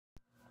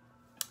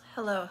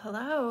Hello,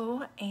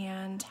 hello,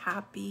 and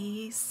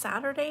happy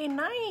Saturday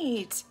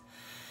night.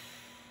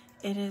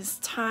 It is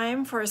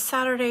time for a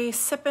Saturday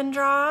Sip and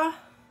Draw.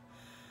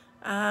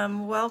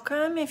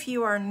 Welcome if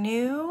you are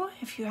new,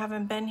 if you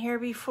haven't been here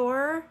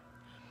before.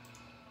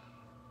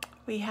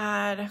 We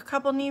had a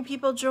couple new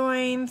people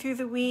join through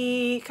the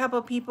week, a couple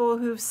people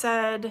who've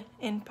said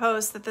in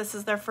posts that this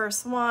is their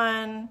first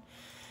one,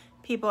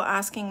 people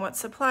asking what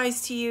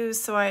supplies to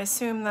use, so I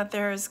assume that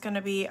there's going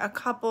to be a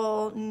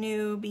couple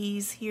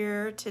newbies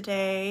here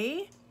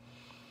today.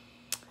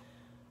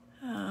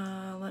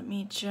 Let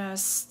me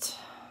just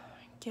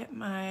get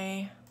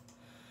my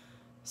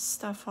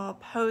stuff all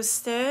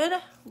posted.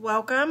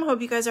 Welcome.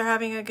 Hope you guys are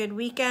having a good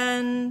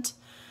weekend.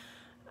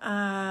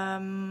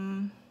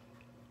 There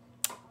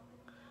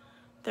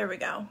we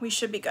go. We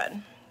should be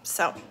good.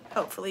 So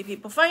hopefully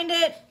people find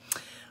it.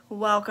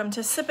 Welcome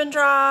to Sip and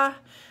Draw.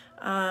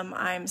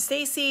 I'm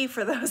Stacy,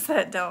 for those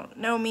that don't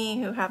know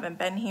me, who haven't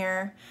been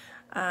here.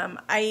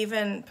 I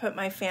even put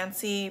my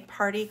fancy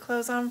party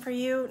clothes on for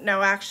you.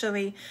 No,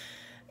 actually,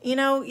 you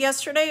know,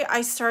 yesterday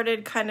I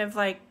started kind of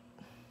like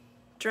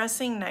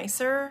dressing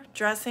nicer,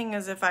 dressing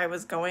as if I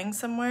was going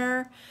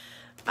somewhere.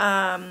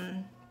 I've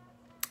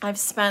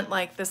spent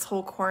like this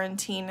whole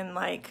quarantine in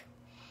like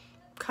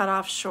cut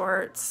off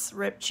shorts,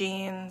 ripped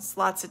jeans,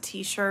 lots of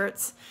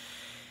t-shirts.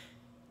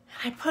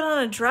 I put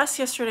on a dress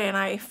yesterday and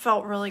I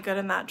felt really good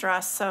in that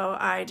dress, so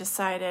I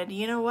decided,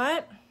 you know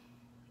what?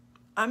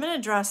 I'm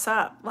gonna dress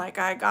up like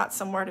I got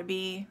somewhere to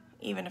be,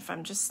 even if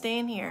I'm just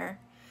staying here.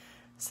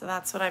 So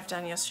that's what I've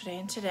done yesterday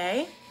and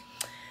today.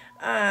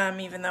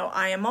 Even though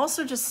I am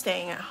also just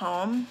staying at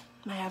home.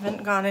 I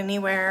haven't gone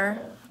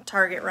anywhere.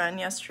 Target run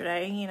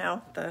yesterday, you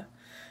know, the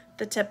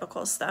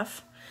typical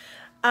stuff.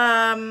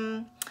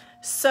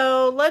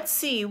 So let's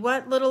see,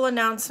 what little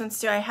announcements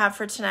do I have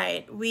for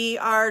tonight? We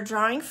are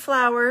drawing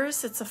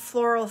flowers. It's a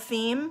floral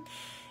theme.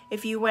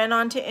 If you went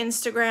onto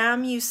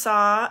Instagram, you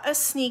saw a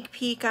sneak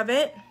peek of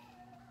it,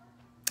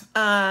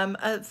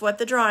 of what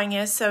the drawing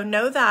is. So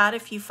know that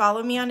if you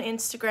follow me on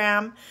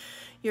Instagram,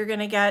 you're going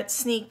to get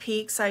sneak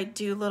peeks. I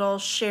do little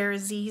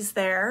sharesies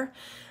there.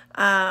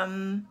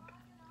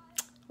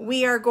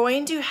 We are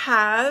going to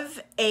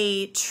have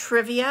a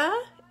trivia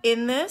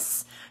in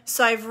this.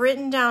 So I've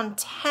written down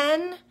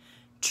 10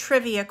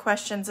 trivia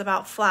questions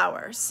about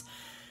flowers.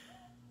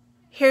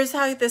 Here's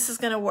how this is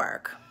going to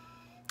work.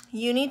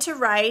 You need to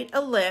write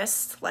a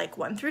list, like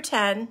 1 through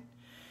 10.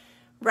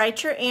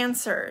 Write your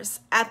answers.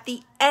 At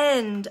the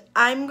end,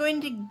 I'm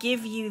going to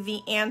give you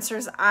the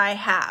answers I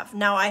have.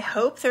 Now, I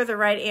hope they're the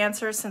right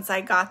answers since I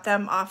got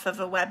them off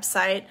of a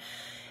website.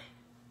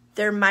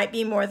 There might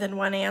be more than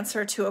one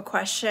answer to a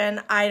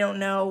question. I don't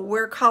know.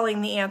 We're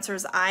calling the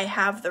answers I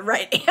have the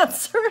right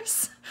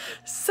answers.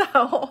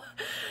 So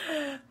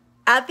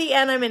at the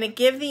end, I'm going to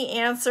give the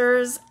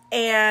answers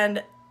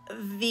and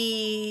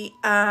then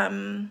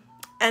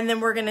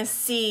we're going to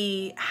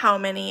see how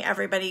many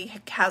everybody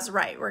has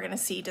right. We're going to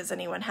see, does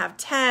anyone have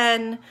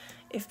 10?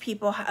 If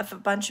a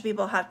bunch of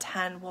people have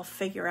 10, we'll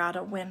figure out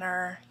a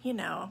winner. You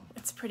know,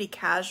 it's pretty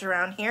cash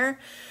around here.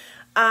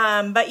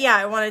 But yeah,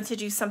 I wanted to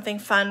do something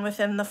fun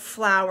within the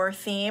flower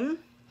theme.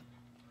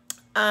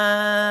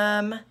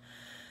 2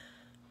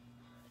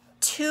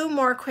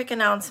 more quick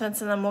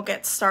announcements and then we'll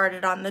get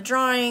started on the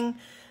drawing.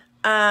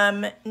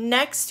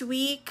 Next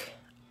week,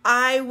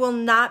 I will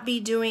not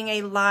be doing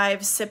a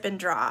live sip and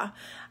draw.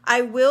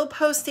 I will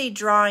post a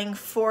drawing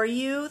for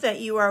you that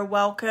you are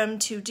welcome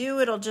to do.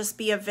 It'll just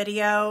be a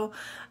video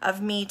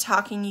of me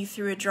talking you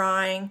through a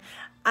drawing.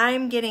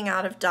 I'm getting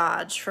out of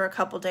Dodge for a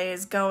couple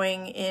days,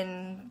 going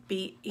in,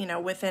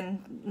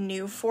 within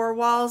new 4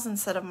 walls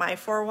instead of my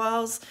 4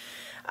 walls.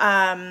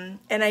 And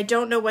I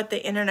don't know what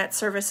the internet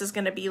service is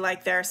going to be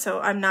like there, so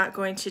I'm not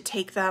going to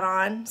take that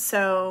on.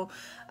 So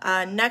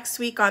next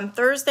week on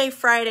Thursday,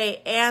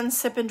 Friday, and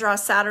Sip and Draw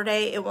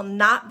Saturday, it will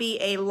not be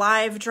a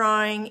live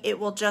drawing. It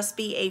will just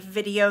be a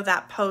video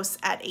that posts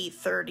at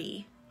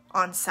 8:30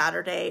 on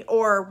Saturday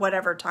or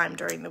whatever time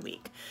during the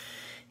week,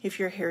 if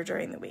you're here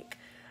during the week.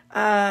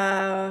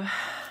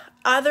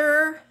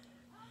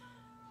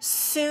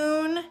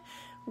 Soon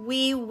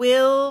we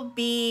will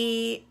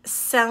be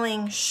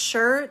selling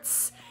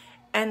shirts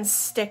and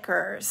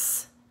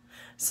stickers,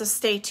 so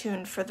stay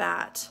tuned for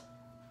that.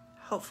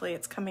 Hopefully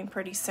it's coming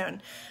pretty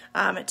soon.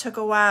 It took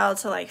a while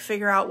to like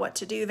figure out what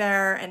to do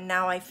there, and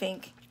now I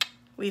think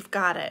we've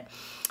got it.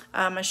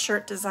 A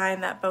shirt design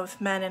that both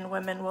men and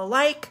women will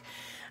like.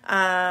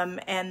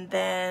 And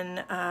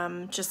then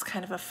just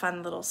kind of a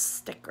fun little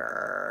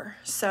sticker.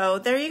 So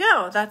there you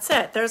go. That's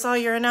it. There's all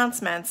your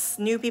announcements.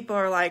 New people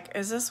are like,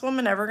 is this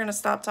woman ever going to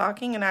stop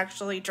talking and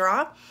actually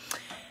draw?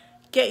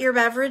 Get your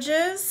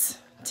beverages.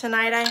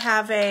 Tonight I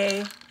have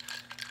a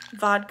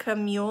vodka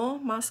mule,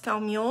 Moscow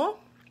mule.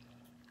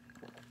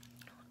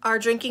 Our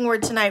drinking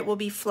word tonight will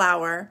be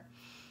flower.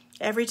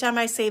 Every time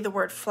I say the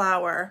word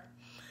flower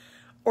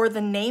or the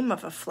name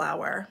of a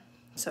flower,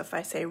 so if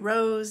I say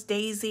rose,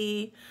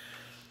 daisy,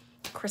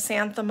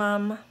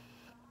 chrysanthemum,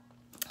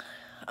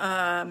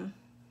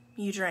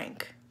 you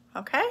drink.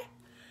 Okay?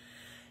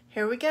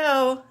 Here we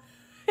go.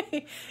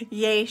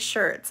 Yay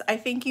shirts. I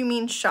think you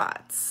mean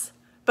shots.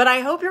 But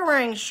I hope you're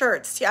wearing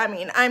shirts. I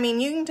mean,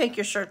 you can take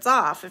your shirts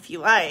off if you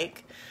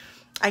like.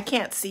 I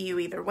can't see you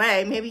either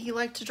way. Maybe you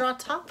like to draw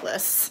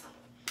topless.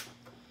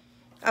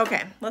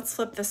 Okay, let's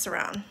flip this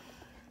around.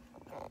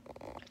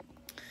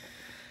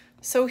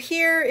 So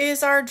here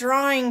is our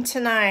drawing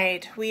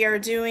tonight. We are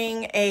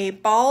doing a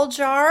ball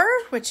jar,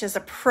 which is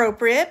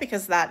appropriate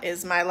because that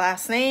is my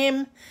last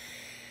name.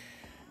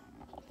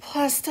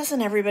 Plus,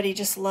 doesn't everybody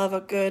just love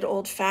a good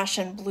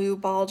old-fashioned blue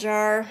ball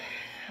jar?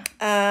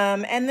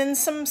 And then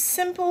some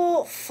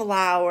simple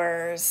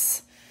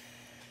flowers.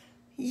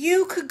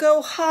 You could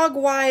go hog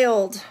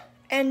wild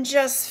and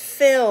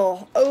just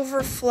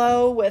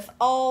overflow with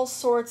all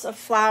sorts of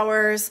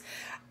flowers.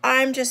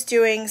 I'm just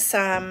doing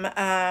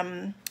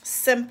some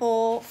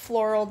simple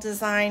floral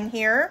design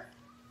here.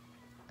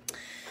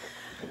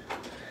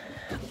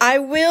 I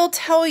will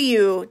tell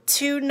you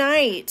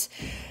tonight,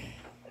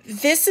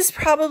 this is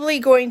probably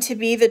going to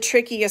be the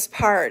trickiest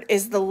part,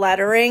 is the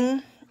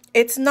lettering.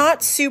 It's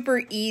not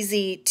super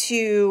easy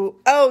to,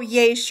 oh,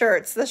 yay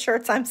shirts, the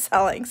shirts I'm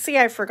selling. See,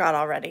 I forgot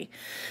already.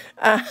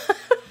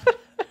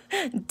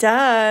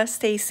 Duh,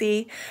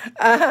 Stacy.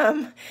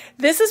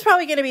 This is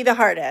probably going to be the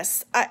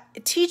hardest.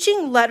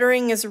 Teaching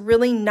lettering is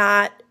really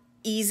not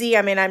easy.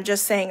 I mean, I'm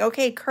just saying,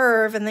 okay,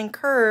 curve, and then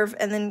curve,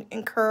 and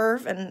then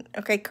curve, and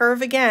okay,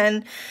 curve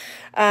again.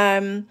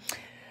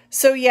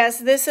 So yes,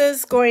 this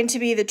is going to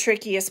be the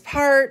trickiest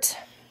part.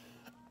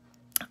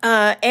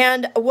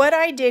 And what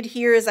I did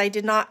here is I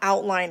did not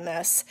outline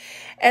this,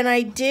 and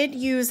I did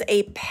use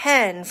a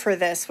pen for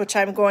this, which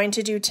I'm going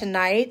to do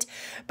tonight,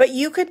 but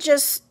you could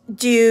just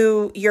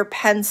do your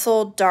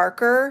pencil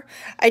darker.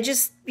 I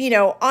just,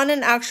 on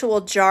an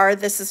actual jar,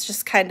 this is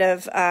just kind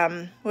of,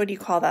 what do you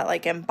call that?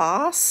 Like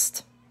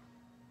embossed?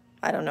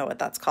 I don't know what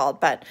that's called,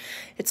 but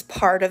it's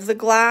part of the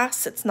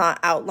glass. It's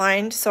not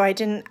outlined, so I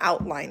didn't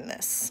outline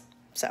this.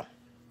 So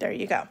there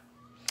you go.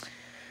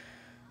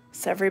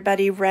 Is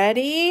everybody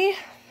ready?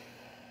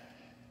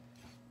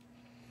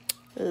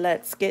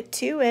 Let's get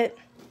to it.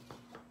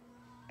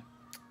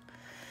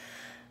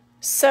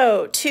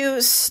 So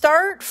to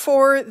start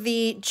for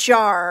the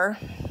jar,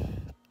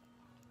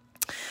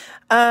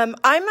 I'm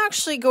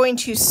actually going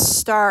to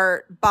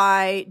start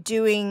by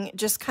doing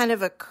just kind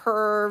of a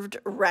curved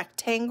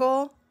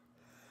rectangle.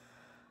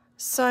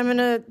 So I'm going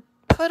to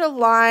put a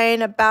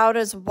line about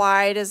as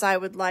wide as I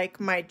would like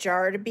my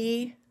jar to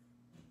be.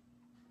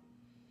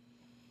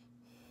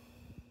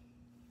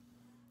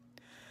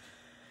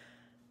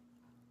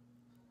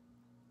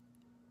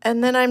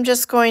 And then I'm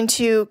just going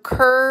to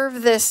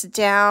curve this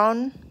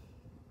down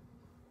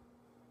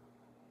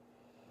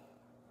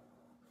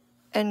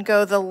and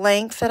go the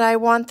length that I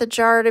want the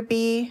jar to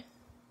be.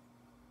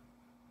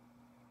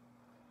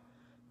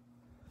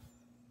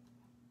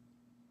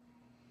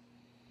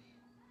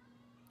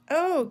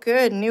 Oh,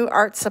 good, new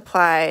art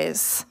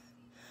supplies.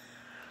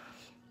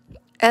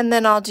 And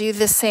then I'll do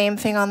the same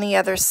thing on the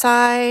other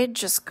side,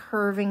 just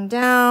curving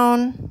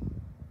down.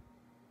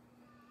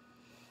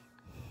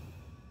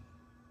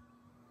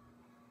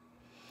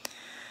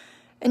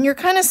 And you're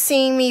kind of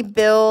seeing me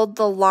build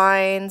the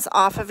lines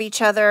off of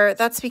each other.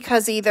 That's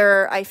because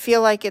either I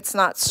feel like it's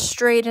not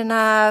straight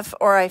enough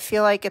or I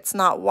feel like it's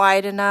not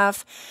wide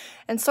enough.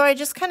 And so I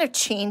just kind of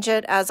change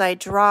it as I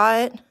draw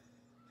it.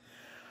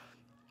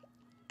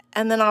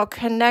 And then I'll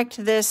connect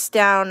this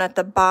down at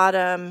the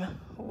bottom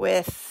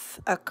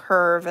with a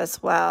curve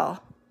as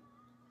well.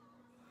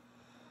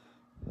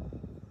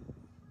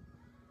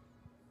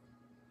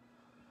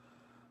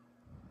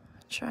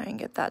 Try and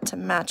get that to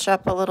match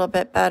up a little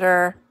bit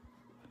better.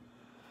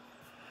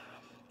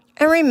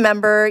 And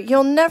remember,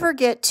 you'll never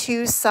get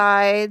two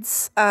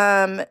sides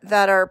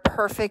that are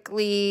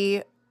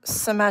perfectly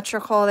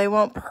symmetrical. They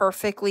won't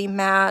perfectly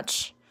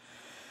match.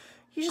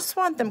 You just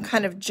want them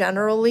kind of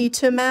generally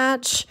to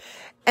match.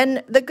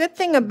 And the good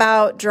thing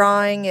about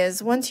drawing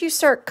is once you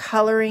start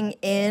coloring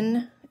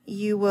in,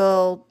 you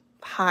will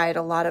hide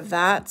a lot of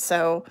that.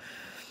 So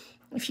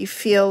if you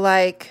feel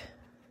like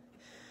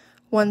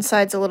one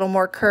side's a little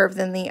more curved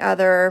than the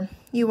other,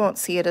 you won't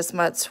see it as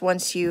much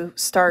once you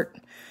start,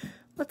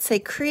 let's say,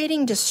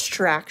 creating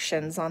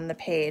distractions on the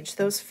page.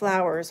 Those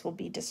flowers will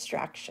be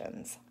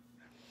distractions.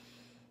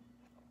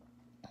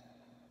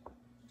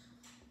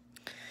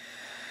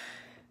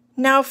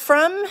 Now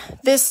from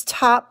this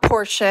top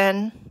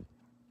portion,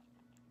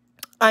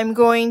 I'm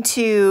going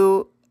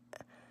to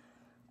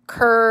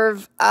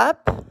curve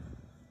up.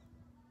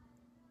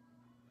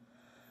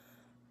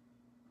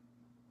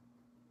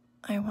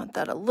 I want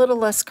that a little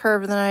less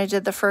curved than I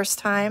did the first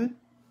time.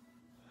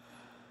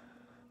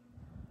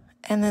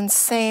 And then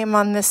same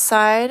on this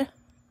side.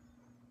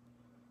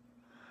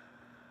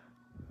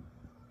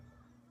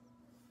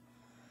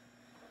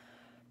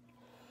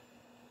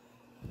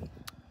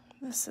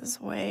 This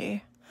is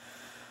way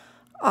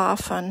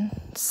off on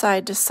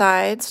side to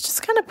sides.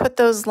 Just kind of put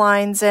those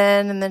lines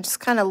in and then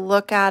just kind of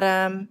look at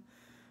them.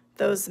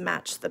 Those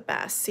match the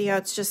best. See how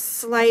it's just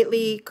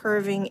slightly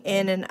curving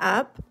in and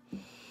up?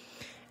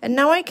 And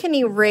now I can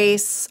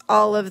erase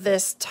all of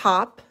this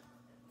top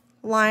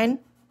line.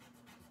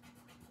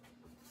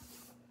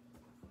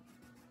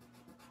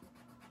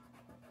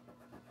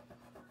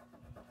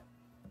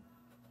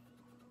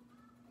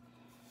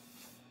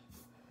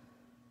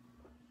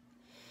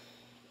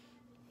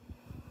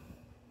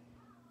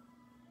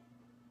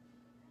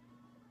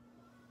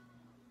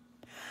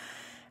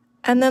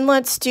 And then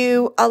let's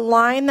do a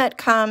line that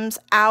comes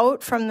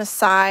out from the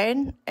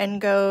side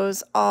and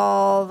goes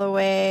all the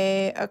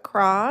way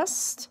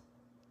across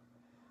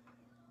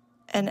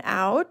and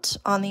out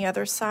on the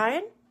other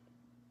side.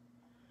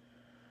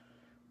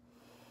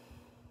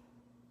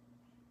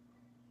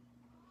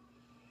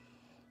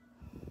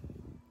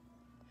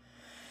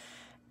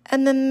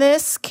 And then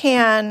this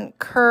can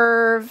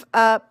curve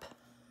up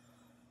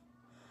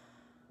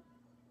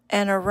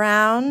and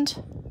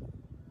around.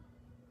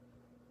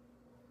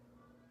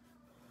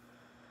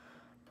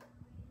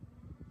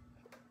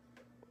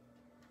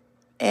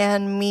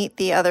 And meet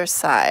the other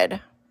side.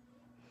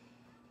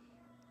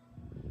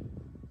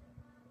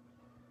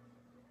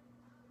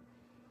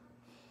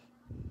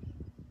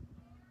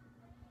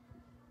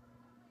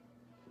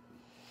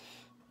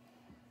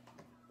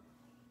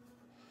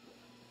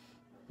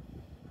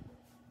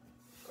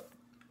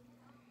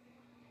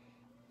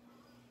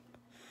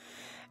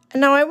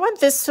 And now I want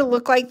this to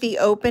look like the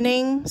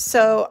opening,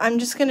 so I'm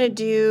just going to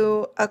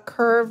do a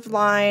curved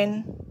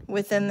line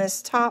within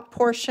this top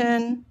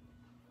portion.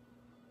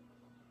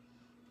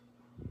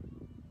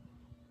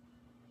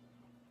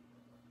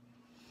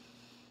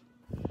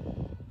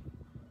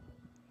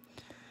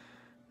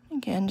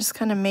 Again, just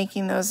kind of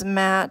making those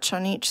match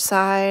on each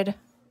side.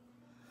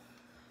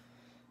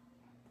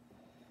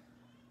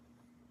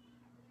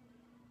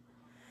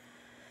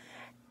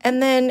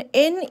 And then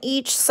in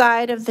each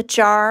side of the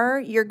jar,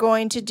 you're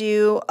going to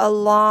do a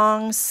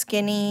long,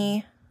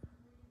 skinny,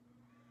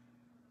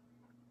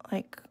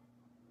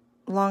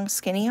 long,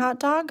 skinny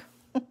hot dog.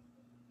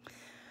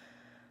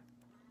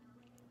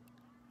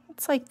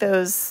 It's like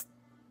the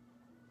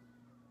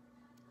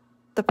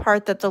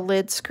part that the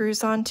lid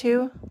screws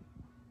onto.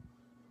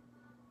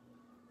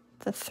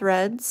 The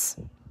threads.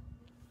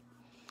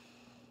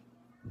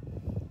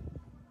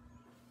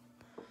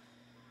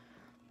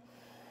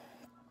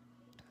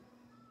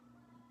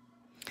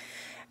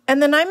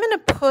 And then I'm going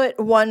to put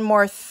one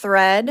more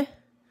thread.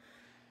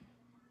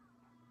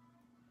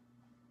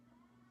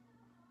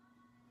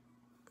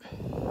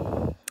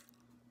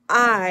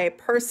 I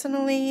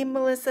personally,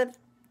 Melissa,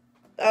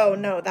 oh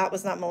no, that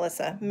was not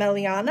Melissa.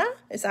 Meliana,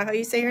 is that how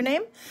you say your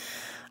name?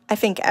 I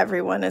think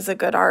everyone is a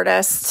good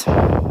artist.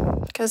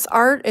 Because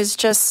art is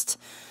just,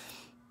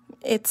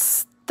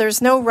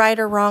 there's no right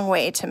or wrong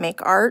way to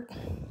make art.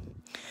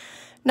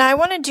 Now I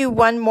want to do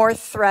one more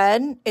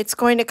thread. It's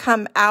going to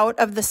come out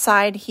of the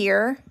side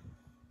here.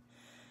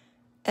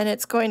 And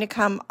it's going to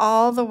come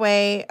all the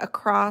way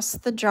across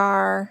the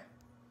jar.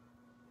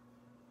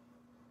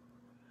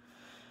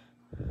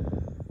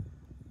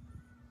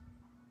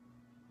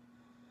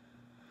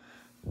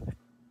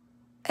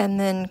 And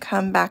then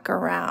come back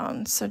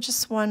around. So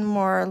just one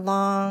more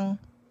long,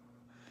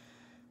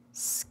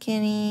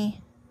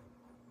 skinny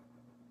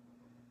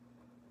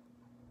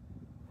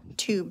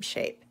tube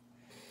shape.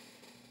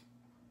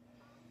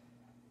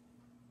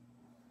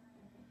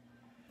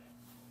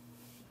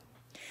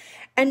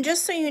 And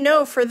just so you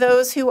know, for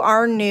those who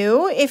are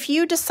new, if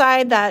you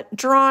decide that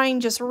drawing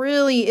just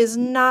really is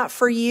not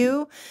for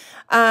you,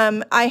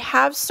 I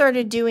have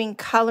started doing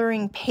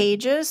coloring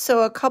pages.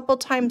 So a couple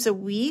times a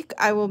week,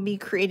 I will be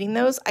creating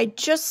those. I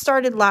just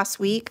started last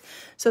week,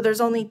 so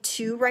there's only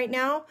 2 right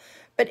now.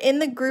 But in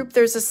the group,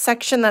 there's a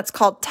section that's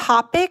called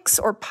topics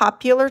or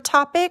popular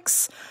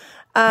topics.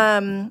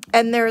 And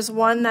there's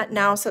one that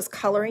now says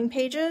coloring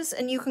pages,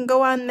 and you can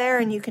go on there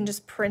and you can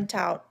just print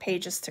out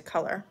pages to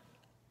color.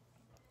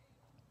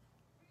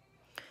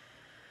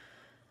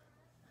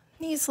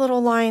 These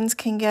little lines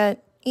can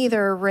get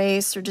either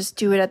erased or just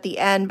do it at the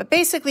end. But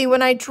basically,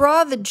 when I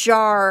draw the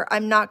jar,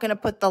 I'm not going to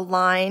put the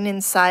line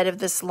inside of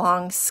this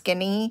long,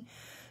 skinny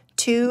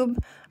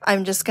tube.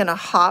 I'm just going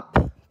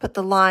to put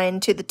the line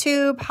to the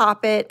tube,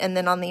 hop it, and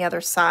then on the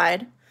other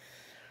side.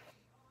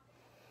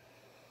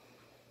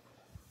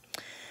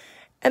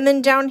 And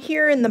then down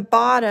here in the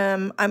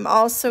bottom, I'm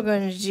also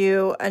going to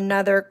do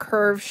another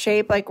curved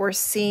shape like we're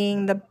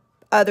seeing the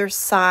other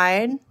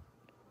side.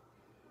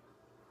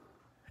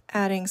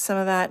 Adding some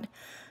of that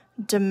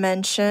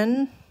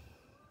dimension.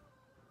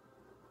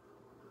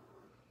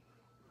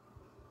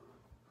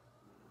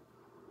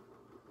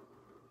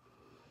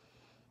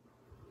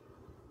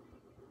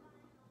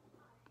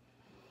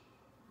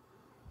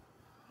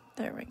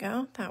 There we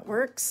go, that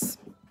works.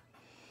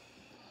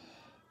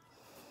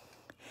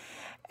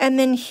 And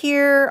then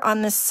here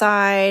on the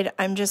side,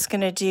 I'm just going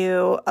to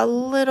do a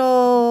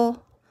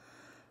little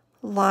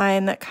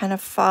line that kind of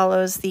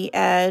follows the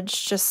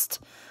edge, just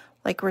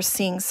like we're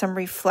seeing some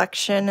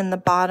reflection in the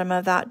bottom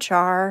of that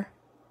jar,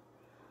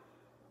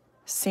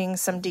 seeing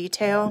some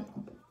detail.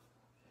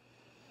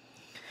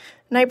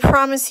 And I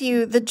promise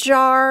you, the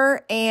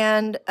jar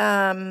and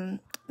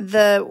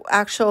the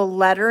actual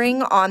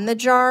lettering on the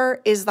jar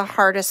is the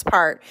hardest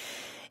part.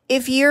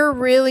 if you're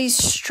really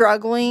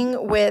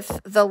struggling with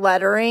the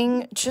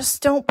lettering,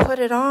 just don't put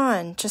it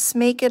on. Just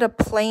make it a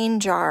plain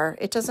jar.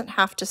 It doesn't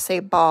have to say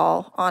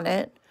ball on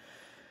it.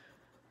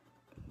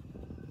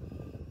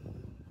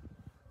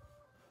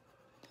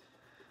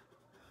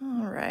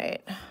 All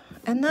right,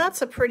 and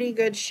that's a pretty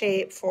good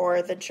shape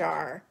for the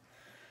jar.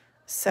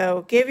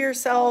 So give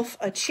yourself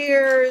a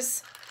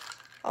cheers.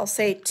 I'll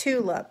say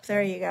tulip.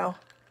 There you go.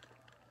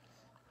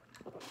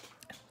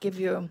 Give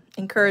you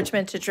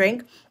encouragement to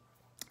drink.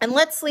 And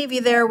let's leave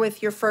you there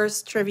with your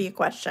first trivia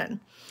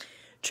question.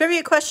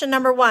 Trivia question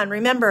number 1.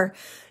 Remember,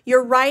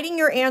 you're writing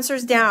your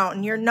answers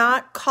down. You're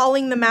not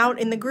calling them out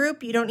in the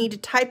group. You don't need to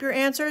type your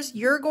answers.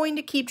 You're going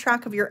to keep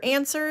track of your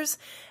answers.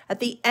 At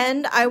the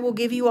end, I will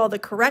give you all the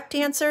correct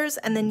answers,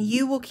 and then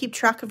you will keep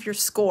track of your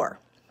score.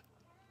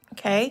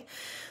 Okay?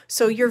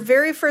 So your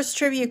very first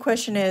trivia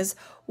question is,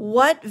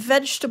 what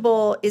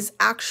vegetable is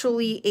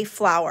actually a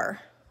flower?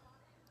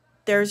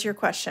 There's your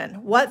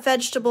question. What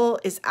vegetable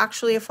is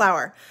actually a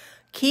flower?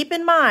 Keep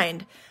in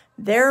mind,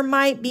 there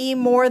might be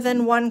more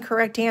than one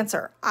correct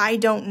answer. I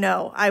don't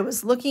know. I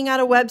was looking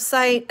at a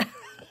website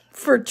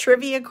for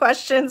trivia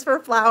questions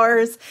for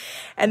flowers,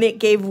 and it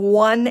gave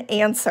one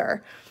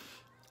answer.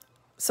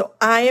 So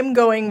I am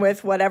going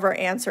with whatever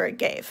answer it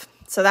gave.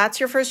 So that's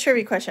your first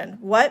trivia question.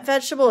 What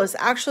vegetable is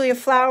actually a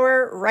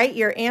flower? Write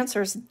your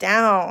answers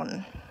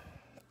down.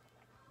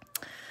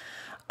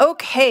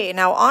 Okay,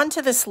 now on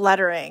to this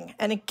lettering.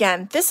 And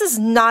again, this is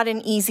not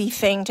an easy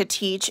thing to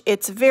teach.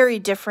 It's very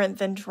different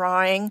than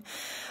drawing.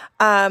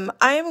 I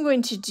am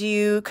going to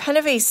do kind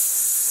of a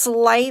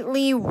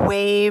slightly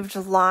waved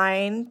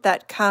line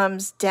that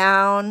comes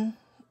down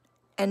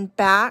and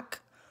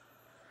back.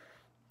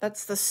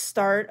 That's the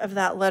start of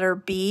that letter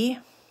B.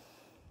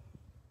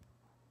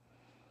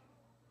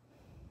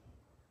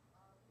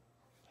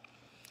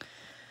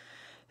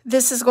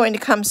 This is going to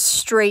come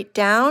straight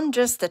down,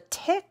 just a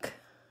tick.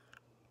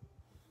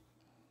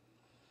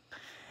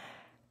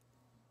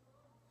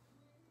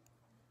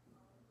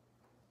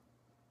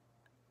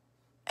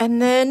 And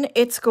then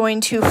it's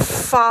going to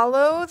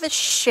follow the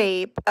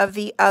shape of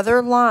the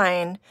other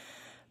line,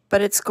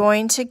 but it's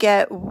going to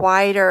get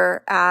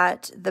wider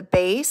at the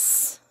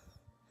base.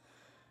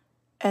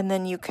 And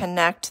then you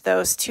connect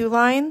those two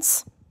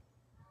lines.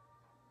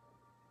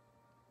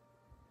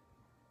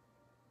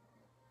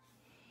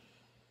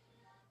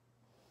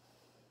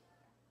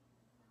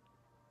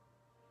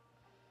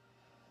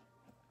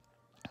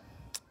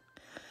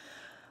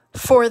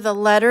 For the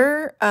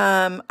letter,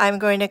 I'm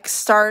going to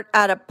start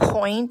at a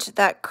point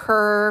that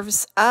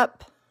curves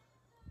up,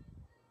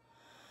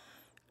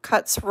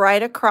 cuts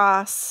right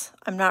across.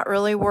 I'm not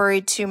really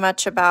worried too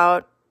much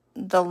about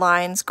the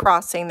lines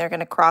crossing. They're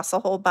going to cross a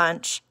whole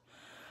bunch.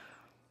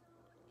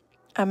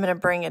 I'm going to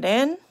bring it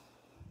in,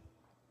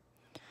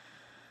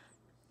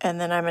 and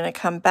then I'm going to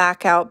come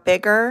back out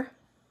bigger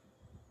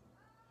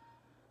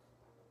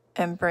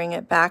and bring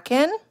it back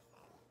in.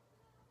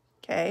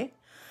 Okay.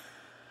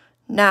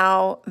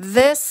 Now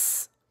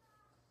this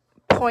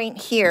point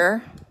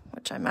here,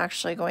 which I'm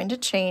actually going to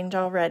change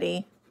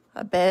already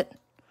a bit.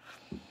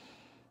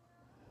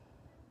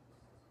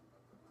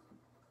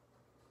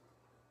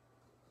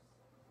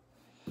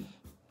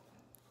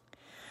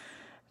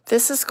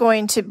 This is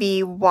going to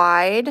be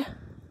wide.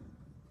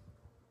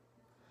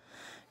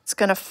 It's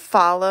going to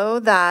follow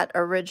that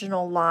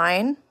original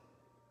line.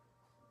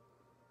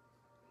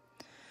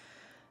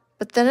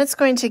 But then it's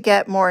going to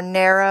get more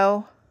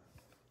narrow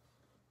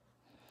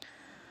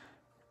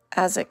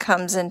as it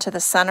comes into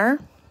the center.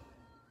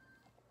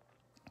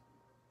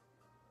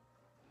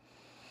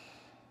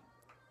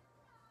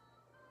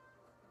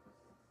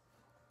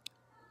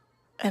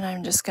 And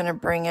I'm just going to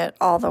bring it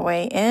all the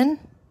way in.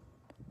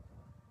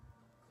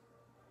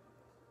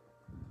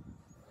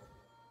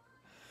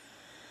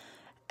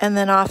 And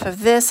then off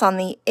of this, on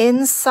the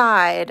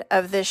inside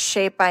of this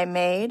shape I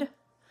made,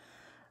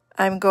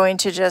 I'm going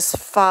to just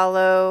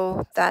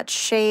follow that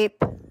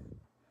shape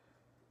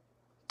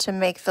to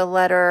make the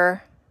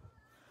letter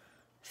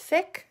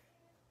thick.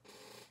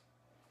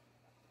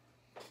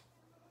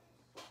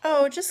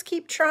 Oh, just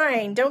keep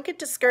trying. Don't get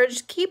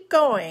discouraged. Keep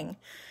going.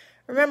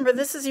 Remember,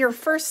 this is your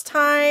first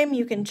time.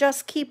 You can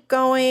just keep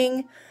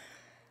going.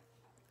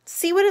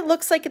 See what it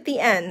looks like at the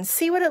end.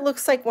 See what it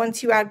looks like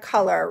once you add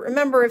color.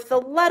 Remember, if the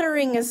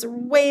lettering is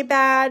way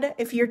bad,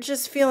 if you're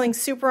just feeling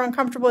super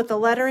uncomfortable with the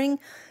lettering,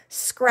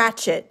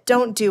 scratch it.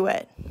 Don't do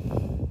it.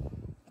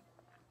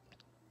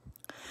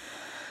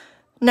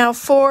 Now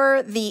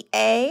for the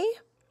A,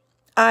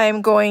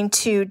 I'm going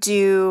to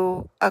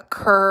do a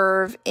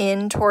curve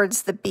in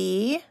towards the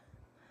B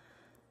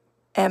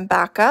and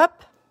back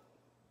up.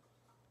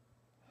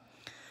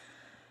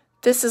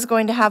 This is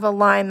going to have a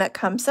line that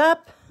comes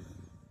up,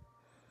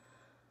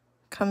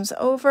 comes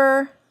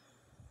over,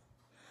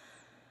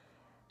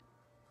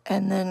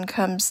 and then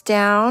comes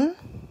down.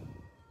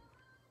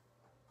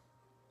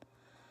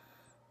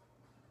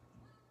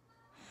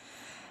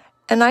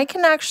 And I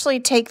can actually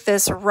take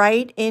this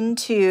right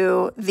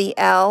into the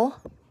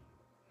L.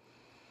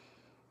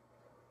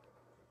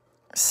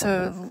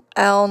 So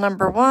L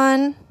number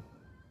 1,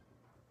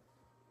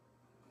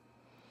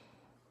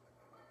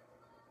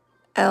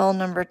 L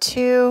number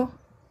 2.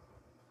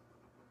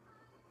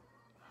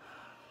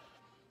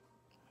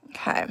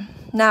 Okay,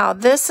 now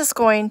this is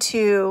going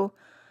to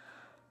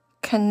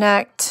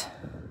connect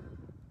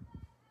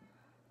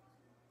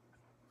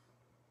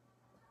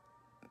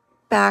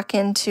back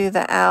into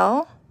the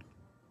L.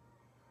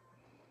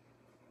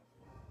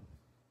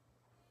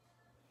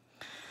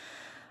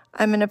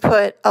 I'm going to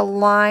put a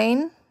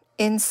line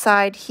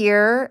inside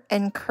here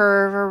and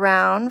curve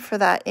around for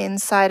that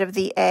inside of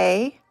the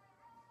A.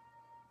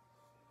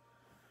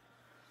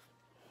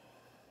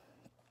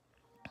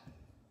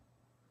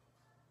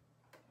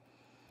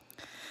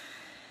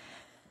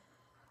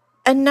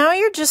 And now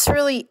you're just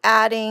really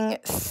adding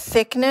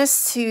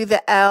thickness to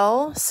the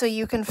L so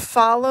you can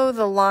follow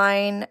the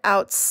line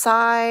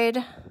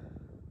outside.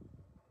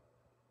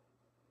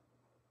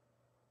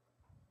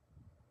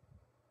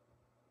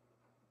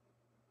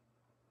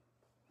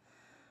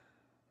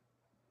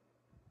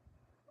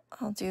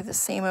 I'll do the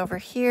same over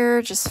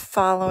here, just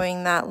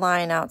following that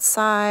line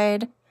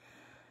outside.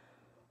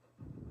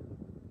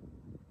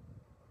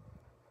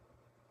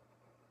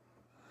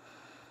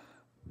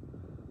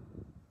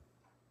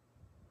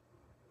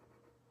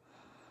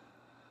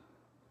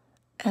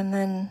 And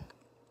then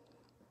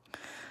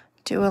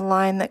do a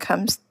line that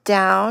comes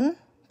down,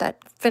 that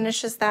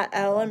finishes that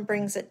L and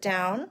brings it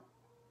down.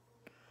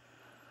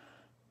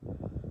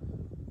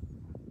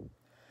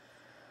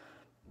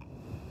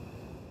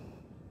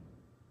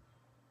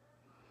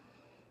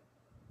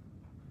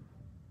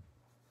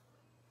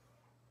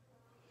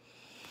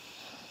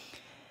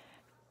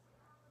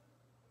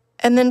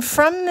 And then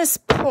from this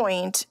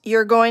point,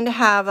 you're going to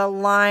have a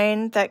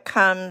line that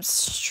comes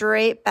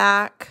straight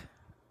back,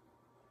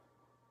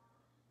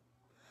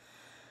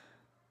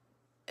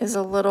 is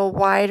a little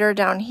wider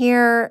down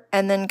here,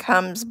 and then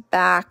comes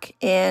back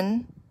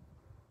in,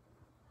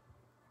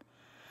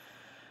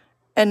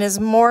 and is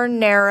more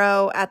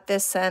narrow at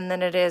this end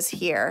than it is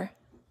here.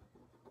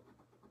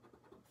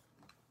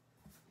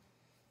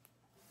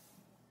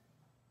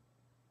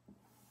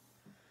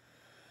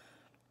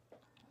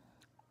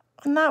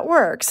 And that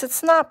works.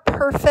 It's not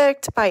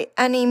perfect by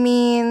any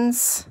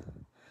means.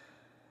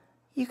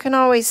 You can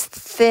always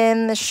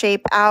thin the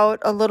shape out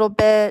a little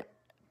bit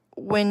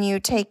when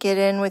you take it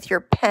in with your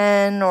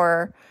pen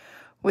or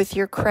with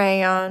your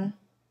crayon.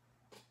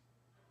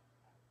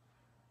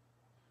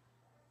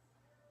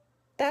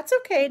 That's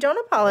okay, don't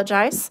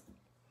apologize.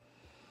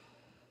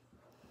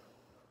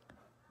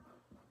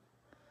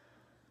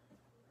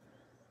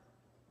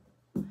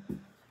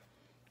 And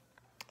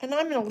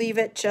I'm going to leave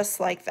it just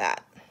like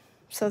that.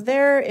 So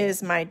there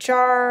is my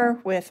jar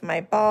with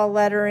my ball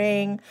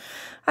lettering.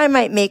 I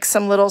might make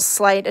some little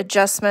slight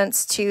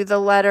adjustments to the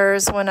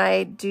letters when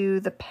I do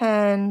the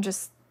pen,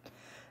 just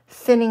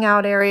thinning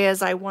out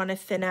areas I want to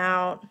thin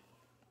out.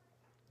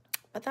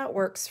 But that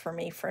works for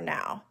me for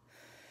now.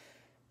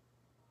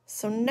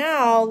 So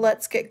now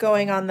let's get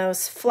going on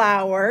those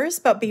flowers.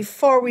 But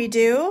before we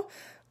do,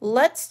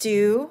 let's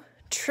do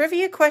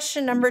trivia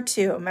question number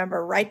 2.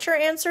 Remember, write your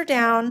answer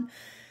down.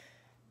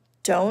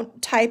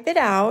 Don't type it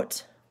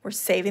out. We're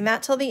saving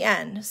that till the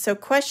end. So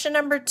question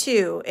number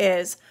 2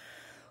 is,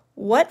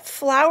 what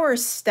flower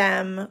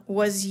stem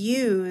was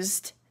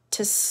used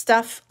to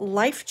stuff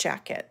life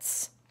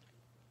jackets?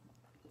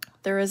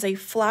 There is a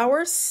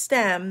flower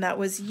stem that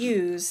was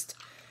used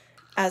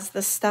as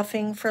the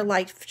stuffing for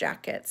life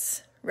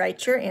jackets.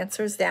 Write your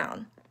answers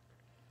down.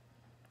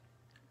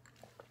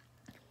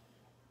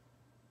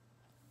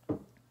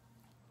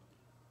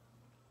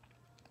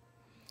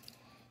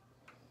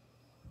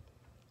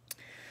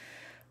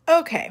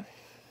 Okay.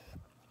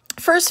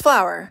 First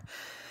flower.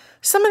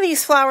 Some of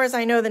these flowers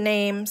I know the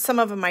name, some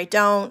of them I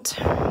don't.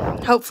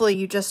 Hopefully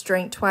you just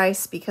drank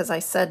twice because I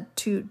said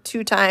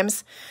two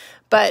times.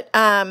 But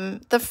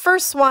the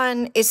first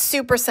one is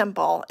super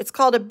simple. It's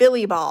called a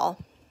billy ball.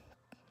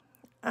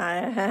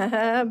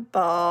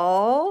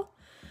 Ball.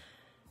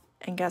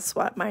 And guess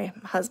what? My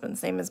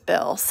husband's name is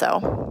Bill.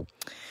 So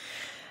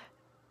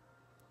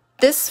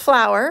this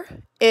flower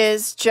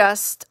is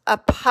just a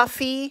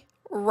puffy,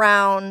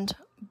 round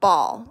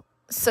ball.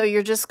 So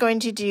you're just going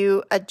to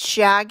do a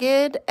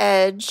jagged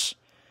edge,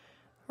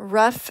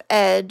 rough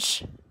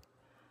edge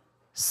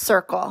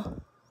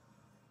circle.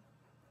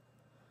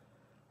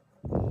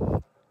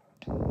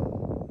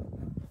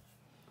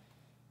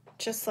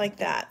 Just like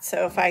that.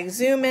 So if I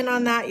zoom in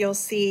on that, you'll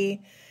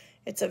see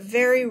it's a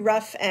very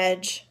rough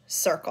edge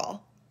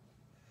circle.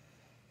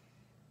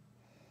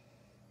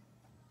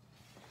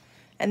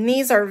 And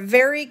these are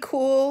very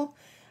cool.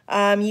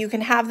 You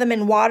can have them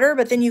in water,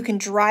 but then you can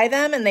dry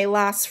them and they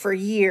last for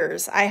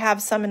years. I have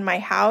some in my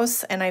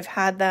house and I've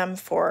had them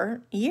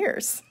for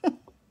years.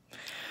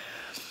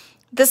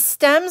 The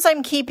stems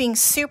I'm keeping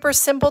super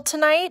simple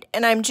tonight,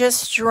 and I'm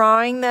just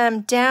drawing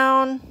them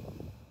down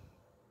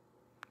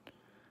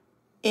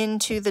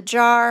into the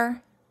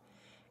jar.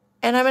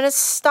 And I'm going to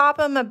stop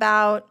them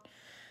about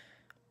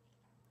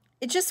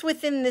just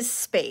within this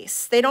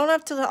space. They don't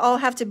have to all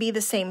have to be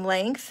the same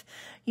length.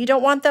 You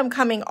don't want them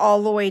coming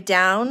all the way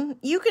down.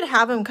 You could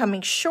have them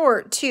coming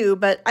short too,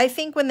 but I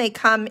think when they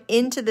come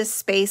into this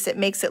space, it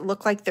makes it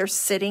look like they're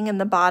sitting in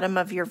the bottom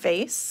of your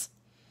vase,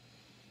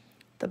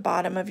 the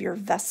bottom of your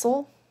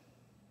vessel.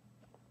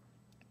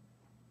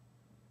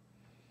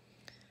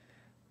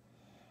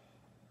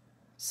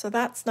 So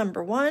that's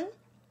number one.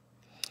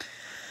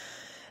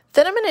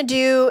 Then I'm going to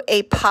do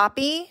a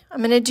poppy. I'm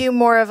going to do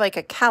more of like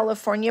a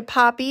California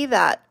poppy,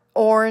 that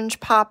orange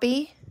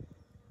poppy.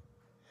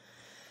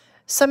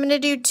 So I'm going to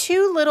do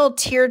 2 little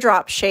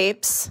teardrop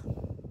shapes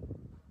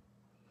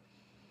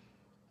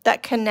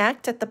that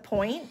connect at the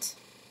point.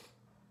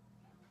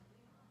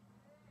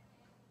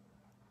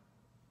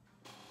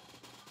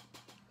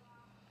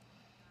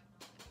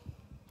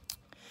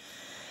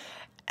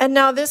 And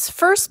now this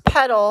first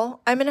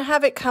petal, I'm going to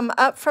have it come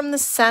up from the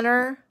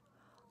center.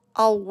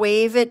 I'll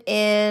wave it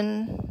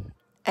in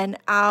and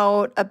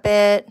out a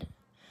bit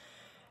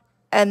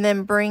and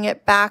then bring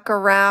it back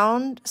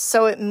around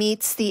so it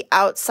meets the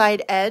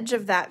outside edge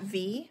of that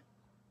V.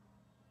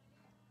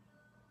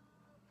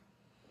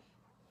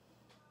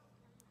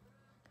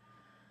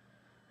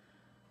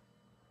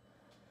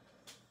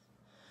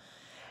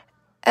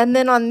 And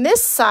then on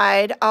this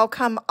side, I'll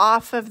come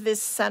off of this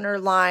center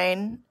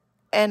line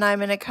and I'm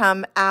going to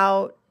come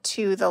out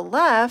to the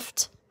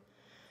left.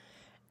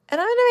 And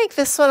I'm going to make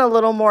this one a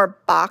little more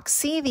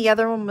boxy. The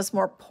other one was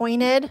more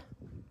pointed.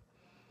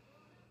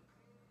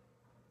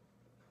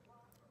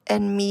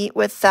 And meet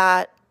with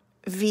that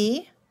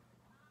V.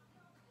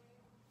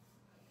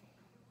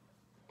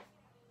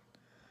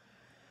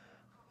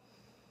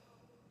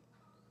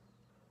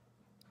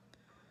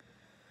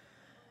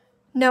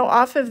 Now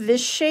off of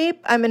this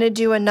shape, I'm going to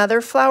do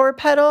another flower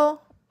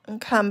petal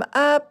and come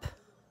up,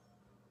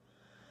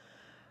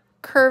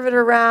 curve it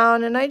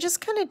around, and I just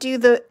kind of do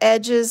the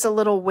edges a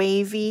little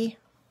wavy.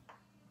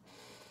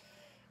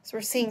 So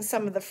we're seeing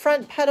some of the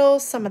front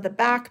petals, some of the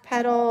back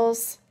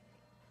petals.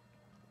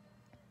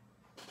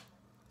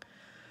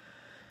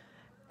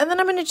 And then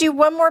I'm going to do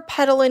one more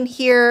petal in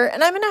here,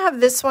 and I'm going to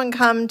have this one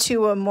come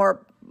to a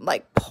more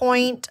like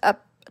point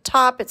up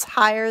top. It's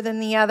higher than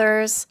the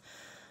others.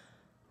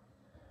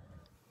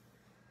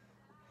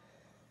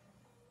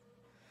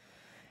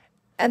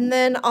 And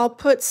then I'll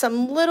put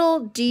some little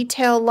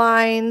detail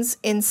lines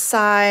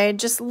inside,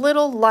 just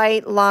little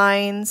light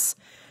lines.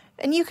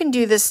 And you can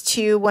do this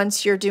too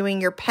once you're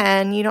doing your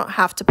pen. You don't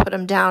have to put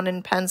them down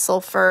in pencil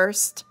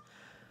first.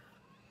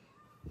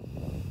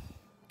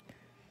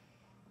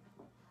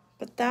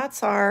 But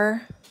that's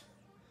our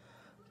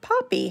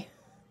poppy.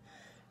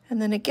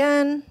 And then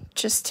again,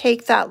 just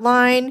take that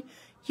line.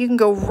 You can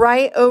go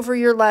right over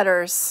your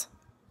letters.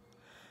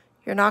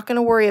 You're not going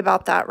to worry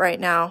about that right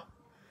now.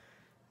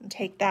 And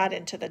take that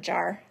into the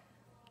jar.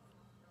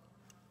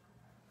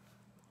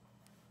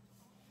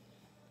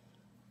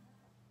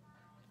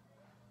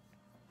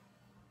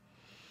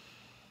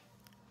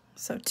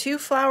 So 2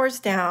 flowers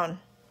down.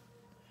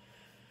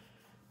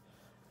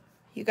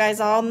 You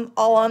guys all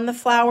on the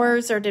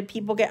flowers, or did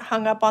people get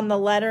hung up on the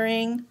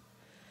lettering?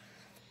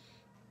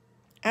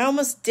 I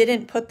almost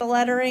didn't put the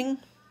lettering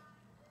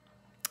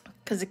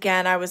because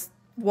again, I was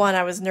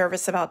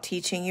nervous about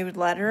teaching you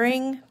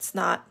lettering. It's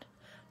not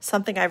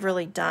something I've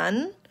really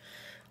done.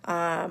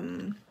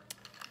 And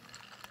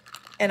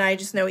I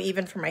just know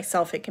even for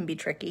myself, it can be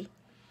tricky.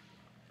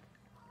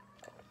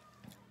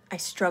 I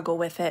struggle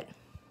with it.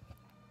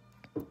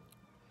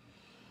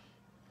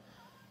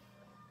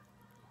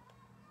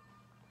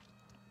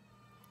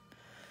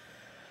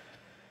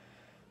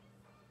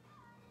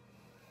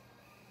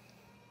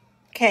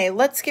 Okay,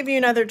 let's give you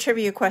another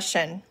trivia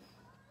question.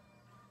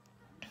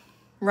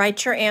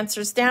 Write your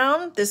answers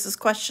down. This is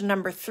question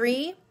number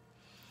 3.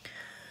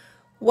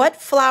 What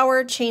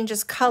flower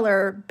changes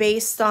color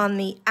based on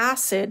the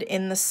acid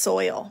in the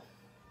soil?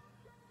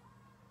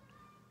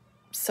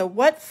 So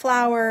what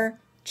flower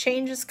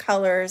changes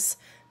colors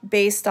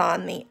based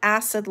on the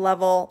acid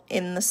level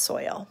in the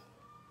soil?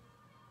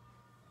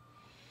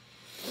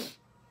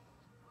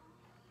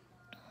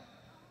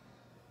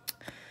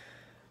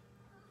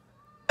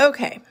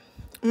 Okay,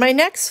 my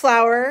next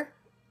flower,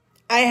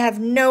 I have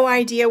no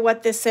idea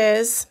what this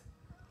is,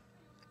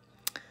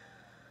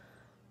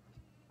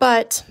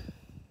 but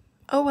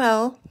oh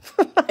well,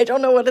 I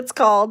don't know what it's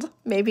called.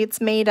 Maybe it's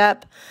made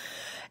up.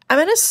 I'm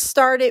going to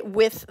start it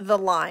with the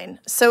line.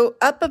 So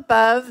up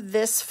above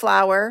this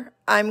flower,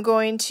 I'm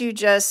going to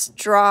just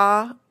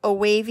draw a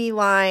wavy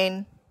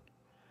line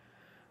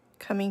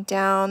coming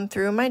down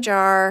through my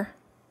jar.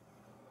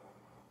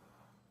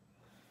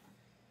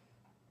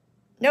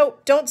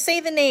 Nope, don't say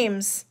the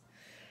names.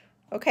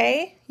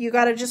 Okay? You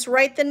got to just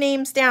write the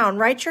names down.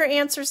 Write your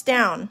answers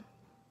down.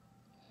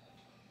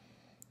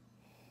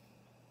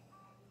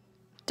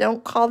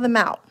 Don't call them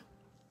out.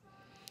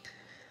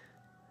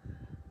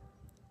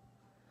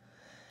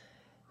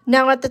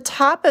 Now at the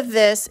top of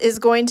this is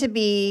going to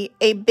be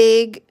a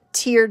big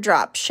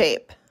teardrop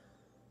shape.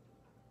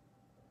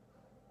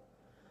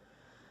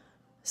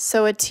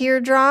 So a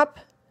teardrop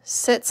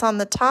sits on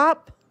the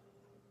top.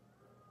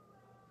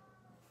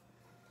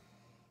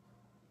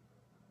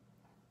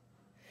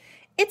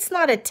 It's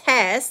not a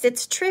test,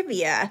 it's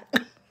trivia.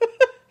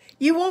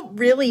 You won't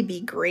really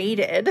be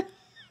graded.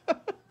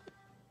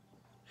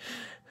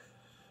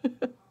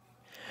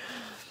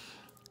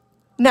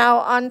 Now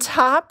on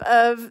top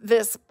of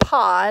this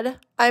pod,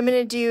 I'm going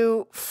to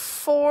do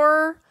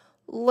 4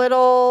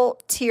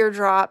 little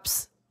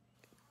teardrops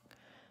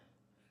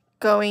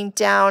going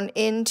down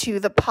into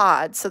the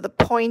pod. So the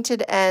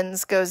pointed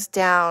ends goes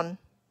down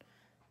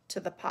to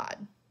the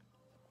pod.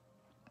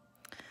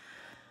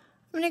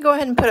 I'm going to go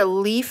ahead and put a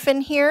leaf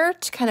in here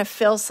to kind of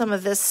fill some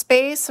of this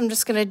space. I'm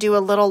just going to do a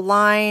little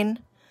line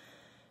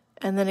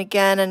and then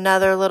again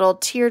another little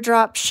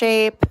teardrop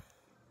shape.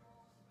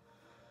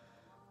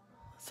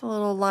 It's a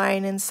little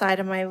line inside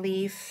of my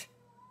leaf.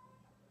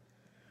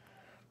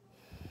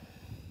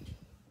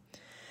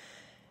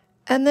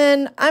 And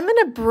then I'm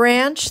going to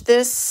branch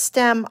this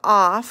stem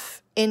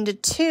off into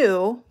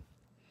 2,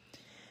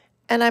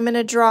 and I'm going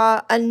to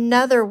draw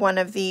another one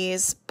of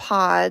these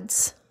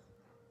pods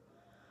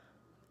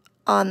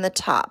on the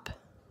top.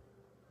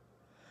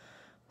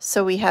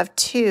 So we have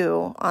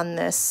 2 on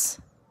this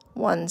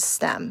one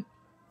stem.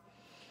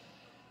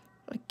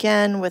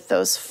 Again, with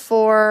those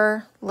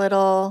 4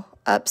 little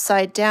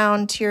upside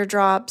down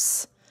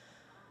teardrops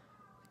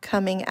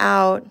coming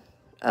out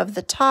of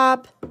the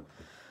top.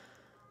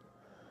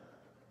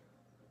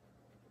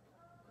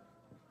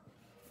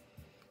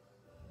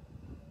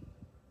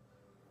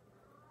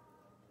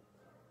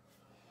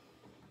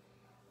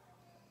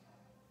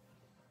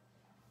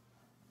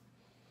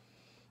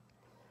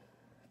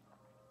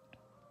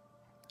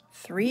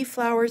 Three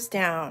flowers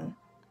down,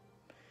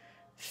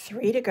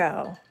 3 to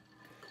go.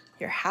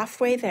 You're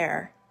halfway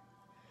there.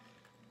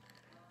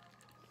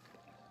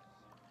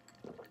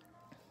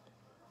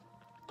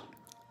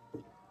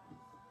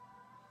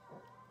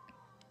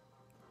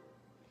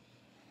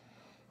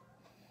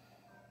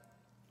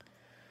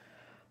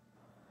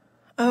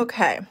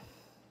 Okay,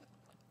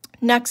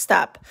 next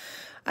up,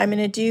 I'm going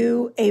to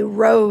do a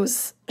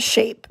rose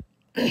shape.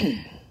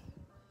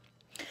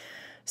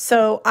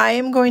 So I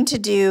am going to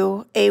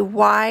do a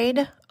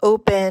wide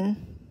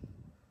open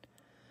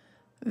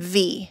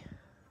V.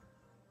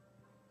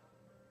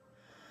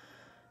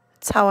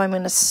 That's how I'm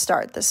going to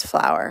start this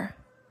flower.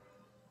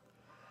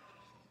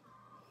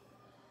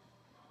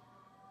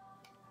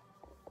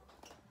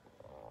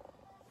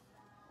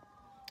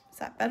 Is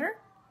that better?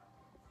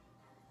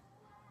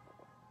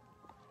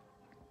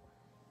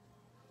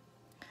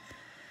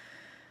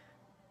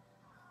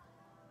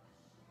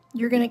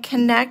 You're going to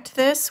connect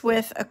this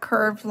with a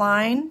curved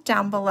line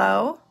down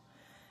below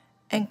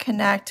and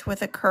connect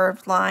with a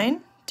curved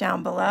line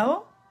down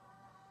below.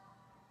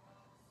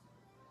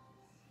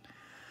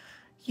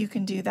 You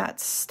can do that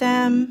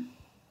stem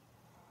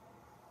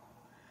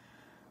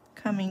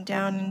coming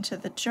down into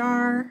the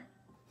jar.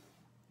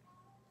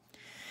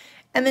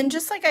 And then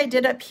just like I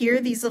did up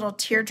here, these little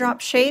teardrop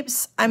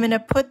shapes, I'm going to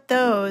put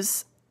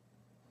those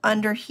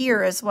under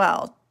here as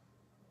well,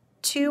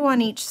 2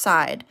 on each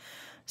side.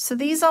 So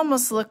these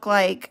almost look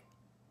like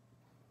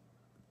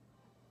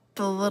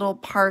the little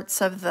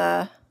parts of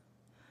the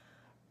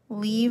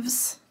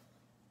leaves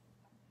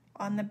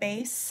on the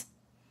base.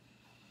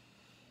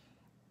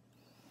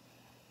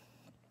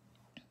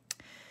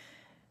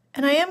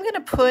 And I am going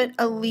to put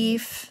a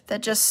leaf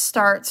that just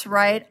starts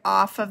right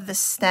off of the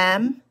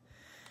stem.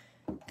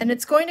 And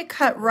it's going to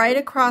cut right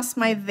across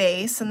my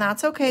vase, and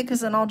that's okay because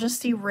then I'll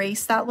just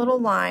erase that little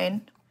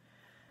line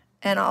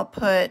and I'll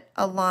put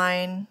a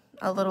line,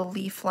 a little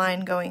leaf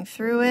line going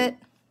through it.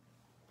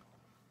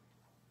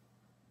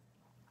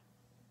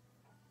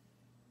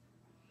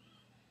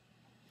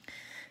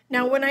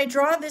 Now when I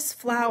draw this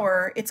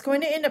flower, it's going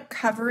to end up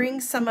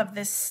covering some of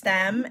this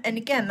stem, and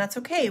again, that's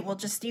okay, we'll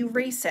just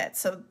erase it.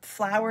 So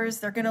flowers,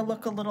 they're going to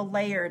look a little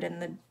layered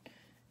in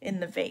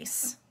the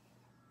vase.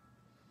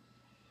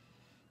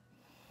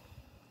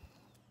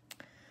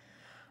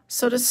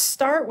 So to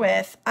start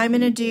with, I'm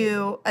going to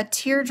do a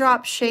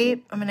teardrop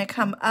shape. I'm going to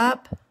come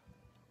up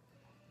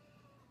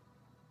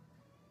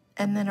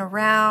and then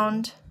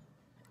around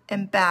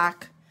and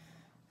back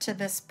to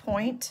this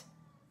point.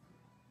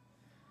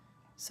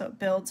 So it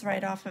builds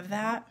right off of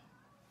that.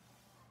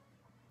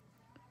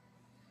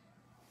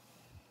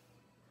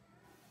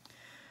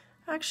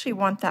 I actually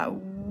want that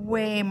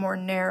way more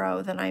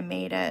narrow than I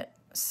made it.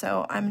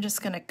 So I'm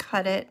just going to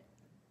cut it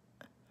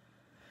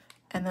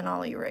and then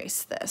I'll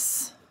erase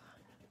this.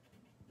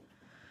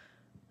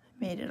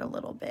 Made it a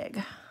little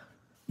big.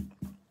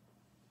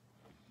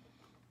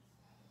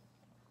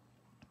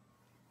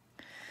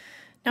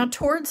 Now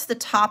towards the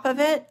top of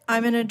it,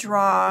 I'm going to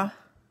draw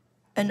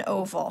an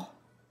oval.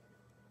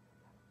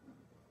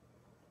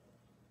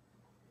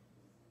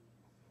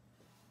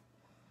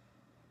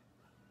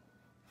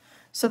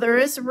 So there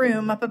is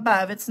room up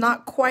above. It's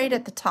not quite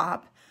at the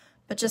top,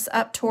 but just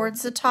up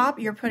towards the top,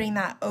 you're putting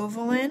that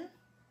oval in.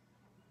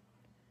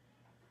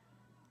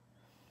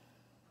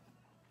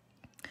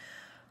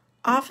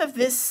 Off of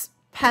this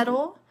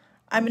petal,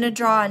 I'm going to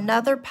draw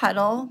another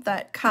petal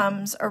that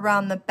comes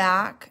around the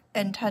back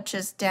and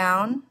touches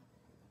down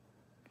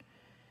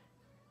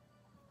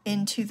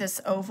into this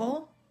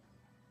oval.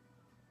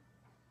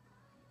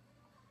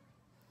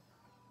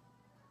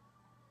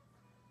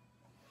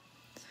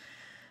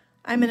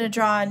 I'm going to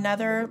draw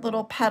another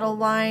little petal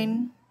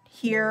line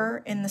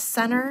here in the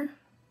center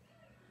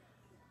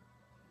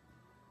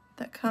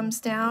that comes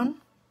down.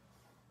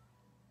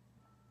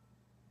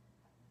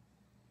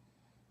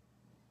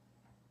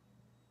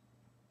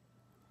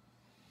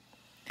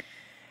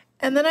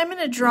 And then I'm going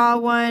to draw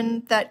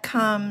one that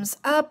comes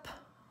up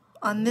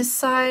on this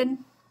side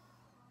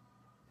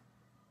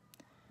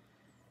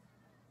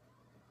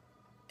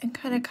and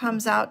kind of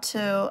comes out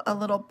to a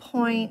little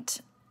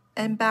point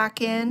and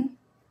back in.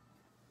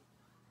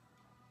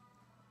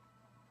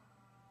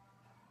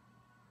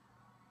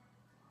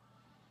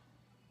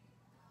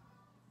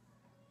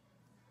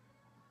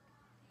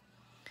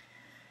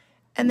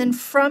 And then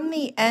from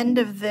the end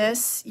of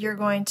this, you're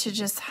going to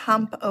just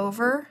hump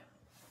over,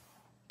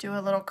 do a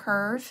little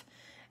curve,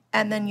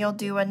 and then you'll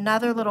do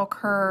another little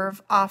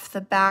curve off the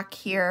back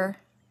here.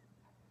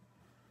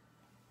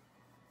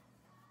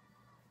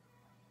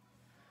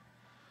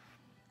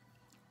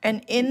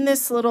 And in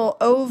this little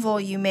oval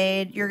you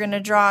made, you're going to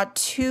draw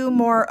two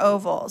more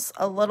ovals,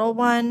 a little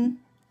one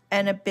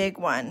and a big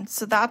one.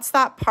 So that's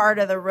that part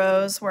of the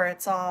rose where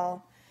it's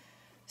all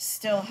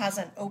still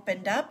hasn't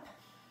opened up.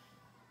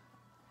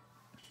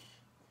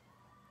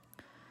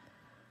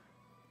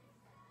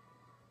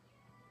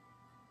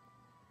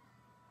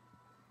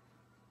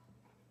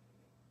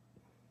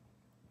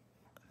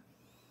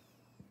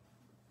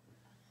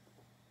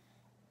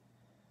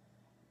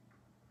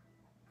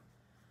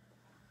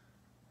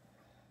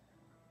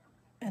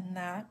 And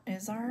that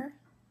is our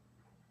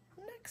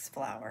next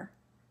flower.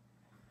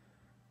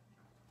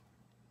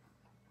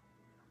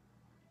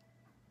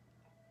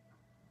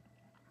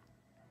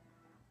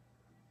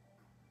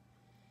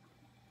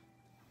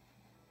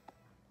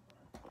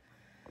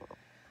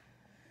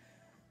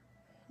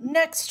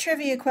 Next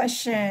trivia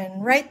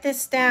question, write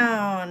this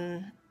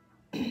down.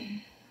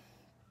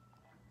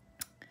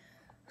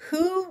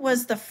 Who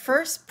was the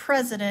first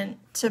president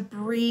to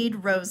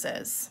breed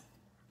roses?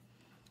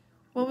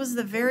 What was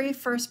the very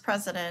first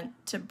president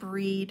to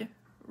breed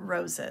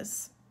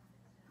roses?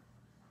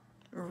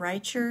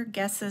 Write your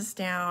guesses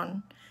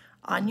down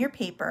on your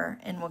paper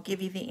and we'll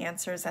give you the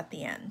answers at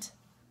the end.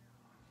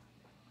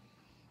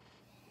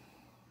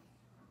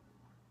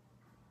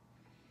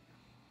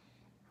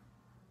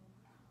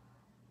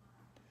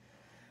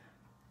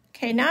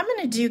 Okay, now I'm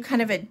going to do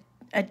kind of a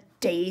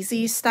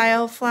daisy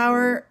style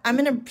flower. I'm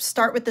going to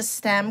start with the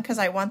stem because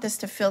I want this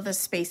to fill this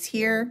space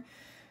here.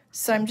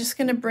 So I'm just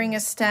going to bring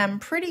a stem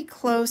pretty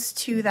close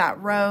to that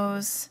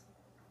rose.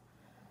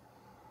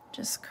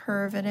 Just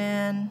curve it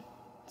in.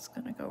 It's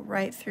going to go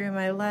right through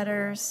my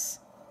letters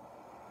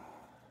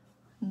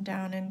and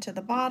down into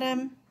the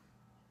bottom.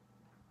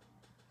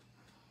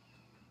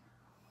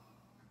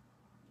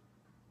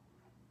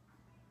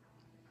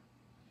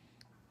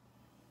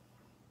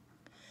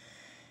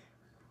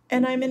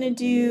 And I'm going to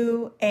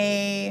do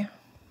a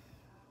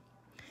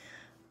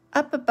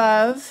up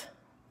above.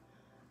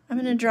 I'm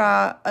going to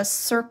draw a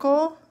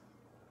circle.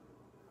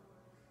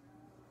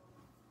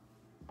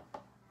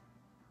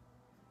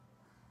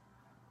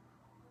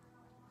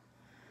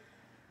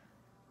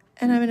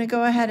 And I'm going to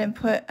go ahead and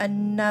put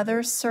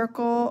another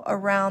circle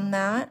around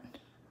that.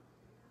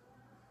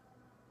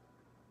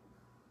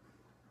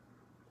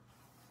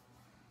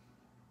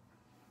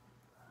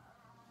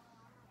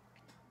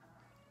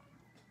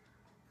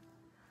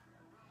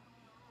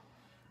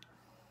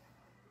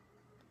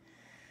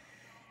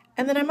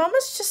 And then I'm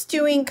almost just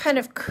doing kind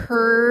of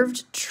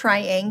curved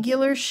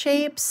triangular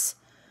shapes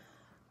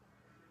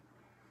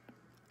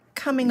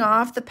coming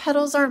off. The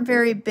petals aren't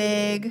very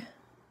big.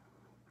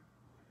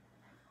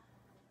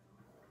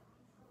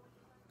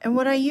 And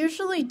what I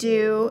usually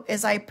do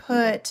is I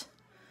put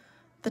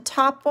the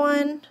top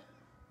one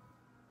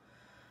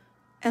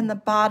and the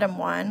bottom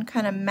one,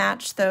 kind of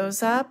match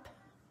those up.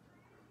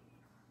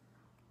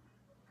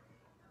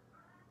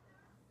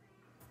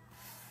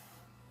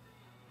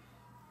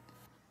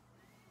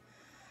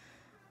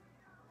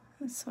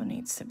 This one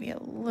needs to be a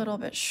little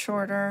bit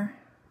shorter.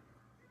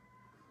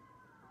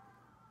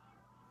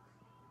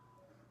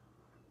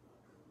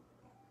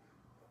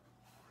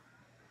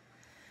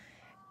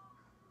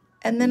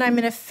 And then I'm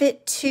going to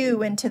fit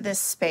two into this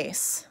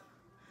space.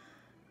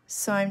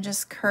 So I'm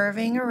just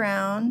curving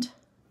around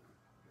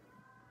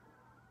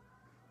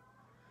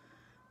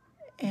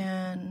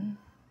and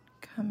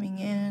coming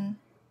in.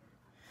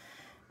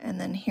 And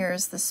then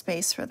here's the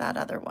space for that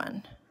other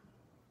one.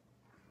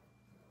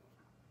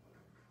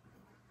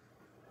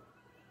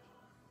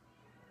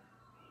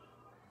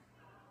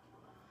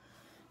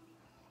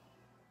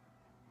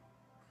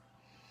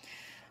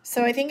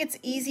 So I think it's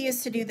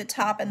easiest to do the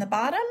top and the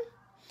bottom,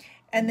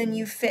 and then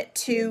you fit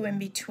two in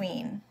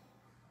between.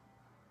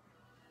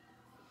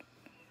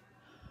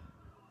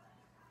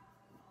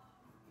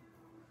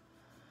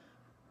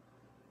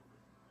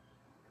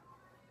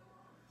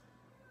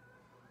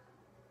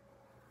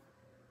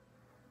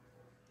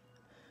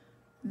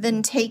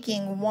 Then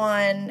taking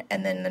one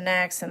and then the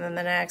next and then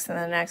the next and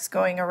the next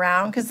going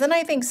around, because then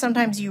I think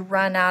sometimes you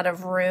run out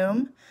of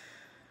room.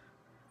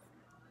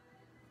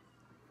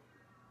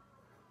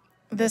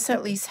 This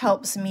at least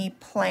helps me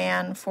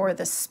plan for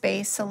the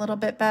space a little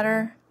bit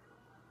better.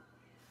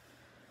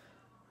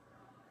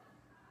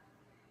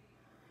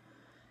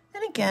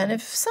 And again,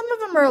 if some of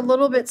them are a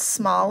little bit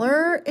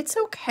smaller, it's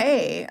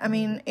okay. I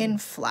mean, in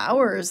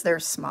flowers, they're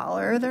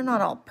smaller. They're not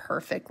all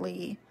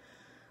perfectly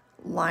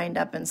lined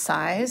up and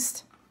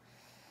sized.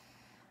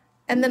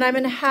 And then I'm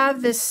going to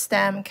have this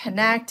stem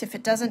connect. If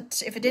it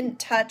didn't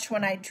touch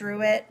when I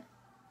drew it,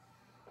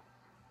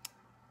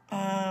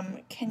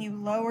 can you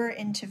lower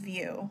into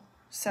view?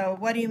 So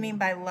what do you mean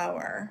by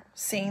lower?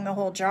 Seeing the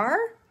whole jar?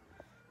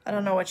 I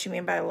don't know what you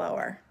mean by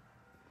lower.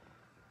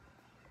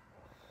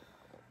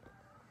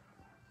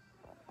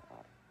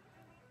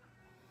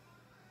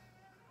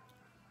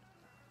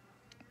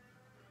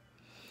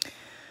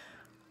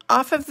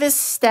 Off of this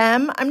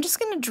stem, I'm just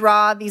going to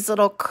draw these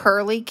little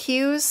curly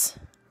cues.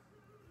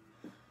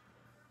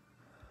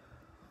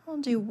 I'll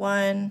do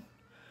one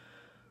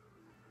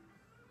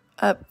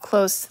up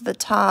close to the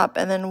top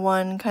and then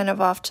one kind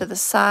of off to the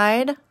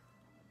side.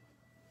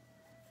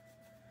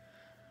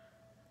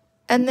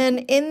 And then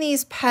in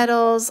these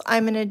petals,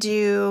 I'm going to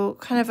do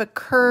kind of a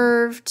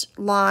curved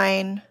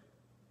line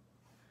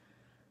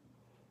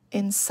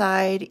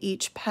inside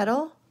each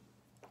petal.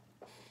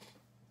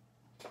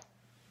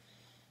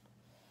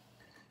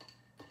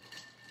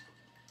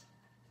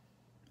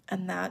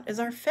 And that is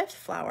our 5th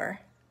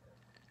flower.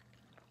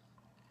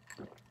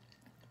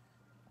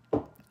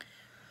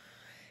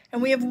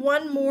 And we have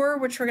one more,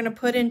 which we're going to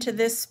put into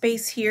this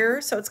space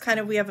here. So it's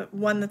kind of, we have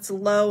one that's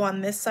low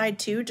on this side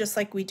too, just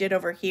like we did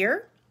over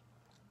here.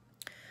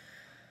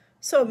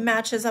 So it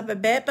matches up a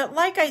bit. But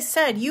like I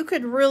said, you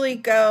could really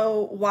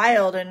go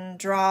wild and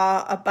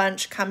draw a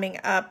bunch coming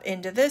up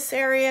into this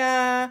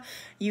area.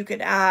 You could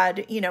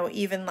add, you know,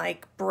 even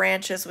like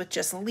branches with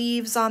just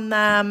leaves on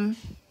them.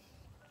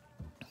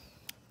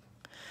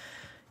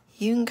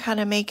 You can kind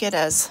of make it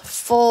as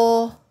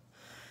full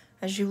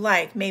as you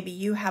like. Maybe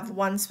you have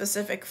one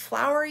specific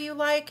flower you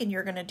like and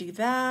you're going to do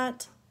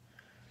that.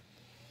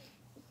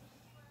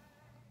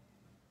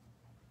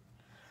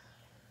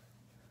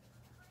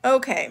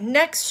 Okay,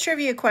 next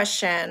trivia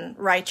question,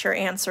 write your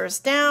answers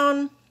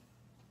down,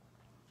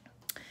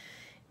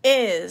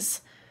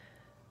 is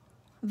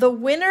the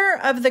winner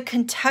of the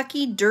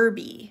Kentucky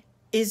Derby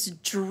is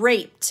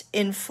draped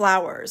in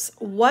flowers.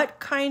 What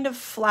kind of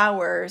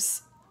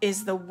flowers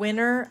is the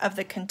winner of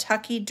the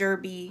Kentucky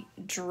Derby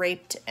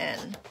draped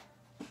in?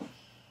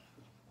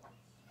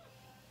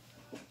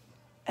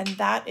 And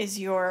that is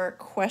your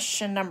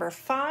question number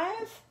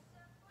 5.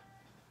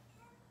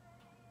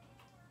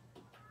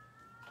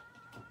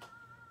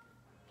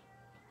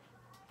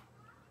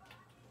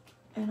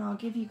 And I'll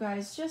give you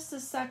guys just a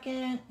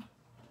second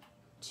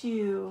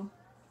to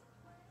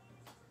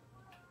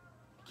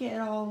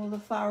get all of the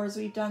flowers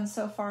we've done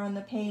so far on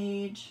the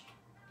page.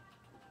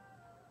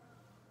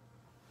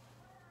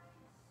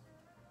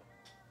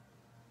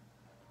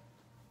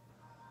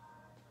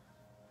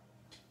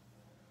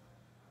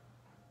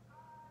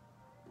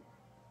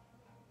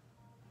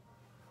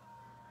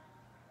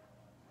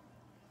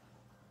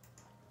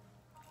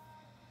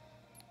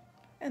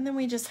 And then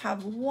we just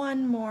have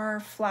one more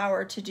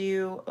flower to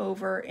do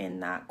over in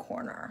that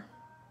corner.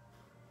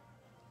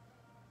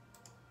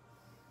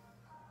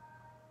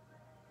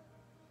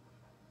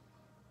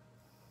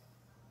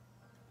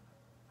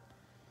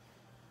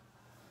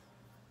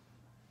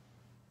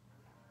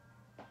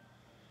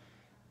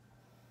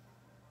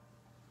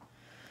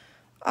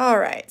 All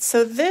right,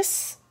 so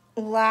this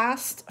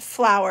last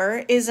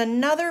flower is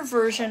another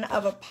version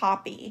of a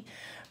poppy,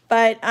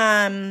 but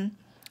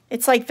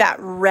it's like that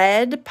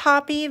red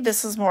poppy.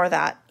 This is more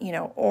that, you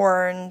know,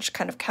 orange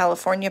kind of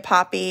California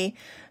poppy.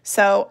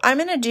 So I'm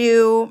going to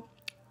do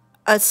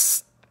a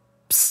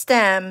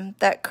stem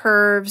that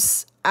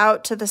curves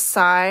out to the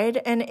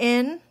side and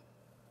in,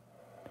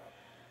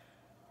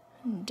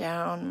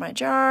 down my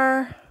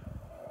jar.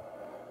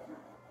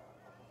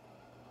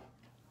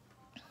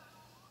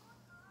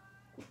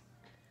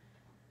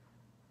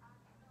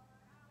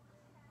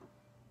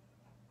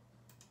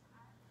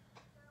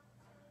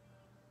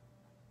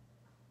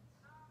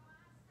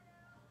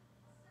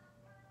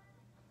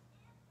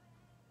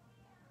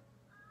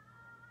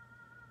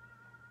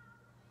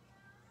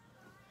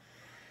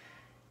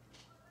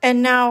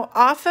 And now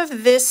off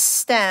of this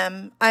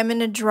stem, I'm going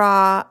to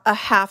draw a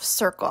half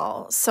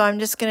circle. So I'm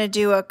just going to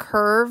do a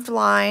curved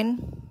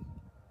line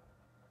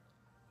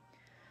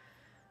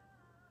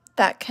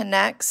that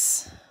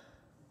connects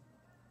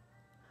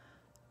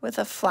with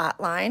a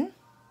flat line.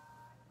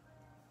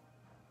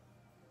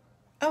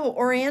 Oh,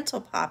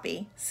 Oriental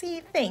poppy. See,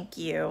 thank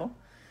you.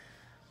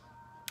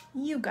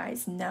 You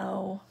guys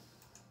know.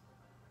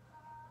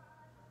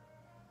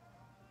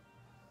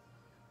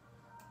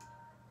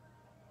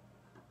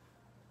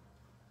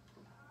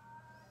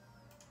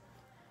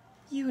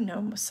 You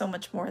know so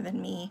much more than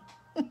me.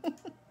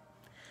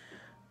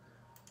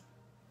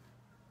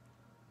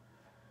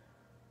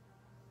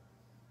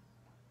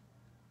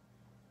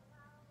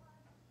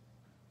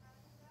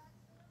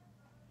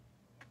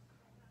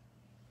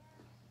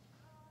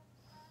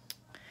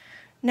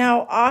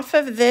 Now off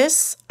of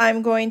this,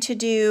 I'm going to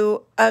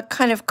do a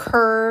kind of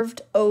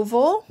curved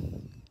oval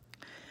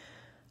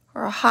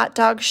or a hot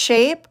dog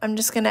shape. I'm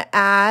just going to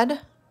add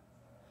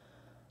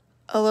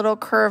a little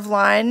curved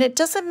line. It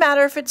doesn't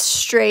matter if it's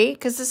straight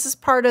because this is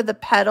part of the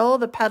petal.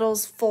 The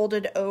petal's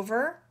folded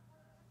over.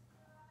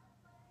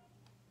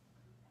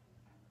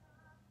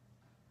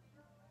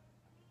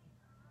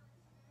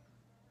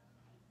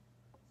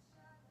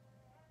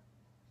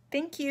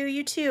 Thank you.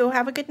 You too.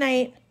 Have a good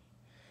night.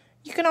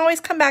 You can always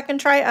come back and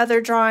try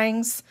other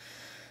drawings.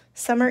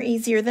 Some are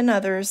easier than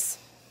others.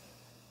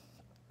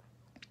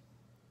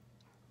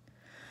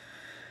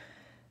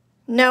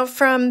 Now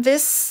from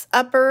this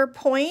upper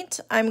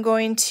point, I'm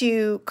going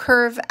to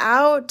curve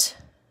out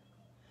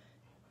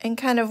and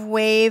kind of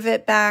wave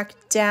it back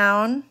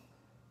down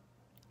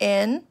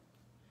in.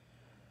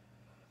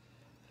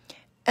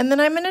 And then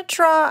I'm going to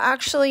draw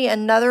actually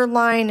another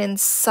line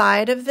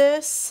inside of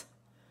this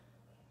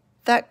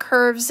that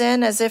curves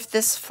in as if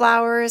this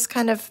flower is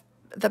kind of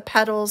the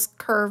petals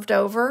curved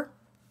over.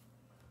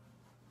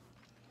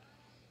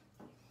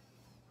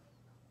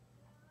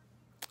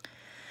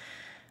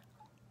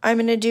 I'm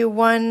going to do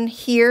one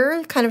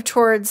here kind of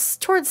towards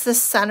the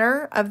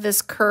center of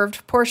this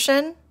curved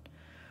portion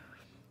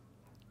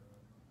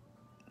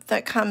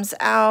that comes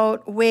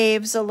out,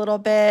 waves a little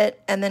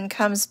bit, and then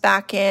comes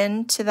back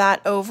into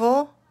that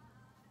oval.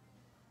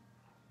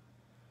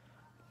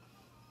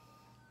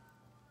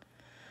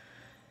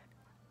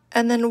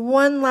 And then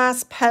one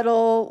last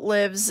petal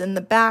lives in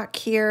the back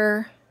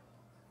here.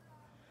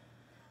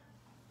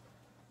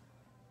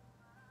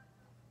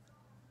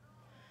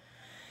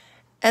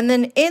 And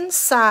then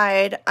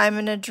inside, I'm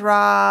going to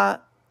draw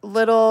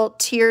little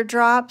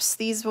teardrops.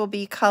 These will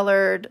be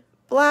colored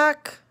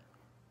black.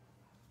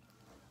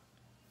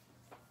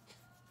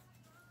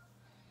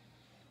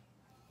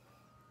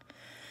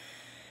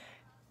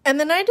 And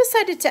then I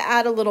decided to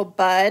add a little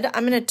bud.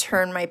 I'm going to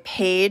turn my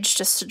page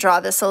just to draw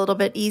this a little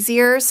bit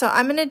easier. So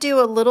I'm going to do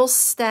a little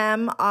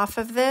stem off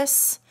of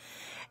this.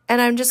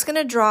 And I'm just going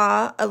to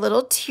draw a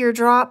little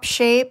teardrop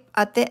shape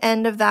at the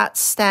end of that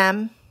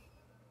stem.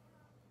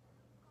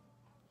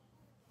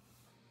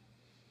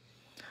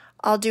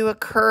 I'll do a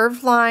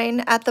curved line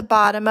at the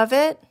bottom of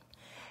it.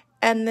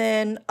 And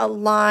then a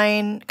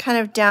line kind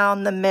of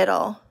down the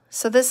middle.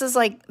 So this is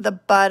like the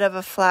bud of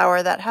a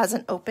flower that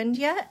hasn't opened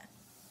yet.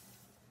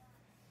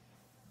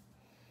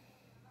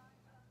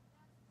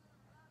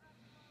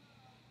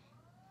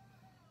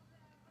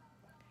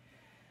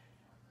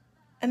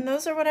 And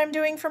those are what I'm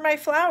doing for my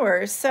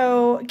flowers.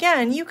 So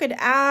again, you could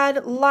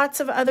add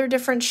lots of other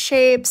different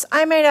shapes.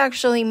 I might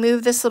actually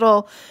move this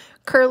little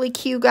curly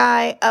Q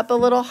guy up a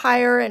little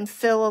higher and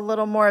fill a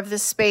little more of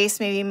this space,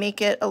 maybe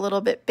make it a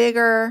little bit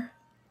bigger.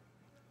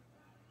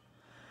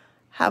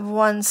 Have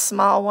one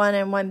small one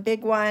and one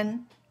big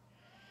one.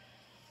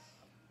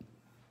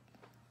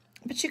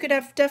 But you could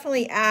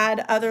definitely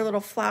add other little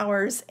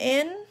flowers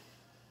in.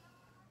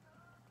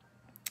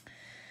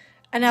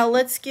 And now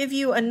let's give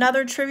you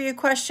another trivia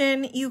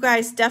question. You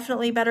guys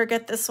definitely better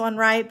get this one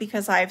right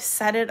because I've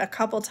said it a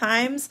couple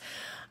times.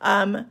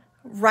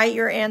 Write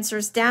your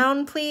answers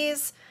down,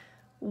 please.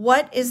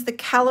 What is the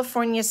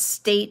California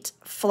state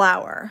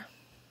flower?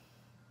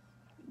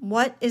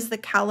 What is the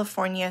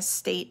California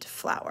state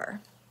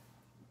flower?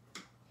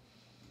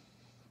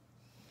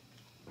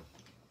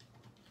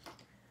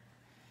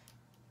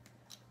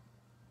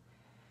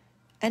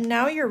 And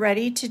now you're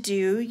ready to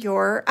do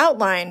your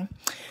outline.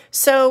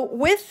 So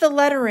with the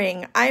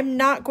lettering, I'm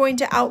not going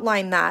to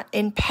outline that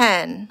in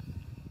pen.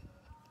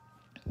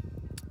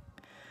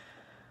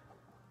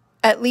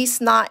 At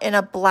least not in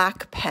a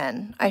black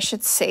pen, I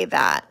should say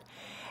that.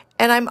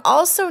 And I'm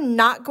also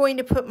not going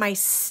to put my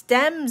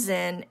stems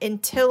in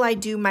until I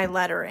do my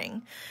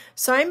lettering.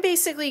 So I'm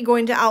basically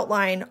going to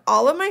outline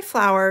all of my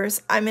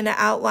flowers. I'm going to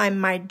outline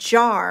my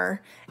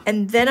jar,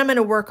 and then I'm going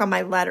to work on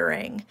my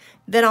lettering.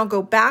 Then I'll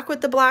go back with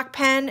the black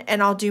pen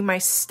and I'll do my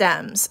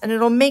stems. And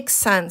it'll make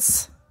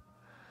sense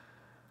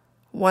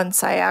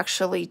once I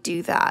actually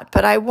do that.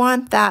 But I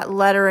want that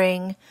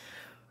lettering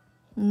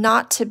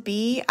not to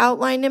be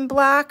outlined in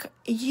black.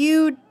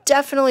 You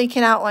definitely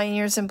can outline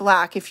yours in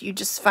black if you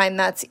just find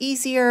that's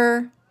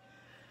easier.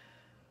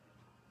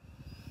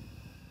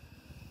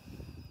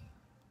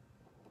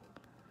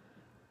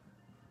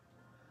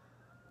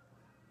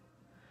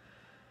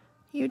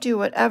 You do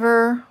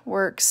whatever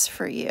works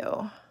for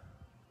you.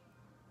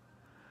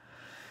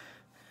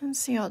 And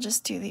see, I'll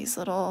just do these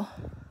little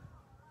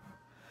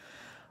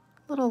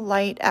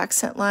light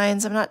accent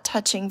lines. I'm not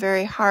touching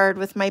very hard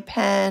with my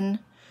pen,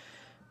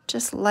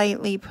 just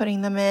lightly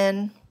putting them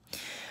in.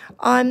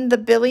 On the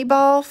billy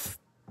ball,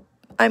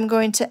 I'm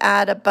going to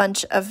add a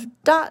bunch of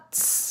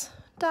dots.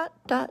 Dot,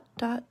 dot,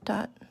 dot,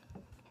 dot.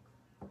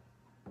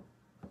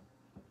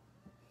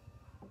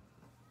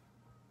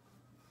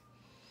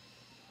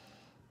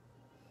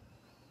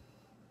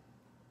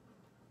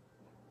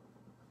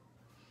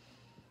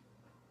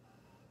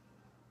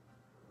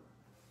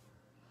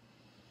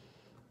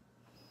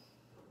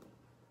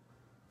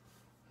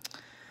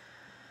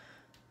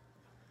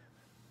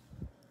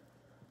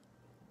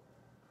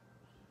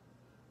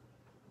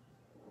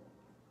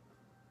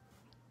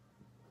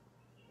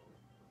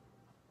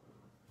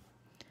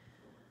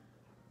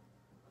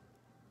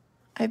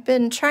 I've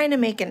been trying to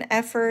make an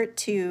effort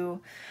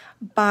to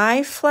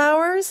buy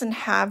flowers and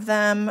have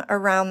them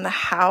around the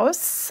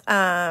house.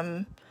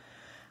 I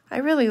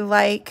really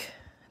like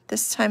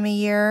this time of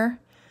year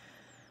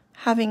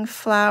having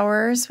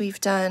flowers. We've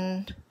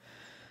done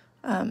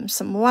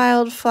some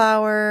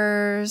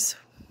wildflowers.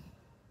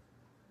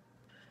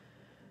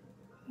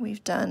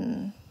 We've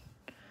done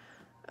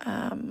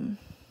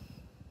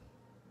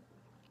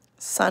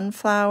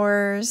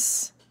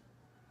sunflowers.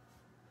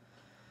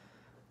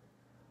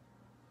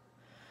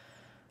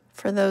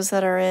 For those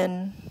that are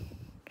in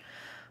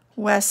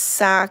West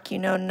Sac, you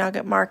know,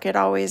 Nugget Market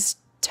always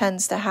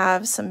tends to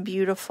have some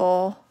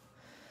beautiful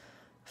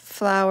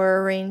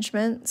flower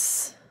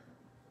arrangements.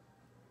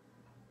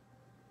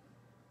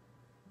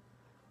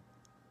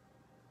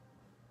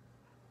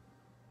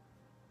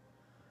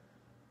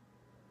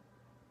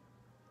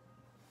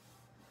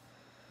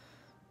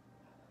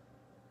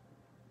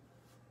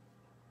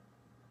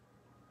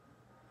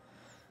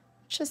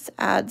 Just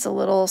adds a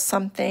little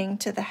something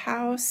to the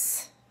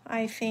house,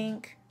 I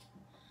think.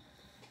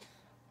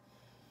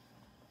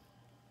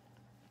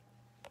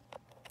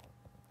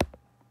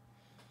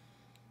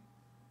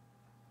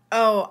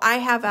 Oh, I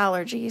have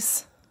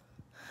allergies,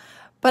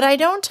 but I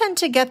don't tend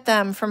to get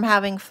them from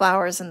having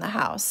flowers in the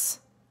house.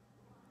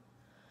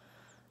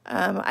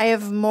 I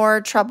have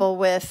more trouble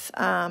with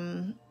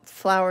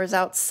flowers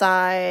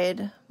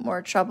outside,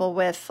 more trouble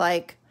with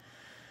like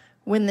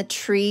when the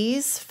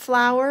trees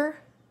flower,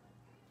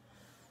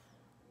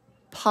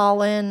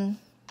 pollen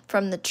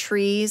from the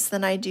trees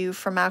than I do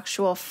from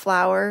actual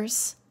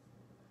flowers.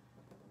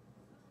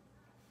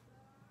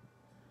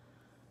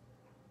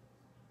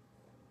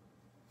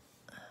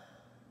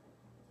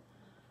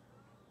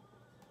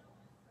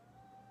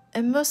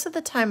 And most of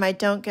the time I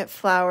don't get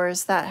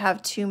flowers that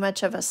have too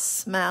much of a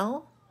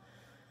smell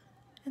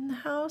in the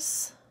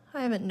house.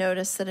 I haven't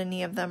noticed that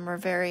any of them are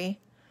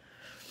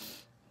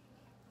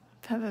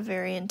have a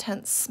very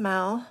intense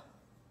smell.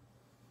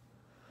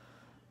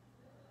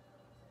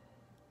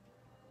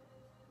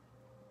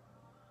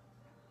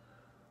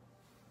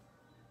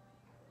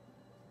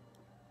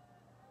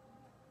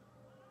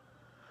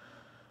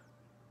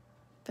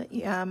 But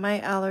yeah, my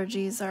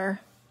allergies are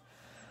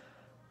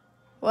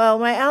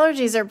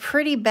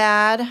pretty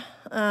bad,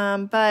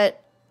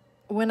 but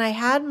when I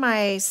had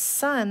my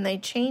son, they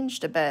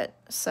changed a bit.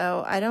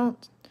 So I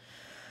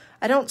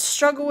don't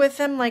struggle with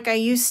them like I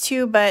used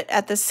to, but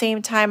at the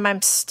same time,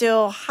 I'm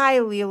still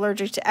highly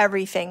allergic to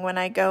everything when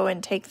I go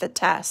and take the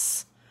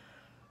tests.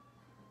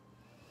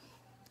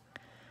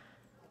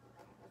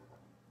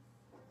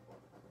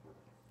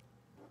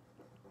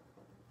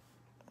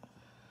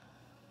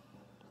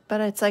 But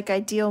it's like I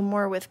deal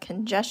more with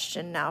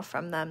congestion now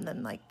from them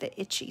than like the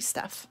itchy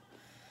stuff.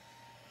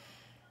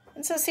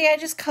 And so see, I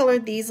just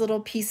colored these little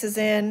pieces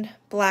in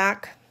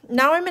black.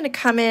 Now I'm going to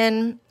come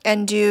in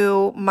and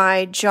do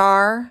my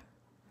jar.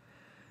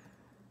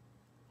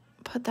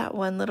 Put that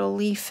one little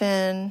leaf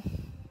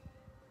in.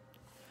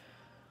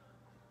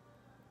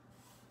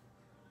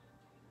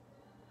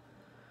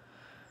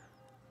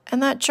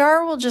 And that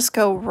jar will just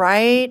go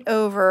right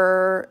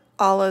over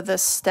all of the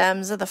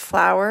stems of the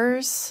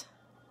flowers.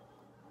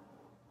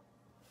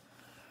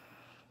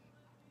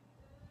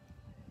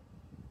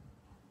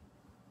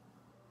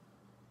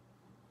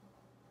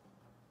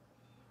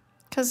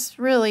 Because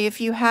really, if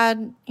you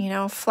had, you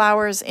know,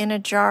 flowers in a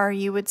jar,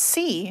 you would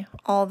see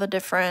all the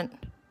different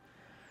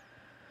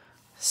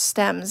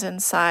stems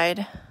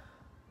inside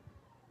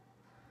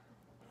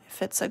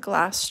if it's a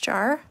glass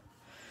jar.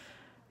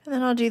 And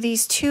then I'll do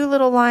these two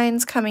little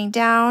lines coming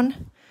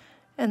down,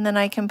 and then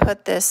I can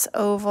put this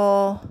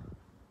oval,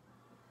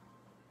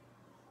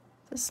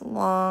 this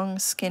long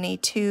skinny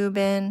tube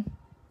in.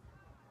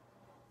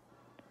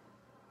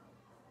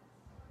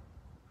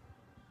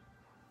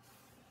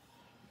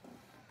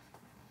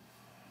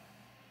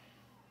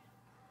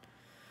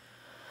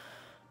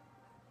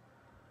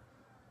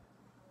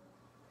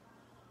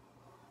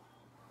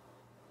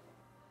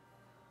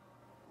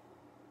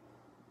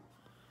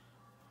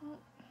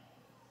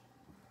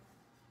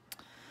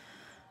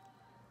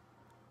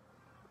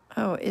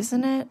 Oh,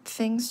 isn't it?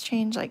 Things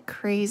change like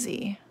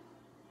crazy.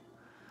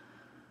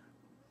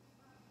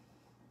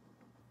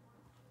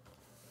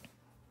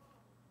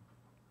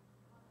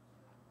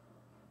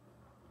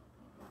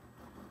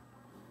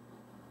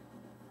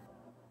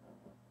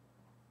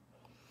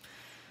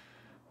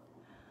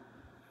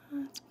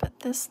 Let's put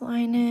this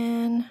line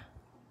in.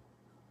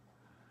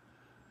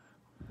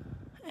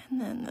 And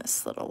then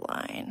this little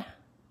line.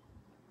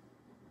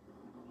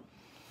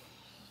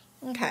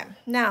 Okay,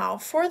 now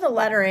for the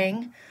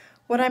lettering,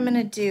 what I'm going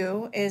to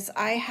do is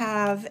I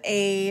have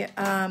a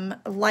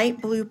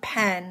light blue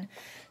pen.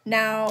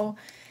 Now,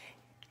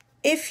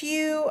 if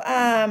you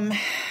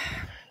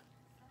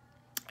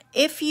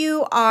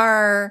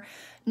are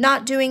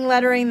not doing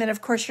lettering, then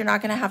of course you're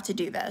not going to have to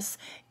do this.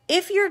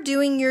 If you're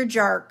doing your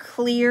jar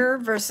clear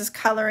versus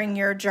coloring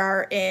your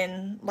jar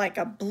in like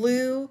a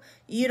blue,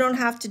 you don't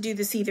have to do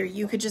this either.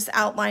 You could just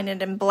outline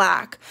it in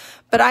black.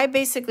 But I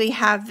basically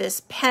have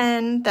this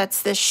pen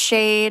that's this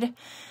shade.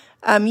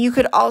 You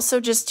could also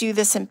just do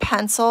this in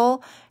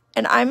pencil,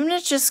 and I'm going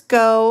to just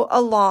go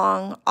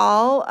along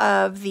all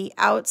of the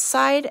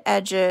outside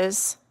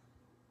edges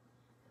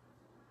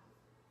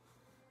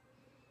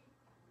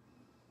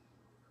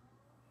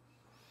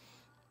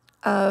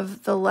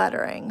of the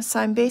lettering. So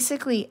I'm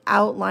basically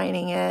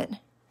outlining it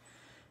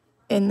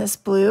in this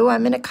blue.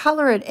 I'm going to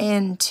color it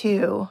in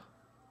too.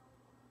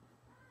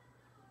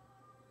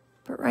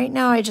 But right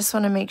now I just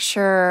want to make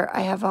sure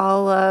I have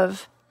all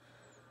of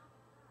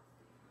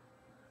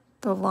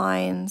the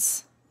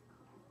lines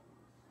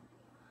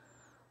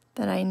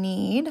that I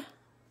need.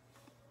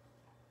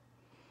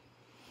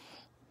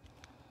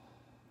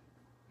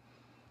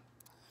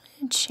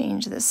 And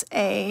change this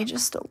A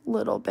just a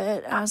little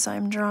bit as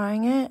I'm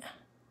drawing it,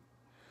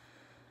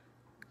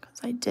 because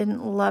I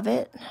didn't love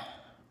it.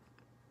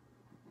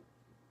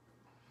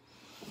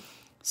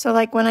 So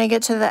like when I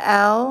get to the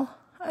L,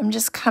 I'm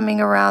just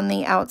coming around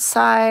the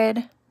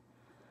outside,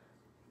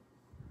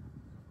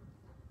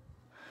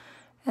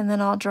 and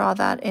then I'll draw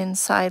that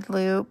inside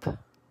loop.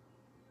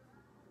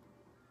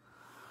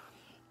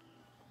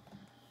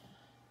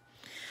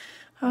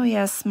 Oh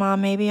yes,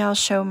 Mom, maybe I'll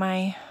show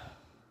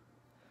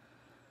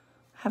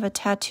have a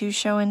tattoo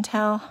show and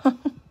tell.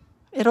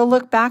 It'll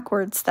look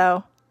backwards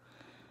though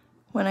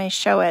when I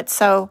show it.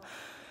 So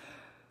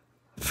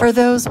for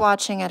those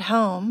watching at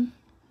home,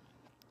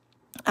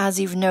 as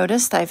you've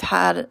noticed, I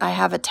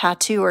have a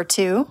tattoo or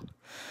two.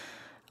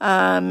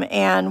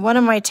 And one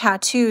of my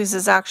tattoos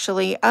is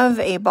actually of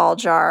a ball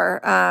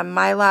jar.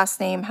 My last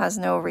name has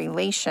no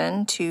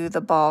relation to the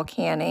ball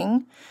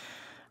canning.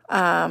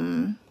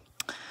 But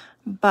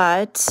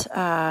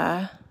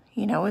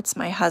you know, it's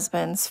my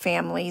husband's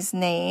family's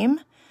name.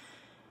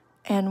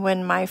 And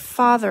when my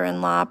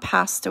father-in-law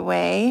passed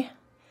away,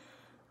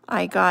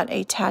 I got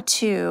a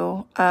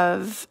tattoo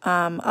of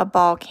a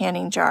ball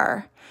canning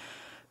jar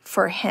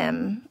for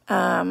him,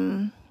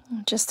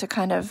 just to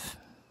kind of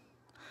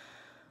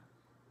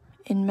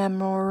in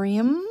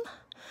memoriam.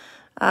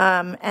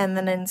 And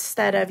then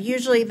instead of,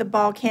 usually the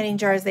ball canning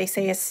jars, they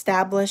say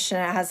established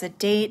and it has a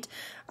date,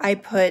 I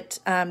put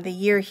the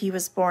year he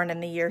was born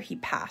and the year he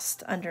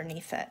passed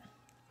underneath it.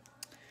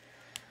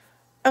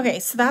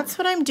 Okay, so that's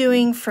what I'm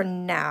doing for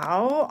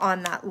now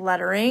on that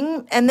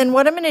lettering. And then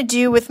what I'm going to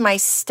do with my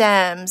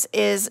stems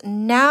is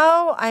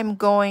now I'm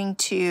going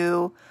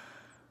to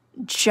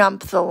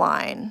jump the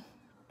line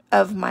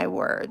of my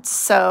words.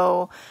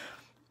 So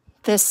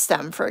this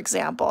stem, for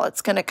example,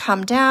 it's going to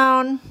come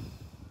down.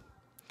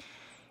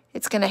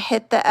 It's going to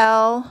hit the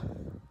L.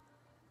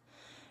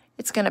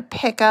 It's going to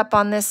pick up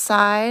on this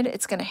side.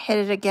 It's going to hit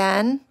it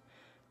again.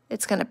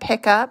 It's going to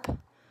pick up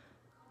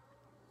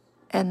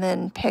and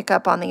then pick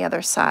up on the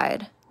other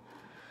side.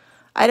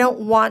 I don't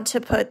want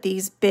to put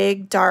these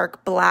big,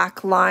 dark,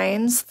 black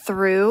lines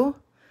through.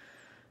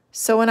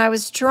 So when I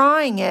was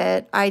drawing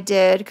it, I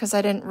did, because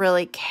I didn't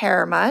really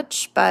care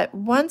much. But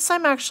once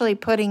I'm actually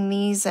putting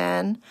these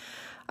in,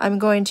 I'm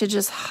going to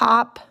just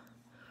hop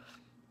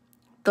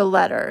the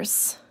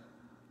letters.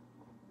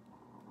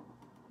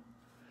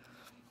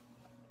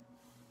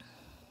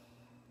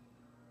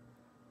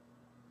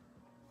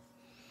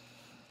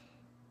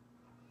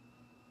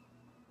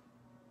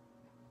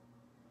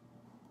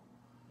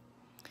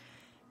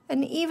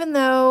 And even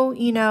though,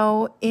 you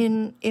know,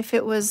 if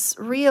it was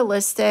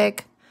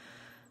realistic,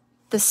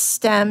 the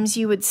stems,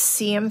 you would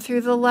see them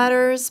through the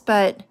letters,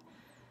 but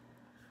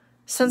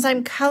since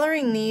I'm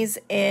coloring these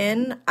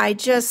in, I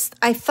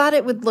thought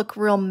it would look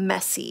real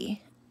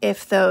messy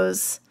if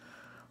those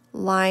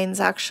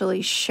lines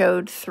actually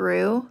showed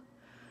through.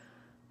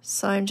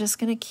 So I'm just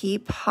going to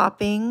keep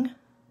hopping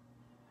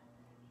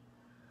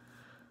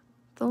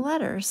the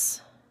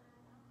letters.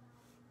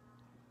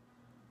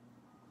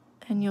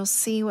 And you'll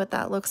see what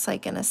that looks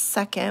like in a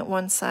second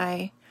once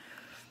I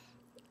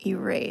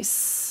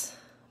erase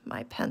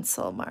my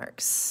pencil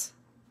marks.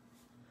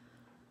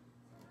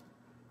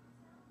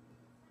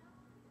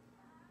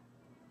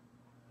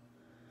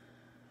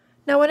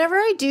 Now, whenever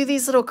I do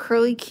these little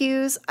curly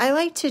cues, I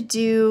like to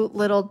do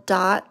little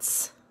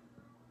dots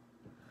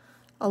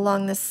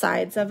along the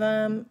sides of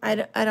them. I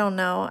don't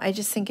know. I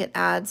just think it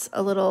adds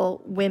a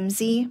little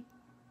whimsy.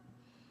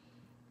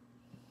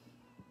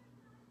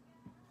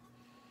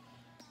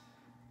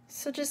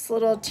 So just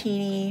little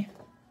teeny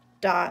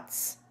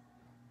dots,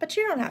 but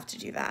you don't have to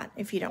do that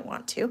if you don't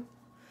want to.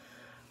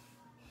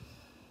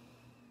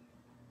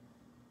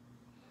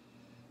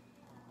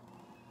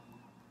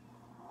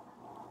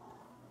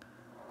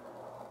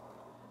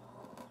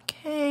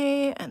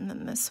 Okay, and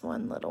then this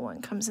one little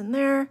one comes in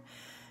there,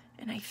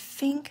 and I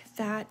think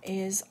that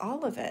is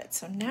all of it.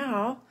 So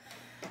now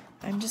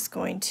I'm just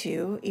going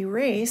to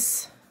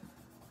erase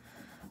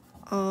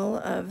all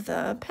of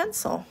the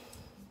pencil.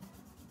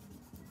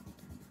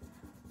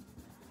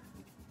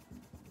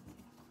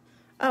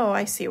 Oh,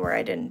 I see where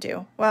I didn't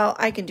do. Well,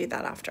 I can do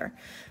that after.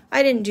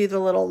 I didn't do the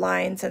little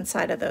lines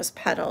inside of those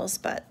petals,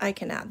 but I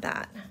can add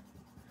that.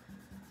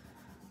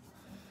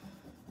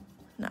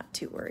 Not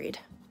too worried.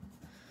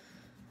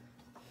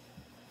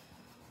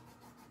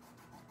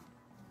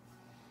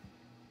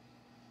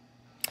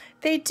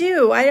 They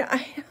do.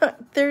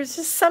 There's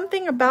just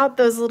something about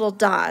those little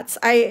dots.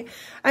 I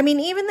mean,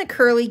 even the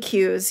curly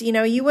cues, you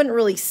know, you wouldn't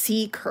really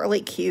see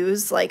curly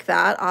cues like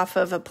that off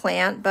of a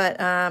plant, but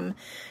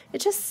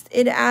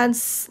it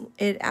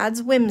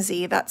adds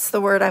whimsy. That's the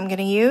word I'm going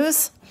to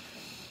use.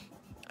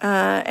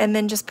 And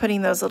then just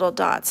putting those little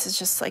dots is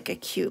just like a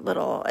cute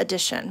little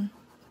addition.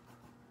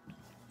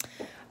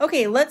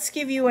 Okay, let's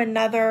give you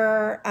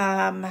another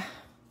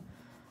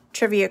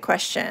trivia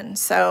question.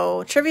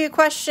 So, trivia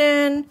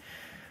question.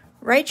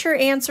 Write your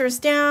answers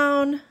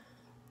down.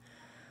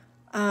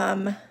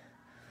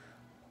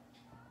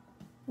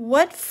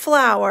 What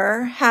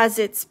flower has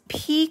its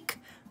peak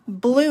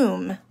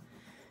bloom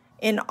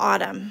in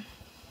autumn?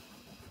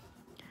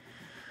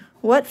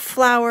 What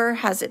flower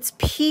has its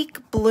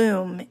peak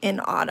bloom in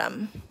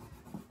autumn?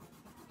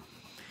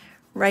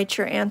 Write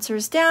your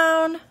answers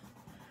down.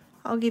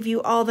 I'll give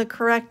you all the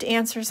correct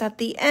answers at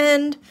the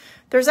end.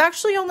 There's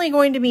actually only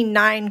going to be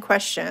 9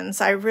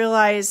 questions. I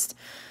realized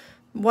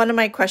one of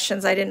my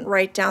questions I didn't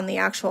write down the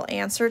actual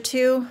answer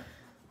to.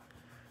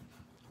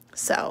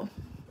 So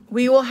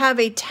we will have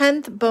a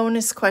 10th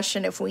bonus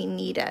question if we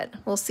need it.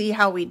 We'll see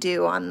how we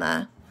do on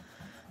the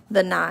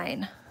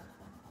 9.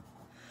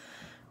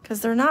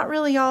 Because they're not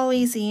really all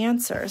easy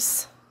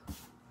answers.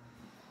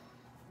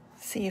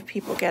 See if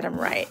people get them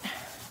right.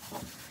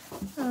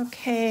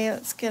 Okay,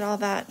 let's get all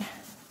that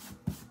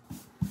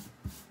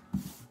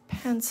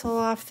pencil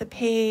off the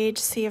page.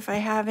 See if I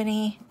have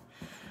any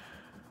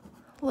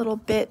little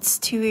bits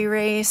to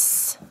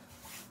erase.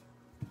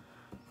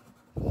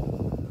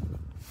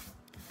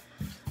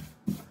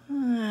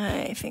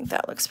 I think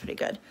that looks pretty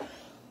good.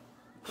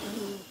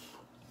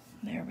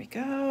 There we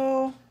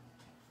go.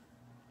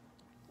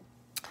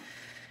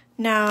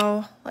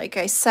 Now, like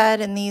I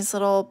said, in these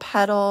little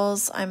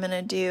petals, I'm going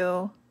to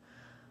do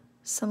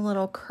some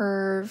little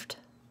curved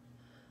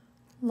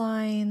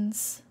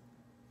lines.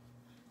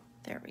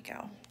 There we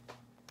go.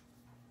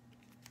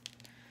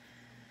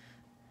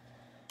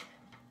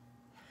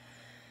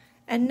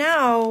 And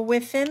now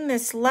within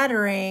this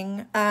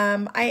lettering,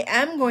 I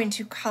am going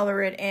to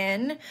color it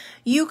in.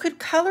 You could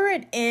color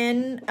it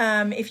in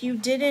if you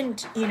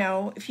didn't,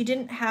 if you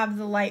didn't have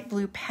the light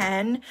blue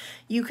pen,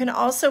 you can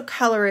also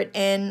color it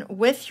in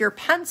with your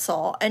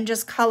pencil and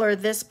just color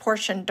this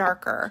portion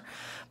darker.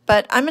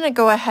 But I'm going to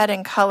go ahead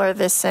and color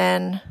this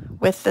in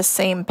with the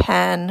same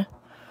pen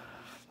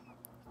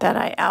that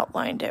I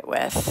outlined it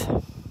with.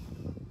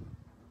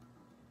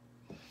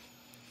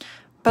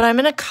 But I'm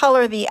going to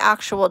color the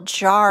actual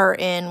jar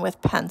in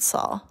with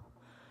pencil.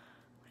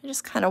 I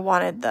just kind of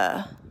wanted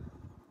the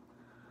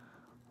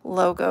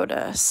logo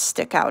to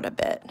stick out a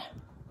bit.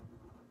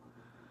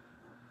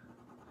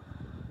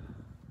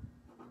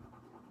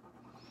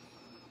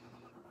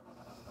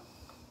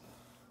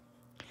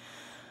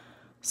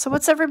 So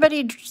what's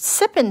everybody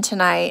sipping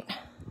tonight?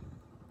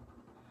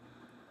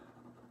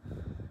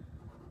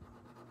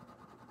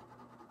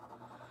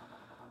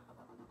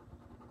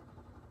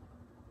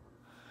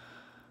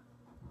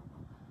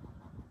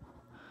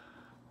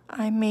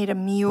 I made a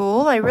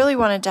mule. I really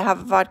wanted to have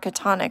a vodka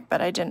tonic,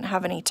 but I didn't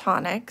have any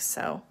tonic,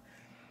 so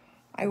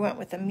I went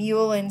with a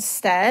mule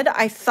instead.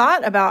 I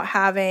thought about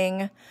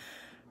having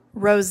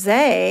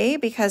rosé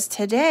because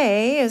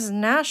today is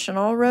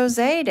National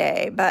Rosé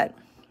Day, but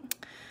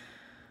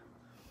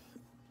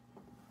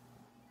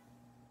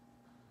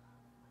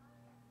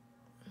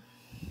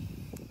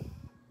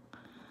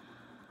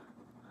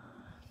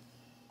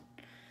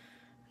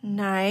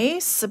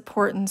nice.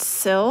 Support and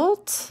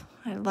silt.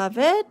 I love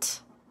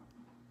it.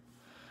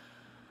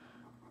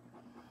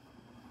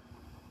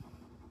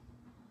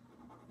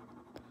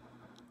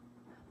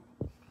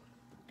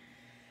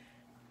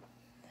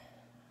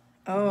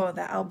 Oh,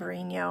 the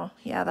Albarino.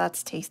 Yeah,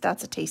 that's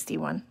a tasty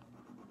one.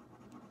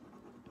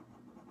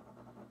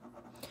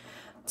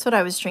 That's what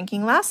I was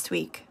drinking last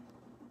week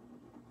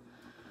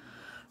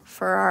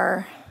for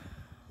our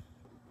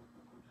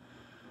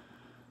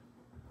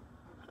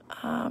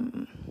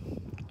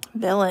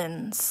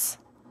villains.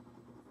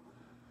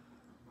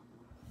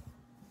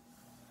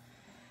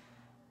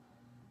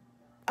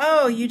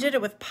 Oh, you did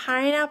it with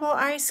pineapple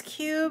ice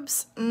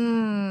cubes?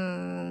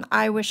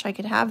 I wish I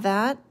could have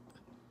that.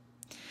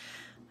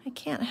 I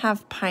can't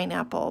have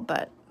pineapple,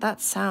 but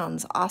that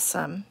sounds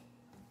awesome.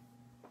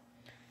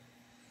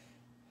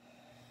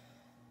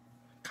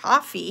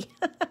 Coffee.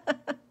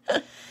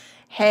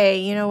 Hey,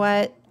 you know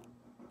what?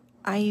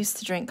 I used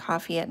to drink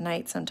coffee at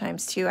night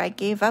sometimes too. I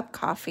gave up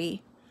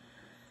coffee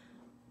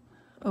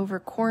over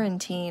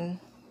quarantine.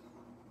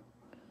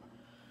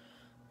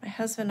 My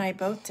husband and I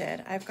both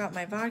did. I've got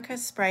my vodka,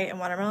 Sprite, and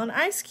watermelon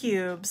ice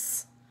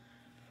cubes.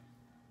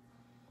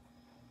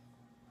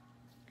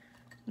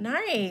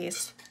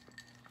 Nice.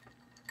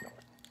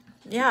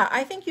 Yeah,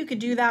 I think you could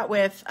do that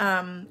with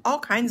all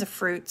kinds of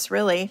fruits,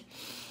 really.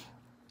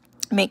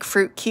 Make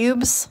fruit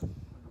cubes.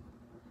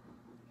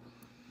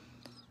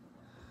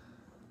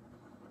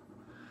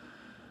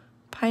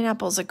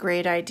 Pineapple's a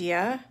great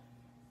idea.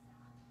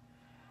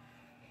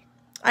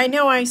 I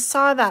know, I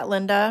saw that,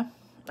 Linda.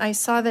 I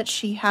saw that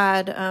she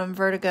had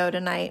vertigo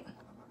tonight.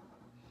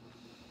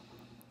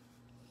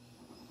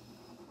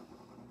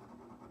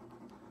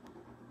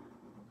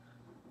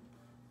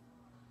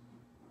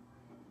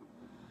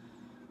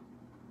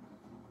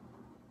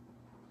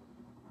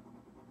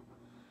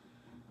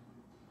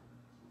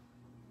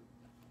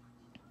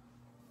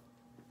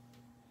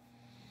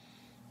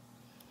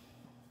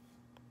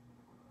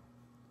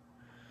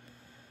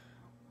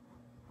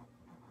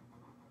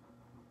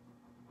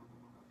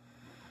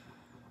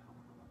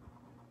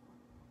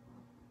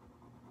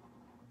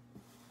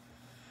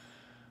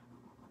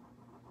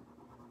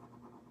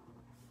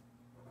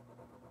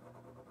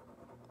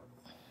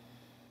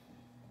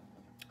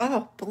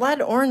 Oh,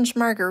 blood orange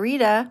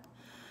margarita.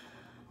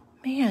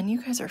 Man,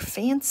 you guys are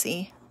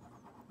fancy.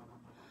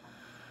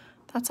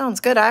 That sounds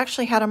good. I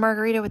actually had a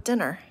margarita with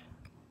dinner.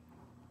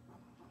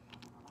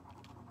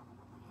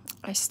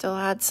 I still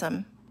had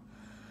some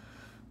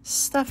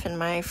stuff in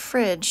my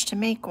fridge to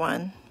make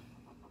one.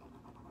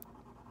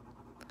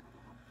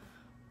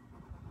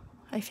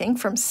 I think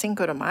from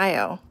Cinco de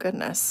Mayo.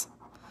 Goodness.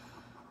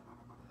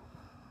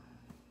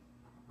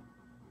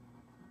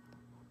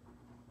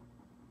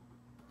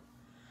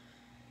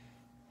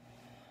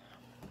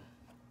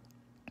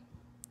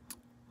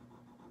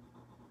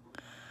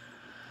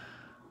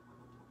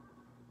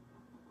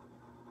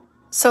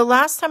 So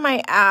last time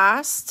I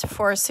asked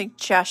for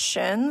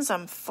suggestions,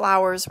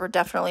 flowers were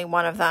definitely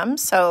one of them.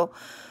 So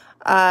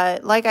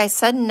like I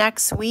said,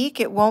 next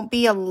week it won't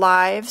be a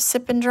live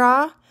sip and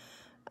draw.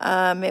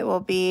 It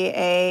will be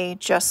a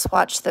just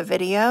watch the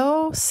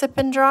video sip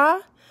and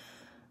draw,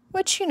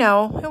 which, you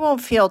know, it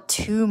won't feel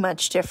too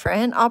much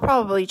different. I'll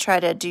probably try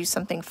to do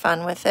something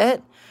fun with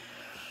it.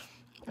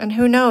 And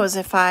who knows,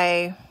 if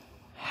I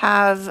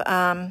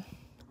have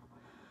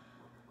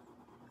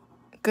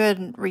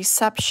good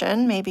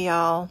reception, maybe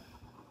I'll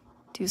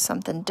do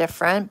something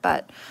different,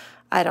 but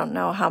I don't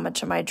know how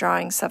much of my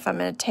drawing stuff I'm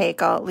going to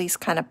take. I'll at least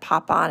kind of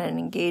pop on and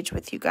engage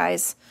with you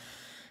guys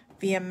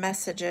via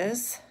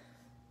messages.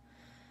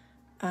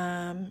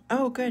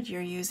 Oh, good,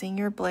 you're using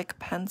your Blick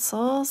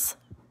pencils.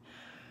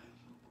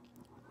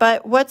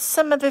 But what's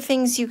some of the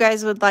things you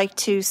guys would like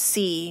to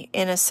see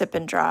in a sip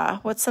and draw?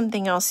 What's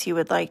something else you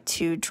would like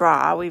to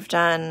draw? We've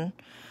done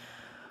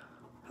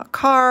a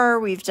car,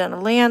 we've done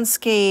a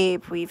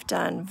landscape, we've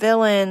done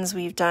villains,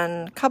 we've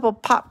done a couple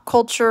pop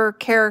culture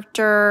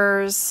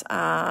characters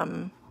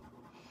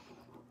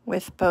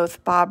with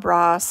both Bob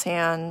Ross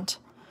and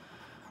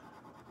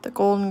the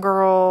Golden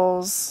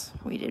Girls.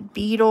 We did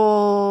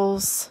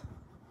Beatles.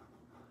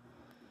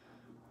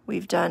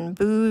 We've done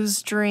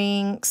booze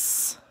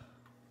drinks.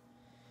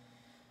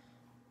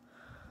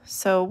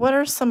 So what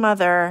are some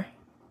other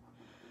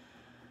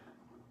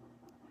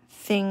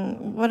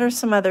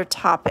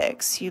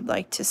topics you'd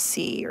like to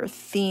see or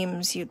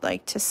themes you'd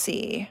like to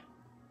see?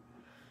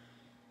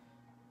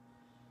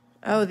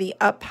 Oh, the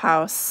Up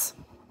House.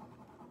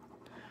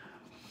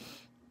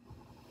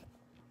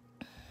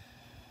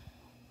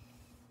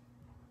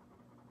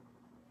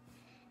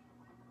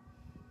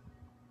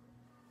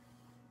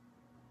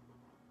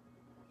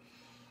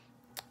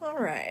 All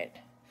right.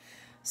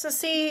 So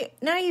see,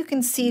 now you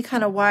can see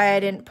kind of why I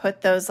didn't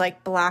put those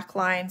like black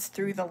lines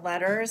through the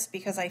letters,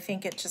 because I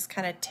think it just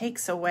kind of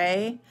takes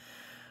away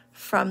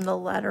from the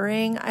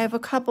lettering. I have a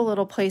couple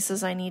little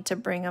places I need to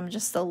bring them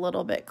just a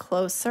little bit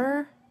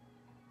closer.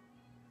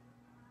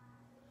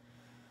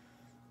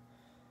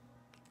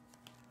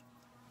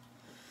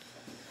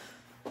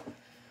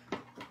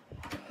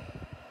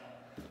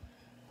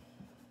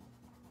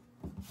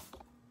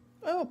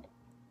 Oh.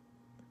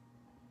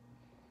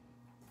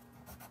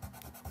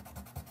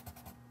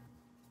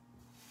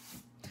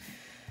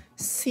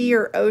 Sea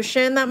or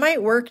ocean, that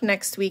might work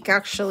next week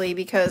actually,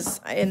 because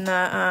in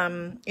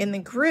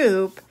the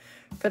group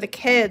for the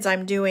kids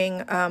I'm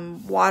doing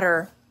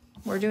water.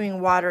 We're doing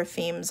water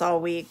themes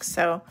all week,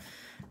 so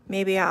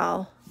maybe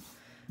I'll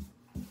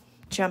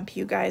jump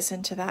you guys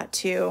into that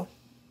too.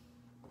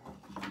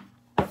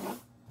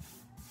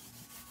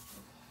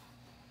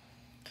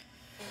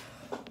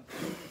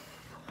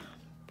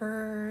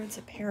 Birds,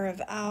 a pair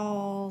of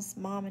owls,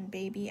 mom and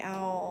baby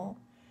owl.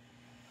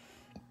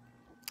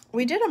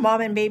 We did a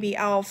mom and baby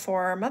owl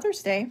for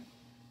Mother's Day.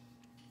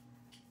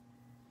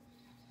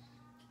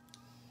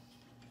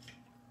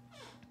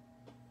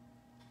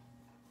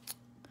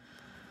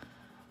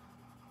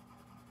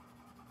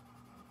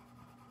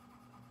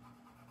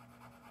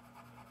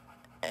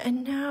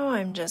 And now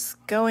I'm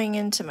just going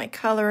into my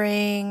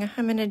coloring.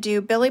 I'm going to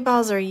do Billy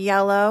Balls are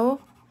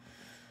yellow.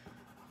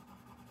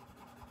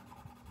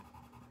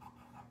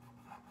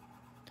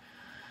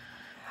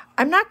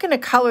 I'm not going to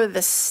color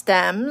the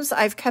stems.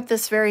 I've kept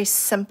this very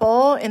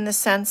simple in the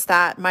sense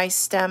that my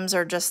stems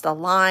are just a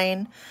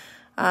line.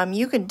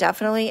 You can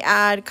definitely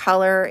add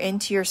color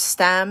into your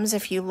stems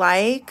if you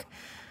like.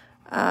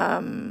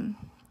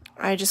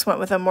 I just went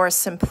with a more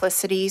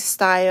simplicity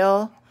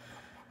style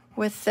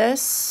with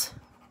this.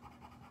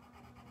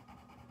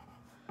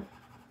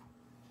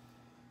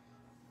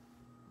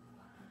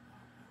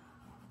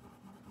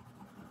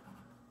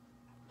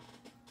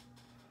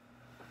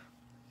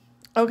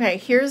 Okay,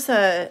 here's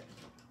a,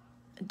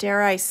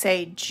 dare I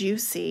say,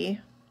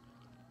 juicy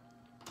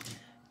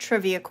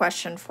trivia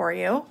question for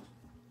you.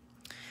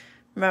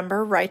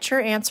 Remember, write your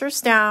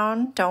answers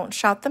down. Don't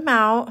shout them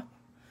out.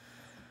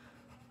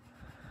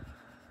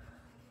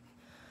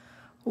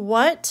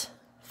 What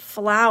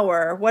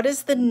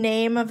is the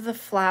name of the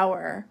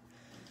flower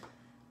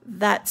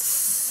that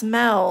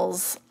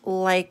smells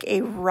like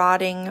a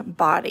rotting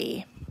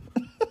body?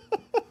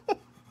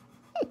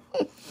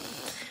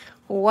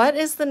 What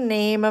is the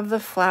name of the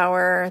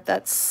flower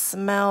that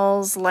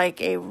smells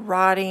like a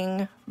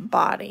rotting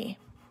body?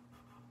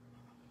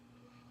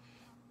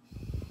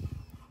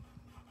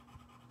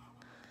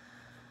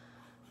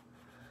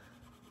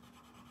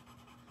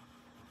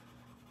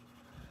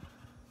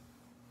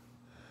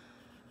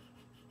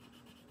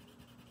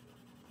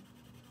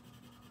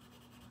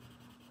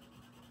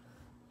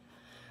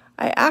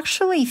 I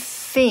actually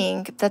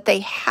think that they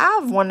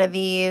have one of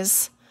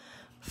these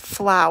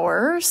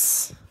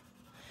flowers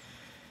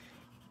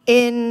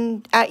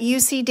at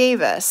UC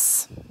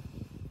Davis.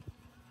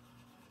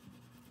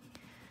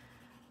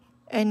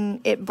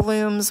 And it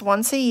blooms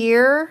once a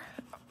year.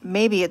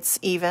 Maybe it's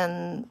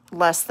even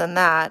less than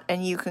that.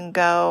 And you can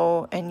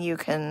go and you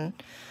can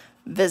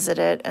visit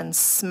it and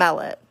smell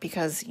it,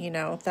 because, you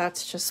know,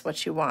 that's just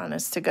what you want,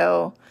 is to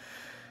go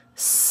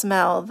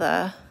smell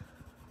the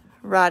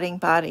rotting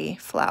body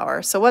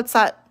flower. So what's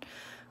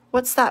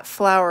that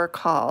flower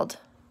called?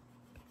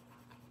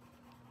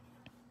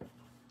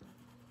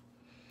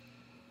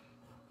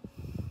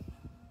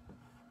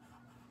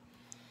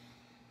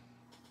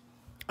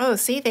 Oh,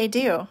 see, they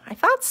do. I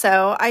thought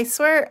so. I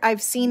swear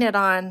I've seen it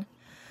on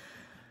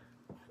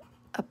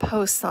a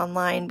post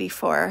online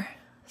before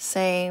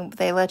saying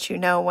they let you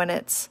know when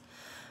it's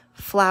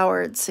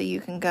flowered so you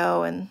can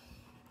go and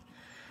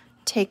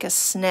take a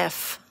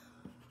sniff.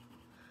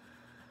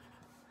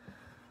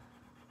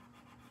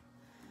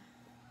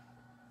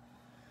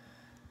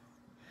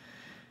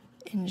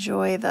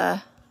 Enjoy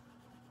the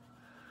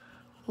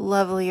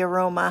lovely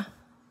aroma.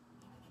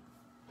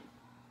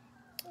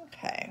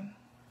 Okay.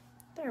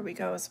 There we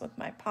go with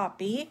my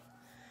poppy.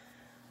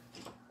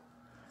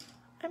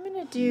 I'm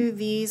going to do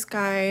these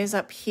guys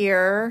up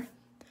here,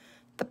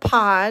 the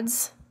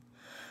pods,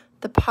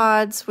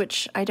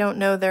 which I don't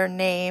know their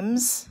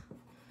names.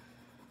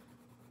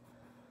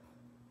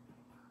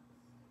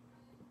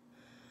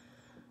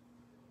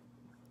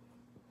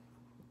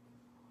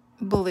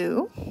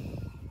 Blue.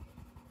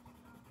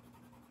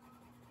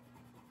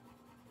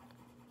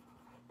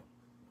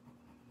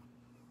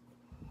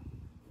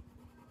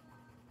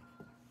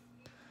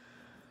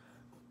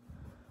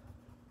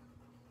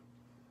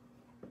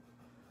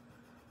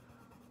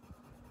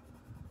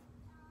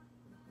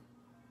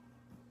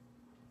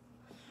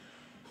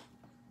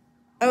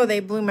 Oh,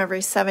 they bloom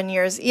every 7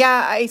 years.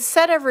 Yeah, I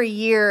said every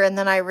year, and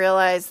then I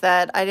realized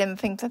that I didn't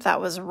think that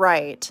was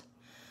right.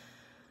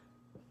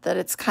 That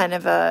it's kind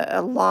of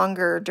a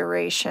longer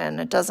duration.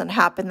 It doesn't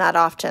happen that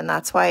often.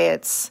 That's why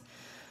it's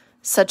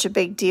such a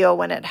big deal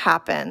when it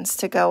happens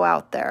to go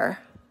out there.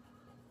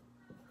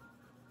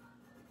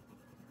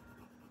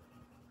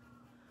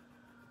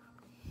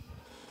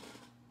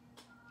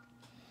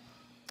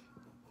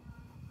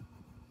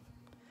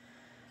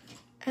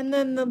 And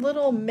then the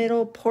little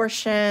middle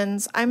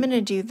portions, I'm going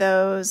to do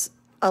those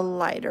a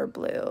lighter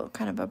blue,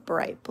 kind of a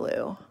bright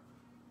blue.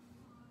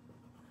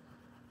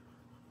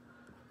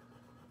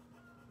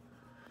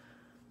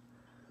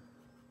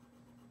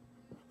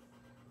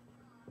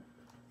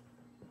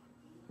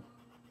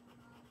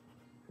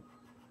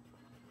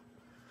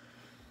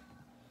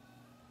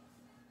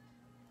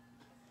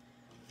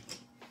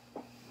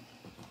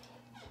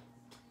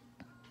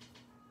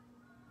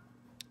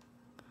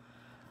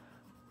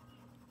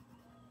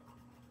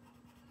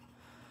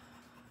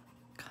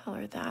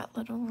 Color that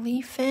little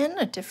leaf in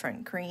a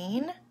different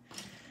green.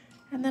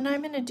 And then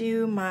I'm going to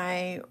do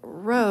my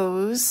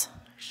rose.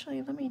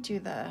 Actually, let me do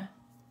the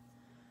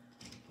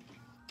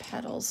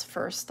petals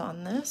first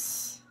on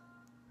this.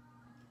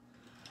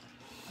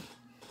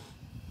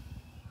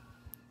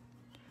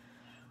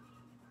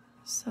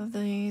 So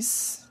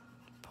these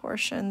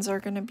portions are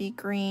going to be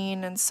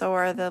green, and so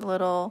are the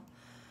little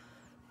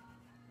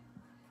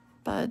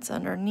buds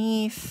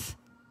underneath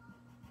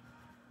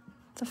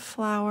the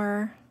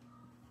flower.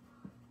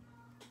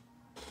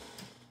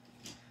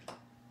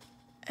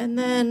 And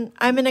then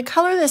I'm going to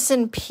color this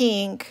in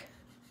pink,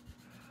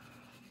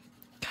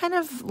 kind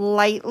of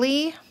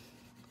lightly,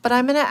 but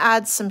I'm going to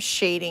add some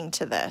shading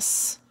to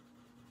this.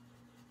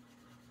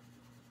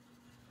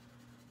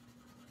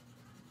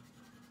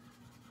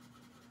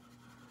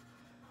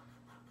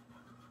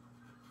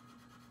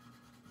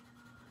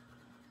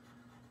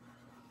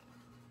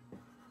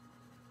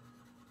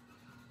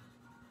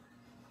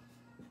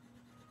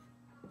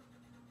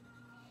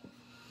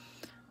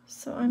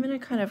 So I'm going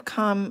to kind of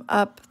come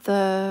up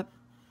the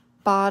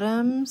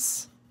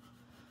bottoms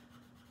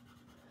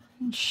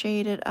and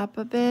shade it up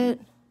a bit.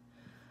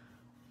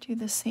 Do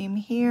the same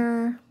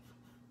here.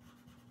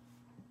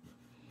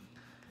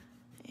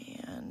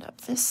 And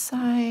up this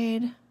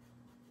side.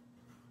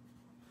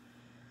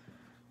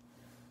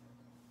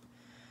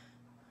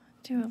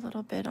 Do a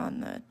little bit on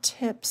the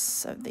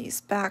tips of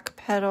these back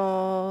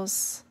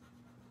petals.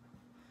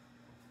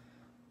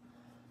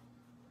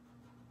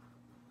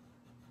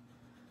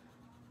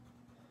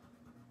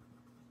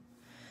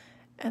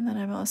 And then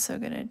I'm also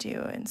going to do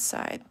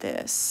inside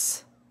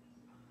this.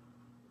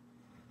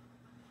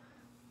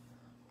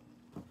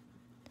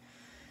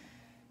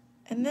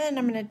 And then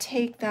I'm going to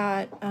take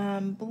that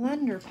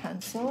blender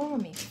pencil.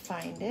 Let me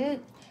find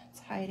it. It's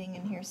hiding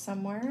in here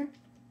somewhere.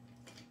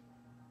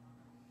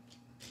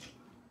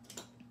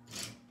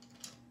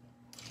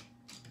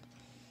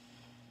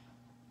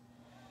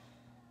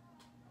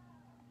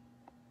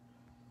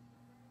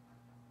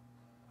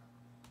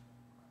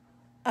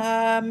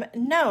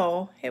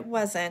 No, it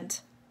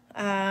wasn't.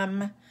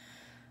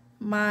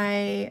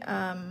 My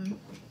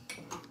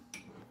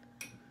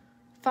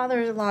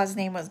father-in-law's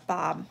name was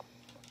Bob.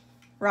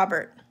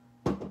 Robert.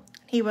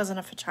 He wasn't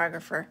a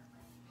photographer.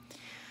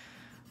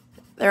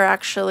 They're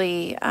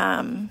actually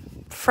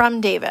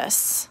from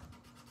Davis.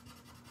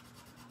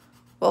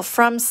 Well,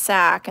 from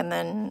SAC, and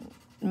then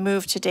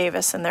moved to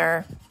Davis in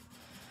their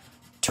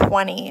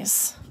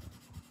 20s.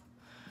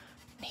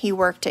 He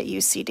worked at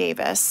UC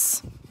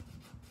Davis.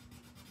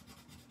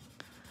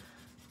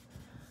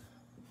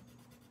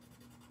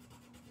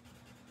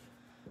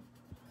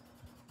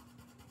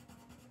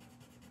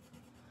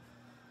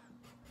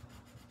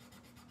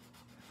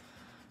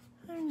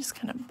 I'm just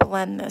going to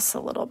blend this a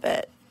little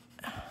bit.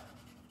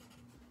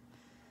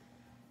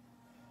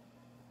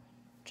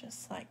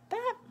 Just like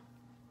that.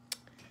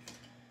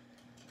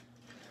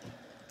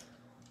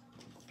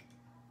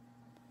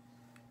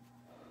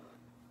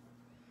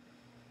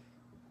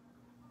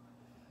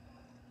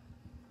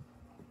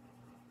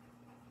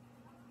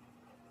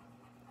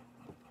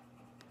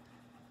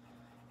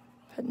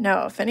 But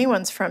no, if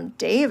anyone's from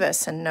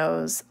Davis and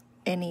knows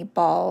any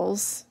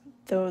balls,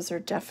 those are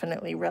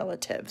definitely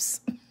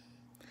relatives.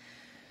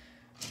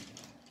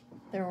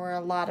 There were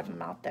a lot of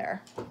them out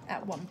there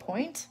at one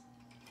point.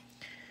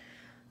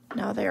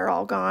 Now they're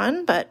all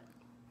gone, but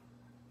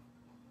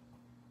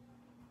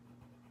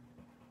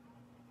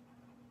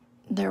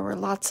there were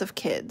lots of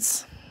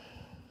kids.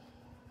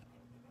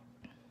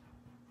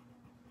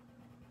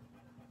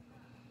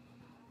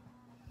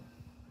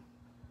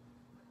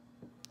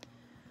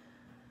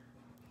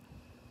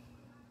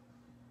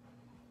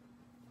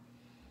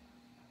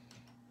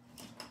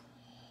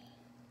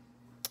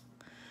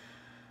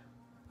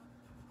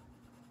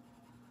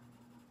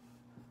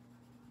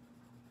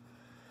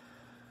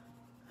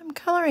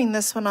 Coloring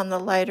this one on the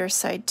lighter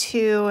side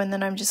too, and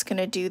then I'm just going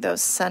to do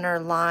those center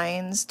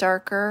lines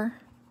darker.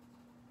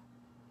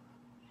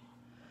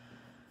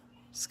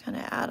 Just kind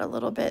of add a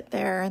little bit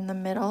there in the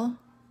middle.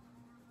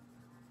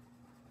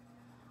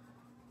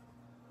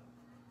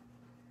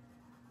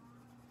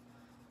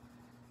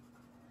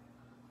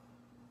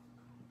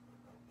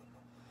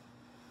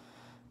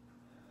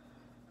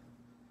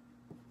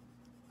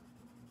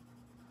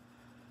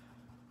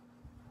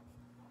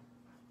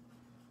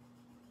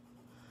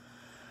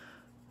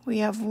 We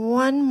have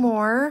one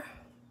more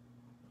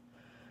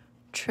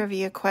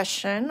trivia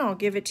question. I'll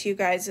give it to you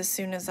guys as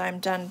soon as I'm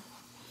done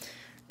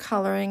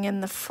coloring in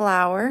the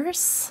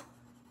flowers.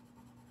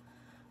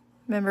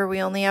 Remember,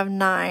 we only have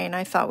 9.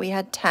 I thought we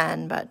had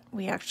 10, but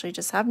we actually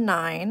just have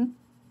 9.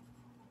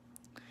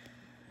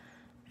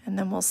 And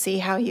then we'll see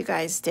how you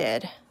guys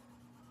did.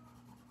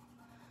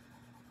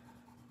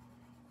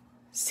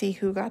 See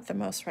who got the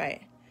most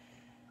right.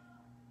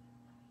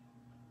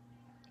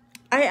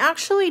 I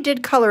actually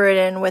did color it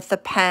in with the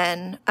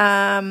pen.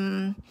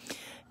 Yeah,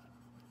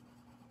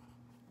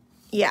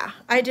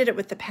 I did it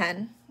with the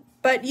pen.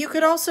 But you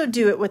could also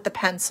do it with the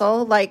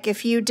pencil. Like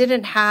if you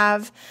didn't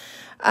have,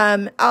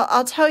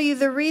 I'll tell you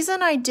the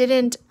reason I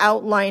didn't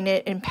outline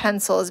it in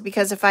pencil is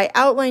because if I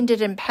outlined it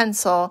in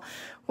pencil,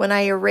 when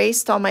I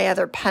erased all my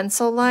other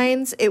pencil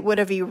lines, it would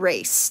have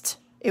erased.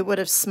 It would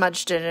have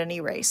smudged it and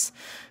erased.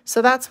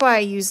 So that's why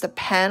I used the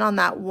pen on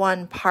that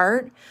one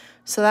part.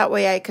 So that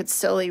way I could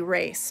still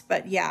erase.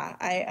 But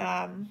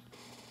yeah,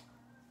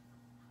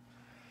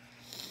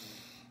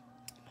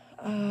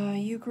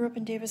 you grew up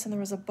in Davis and there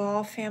was a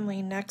Ball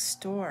family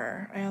next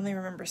door. I only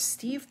remember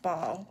Steve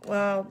Ball.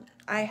 Well,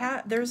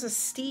 there's a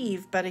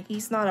Steve, but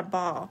he's not a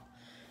Ball.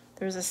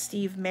 There's a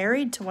Steve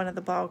married to one of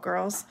the Ball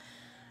girls.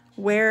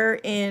 Where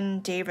in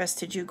Davis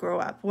did you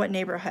grow up? What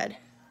neighborhood?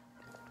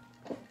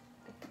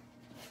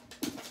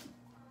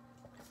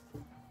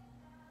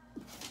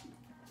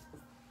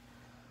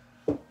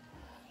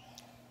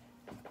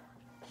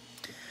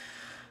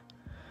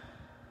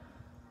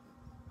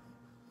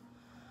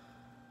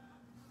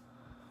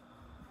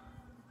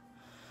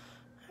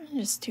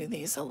 Just do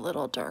these a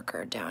little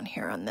darker down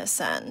here on this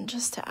end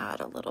just to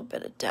add a little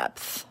bit of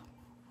depth.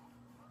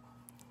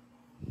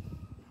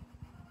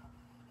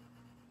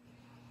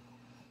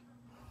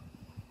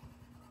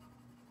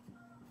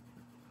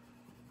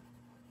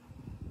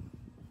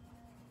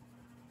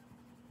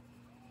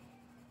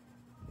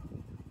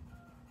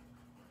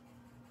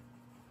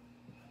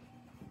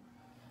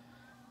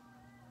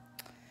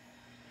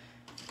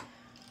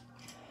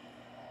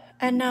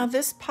 And now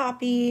this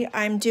poppy,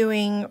 I'm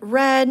doing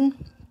red.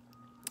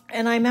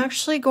 And I'm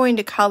actually going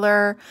to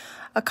color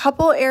a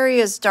couple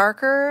areas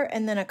darker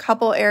and then a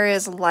couple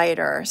areas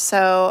lighter.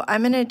 So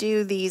I'm going to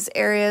do these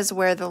areas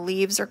where the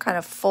leaves are kind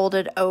of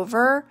folded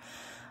over.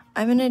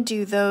 I'm going to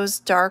do those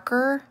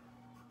darker.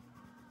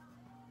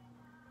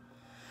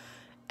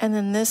 And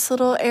then this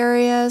little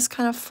area is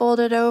kind of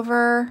folded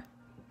over.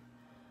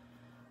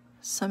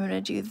 So I'm going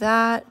to do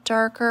that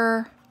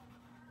darker.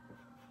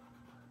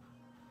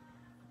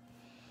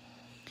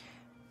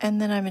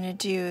 And then I'm going to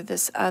do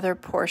this other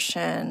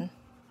portion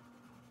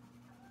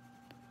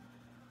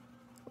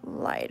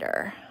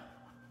lighter.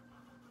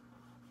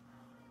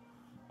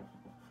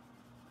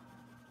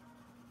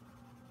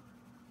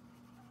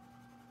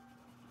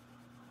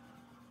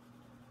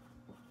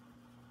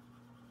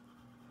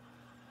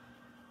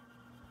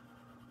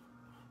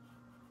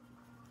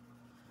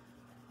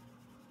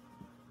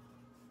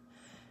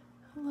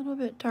 little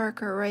bit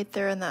darker right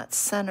there in that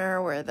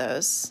center where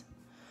those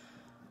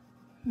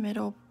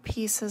middle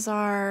pieces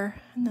are,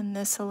 and then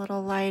this a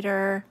little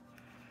lighter.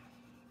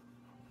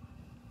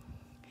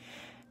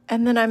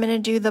 And then I'm going to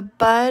do the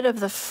bud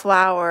of the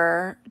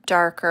flower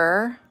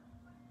darker.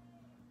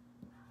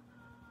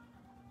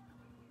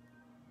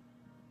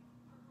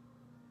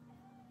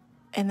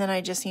 And then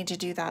I just need to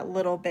do that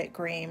little bit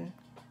green.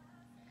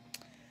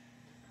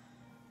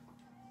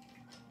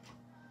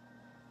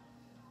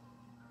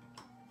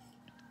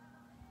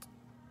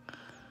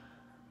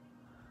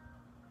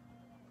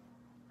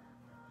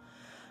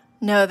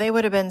 No, they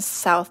would have been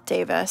South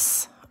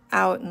Davis,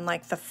 out in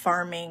like the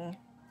farming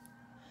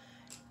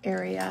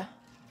area.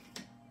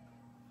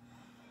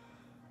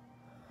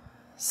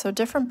 So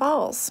different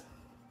balls,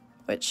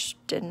 which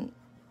didn't.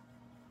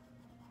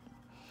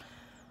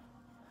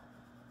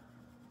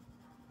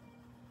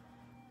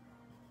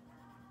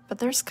 But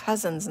there's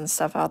cousins and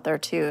stuff out there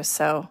too,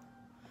 so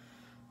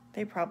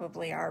they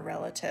probably are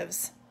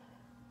relatives.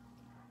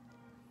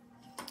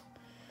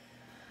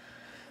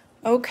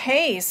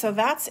 Okay, so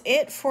that's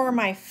it for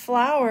my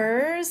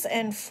flowers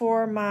and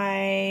for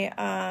my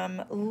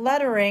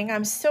lettering.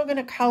 I'm still going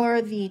to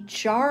color the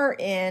jar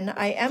in.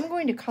 I am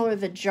going to color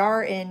the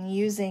jar in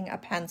using a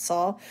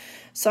pencil.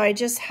 So I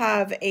just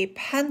have a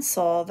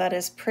pencil that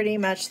is pretty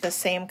much the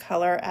same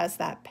color as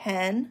that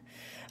pen.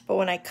 But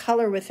when I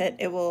color with it,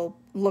 it will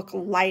look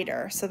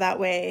lighter. So that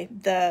way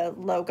the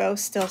logo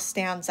still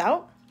stands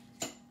out.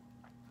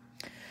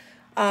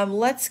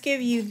 Let's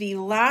give you the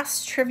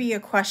last trivia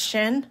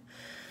question.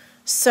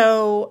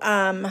 So,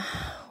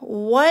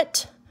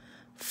 what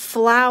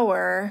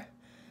flower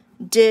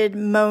did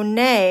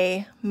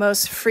Monet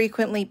most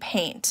frequently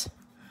paint?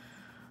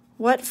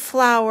 What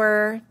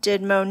flower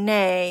did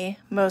Monet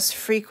most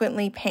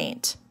frequently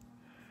paint?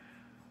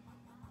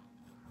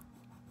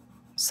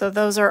 So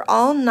those are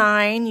all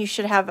 9. You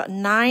should have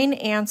 9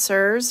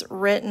 answers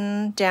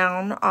written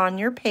down on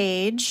your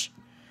page.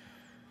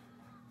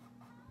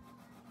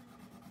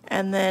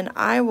 And then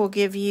I will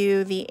give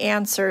you the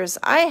answers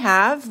I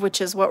have,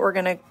 which is what we're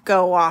going to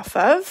go off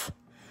of.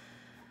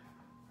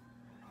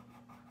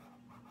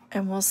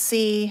 And we'll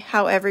see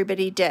how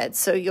everybody did.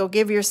 So you'll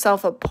give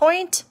yourself a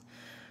point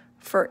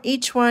for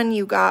each one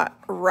you got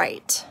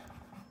right.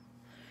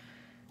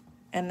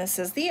 And this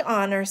is the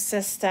honor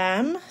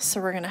system.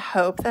 So we're going to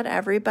hope that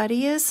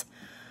everybody is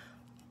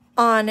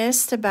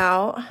honest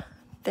about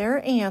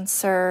their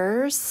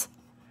answers.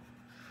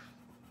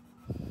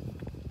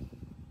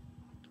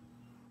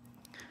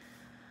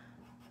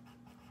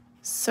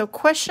 So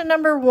question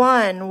number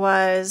 1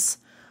 was,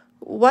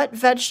 what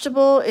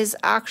vegetable is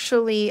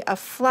actually a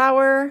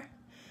flower?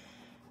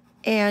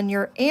 And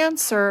your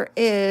answer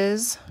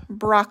is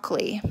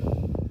broccoli.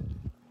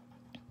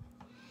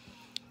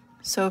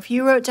 So if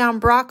you wrote down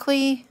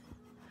broccoli,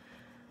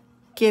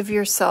 give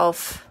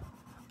yourself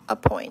a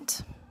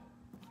point.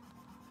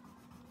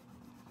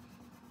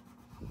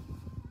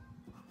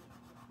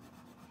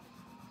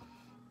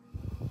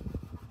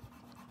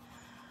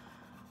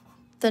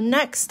 The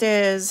next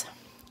is,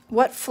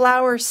 what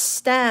flower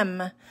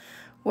stem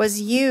was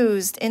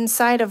used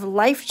inside of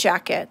life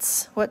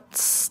jackets? What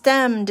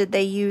stem did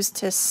they use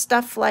to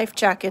stuff life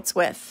jackets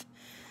with?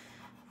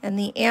 And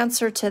the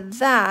answer to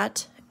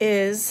that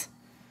is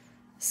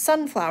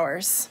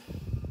sunflowers.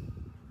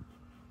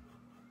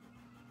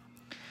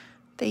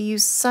 They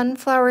use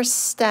sunflower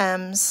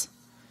stems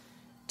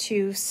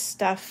to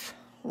stuff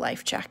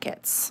life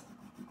jackets.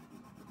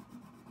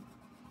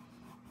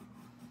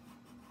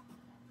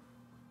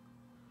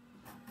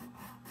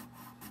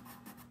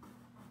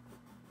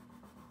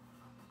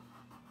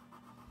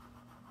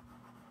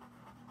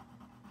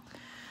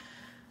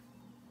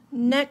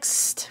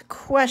 Next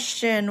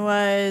question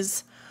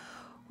was,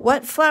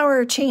 what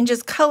flower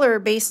changes color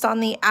based on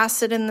the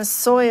acid in the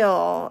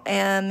soil?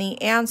 And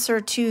the answer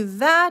to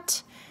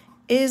that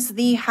is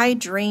the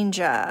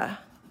hydrangea.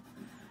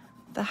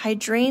 The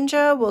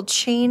hydrangea will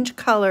change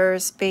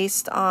colors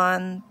based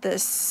on the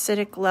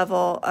acidic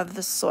level of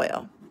the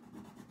soil.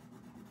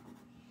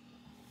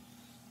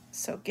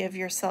 So give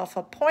yourself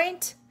a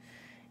point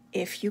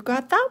if you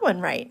got that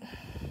one right.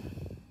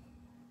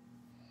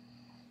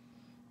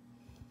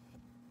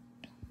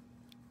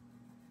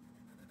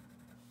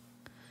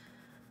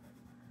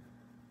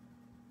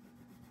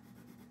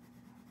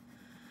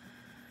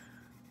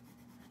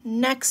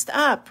 Next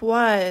up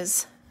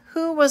was,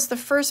 who was the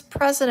first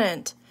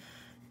president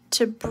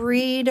to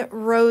breed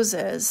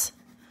roses?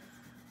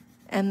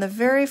 And the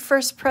very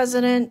first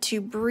president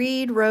to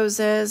breed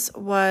roses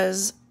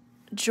was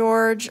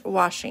George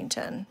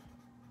Washington.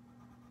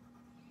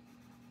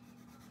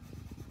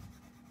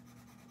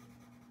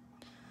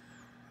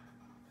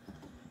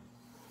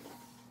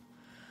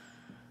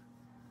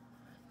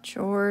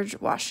 George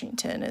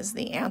Washington is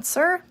the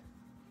answer.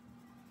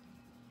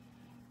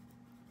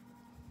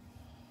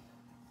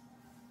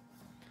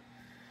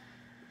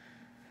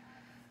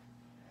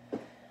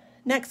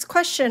 Next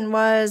question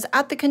was,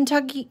 at the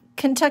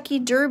Kentucky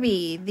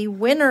Derby, the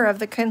winner of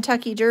the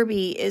Kentucky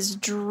Derby is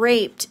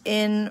draped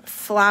in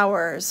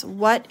flowers.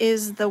 What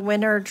is the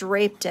winner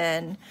draped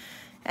in?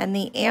 And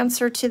the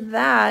answer to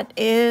that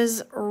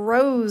is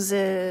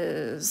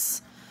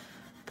roses.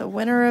 The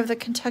winner of the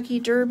Kentucky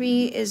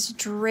Derby is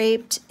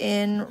draped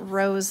in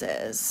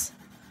roses.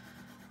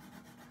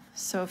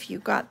 So if you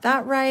got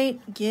that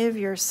right, give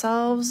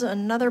yourselves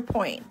another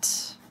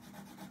point.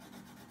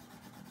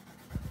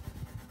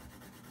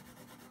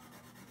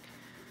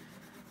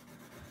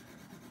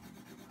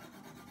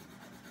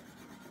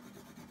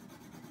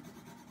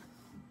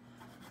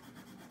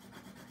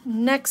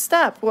 Next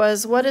up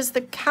was, what is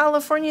the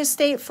California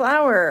state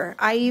flower?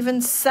 I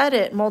even said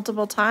it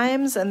multiple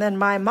times, and then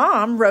my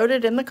mom wrote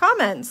it in the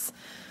comments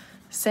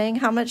saying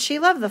how much she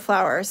loved the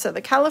flower. So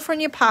the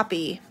California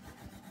poppy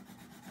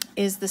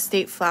is the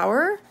state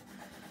flower.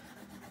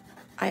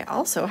 I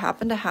also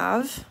happen to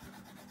have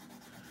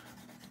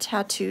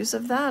tattoos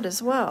of that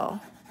as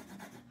well,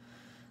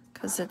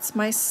 because it's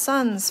my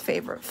son's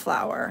favorite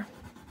flower.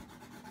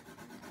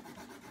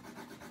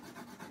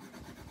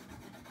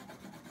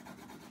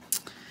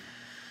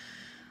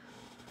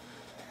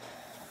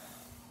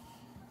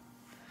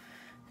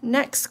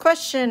 Next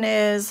question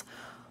is,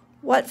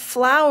 what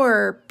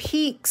flower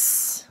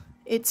peaks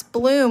its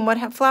bloom?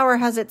 What flower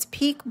has its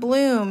peak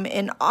bloom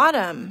in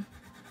autumn?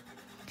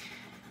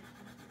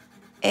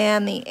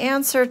 And the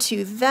answer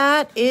to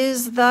that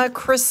is the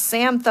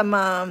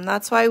chrysanthemum.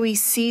 That's why we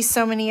see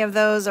so many of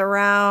those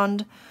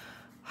around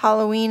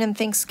Halloween and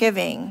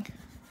Thanksgiving.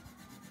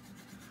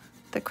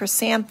 The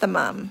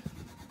chrysanthemum,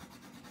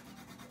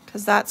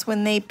 because that's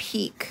when they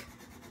peak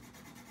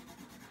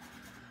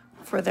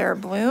for their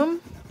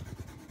bloom.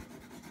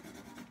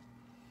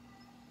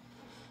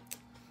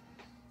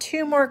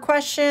 2 more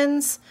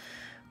questions.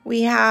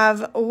 We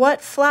have,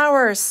 what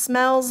flower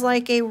smells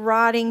like a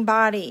rotting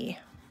body?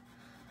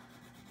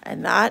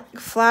 And that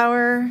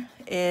flower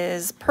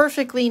is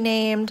perfectly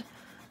named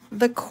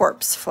the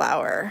corpse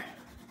flower.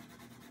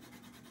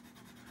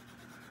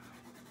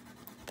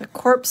 The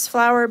corpse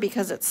flower,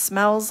 because it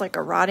smells like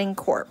a rotting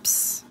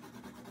corpse.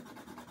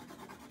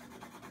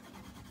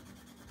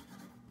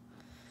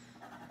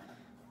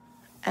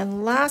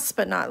 And last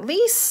but not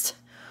least,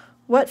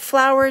 what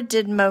flower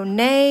did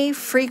Monet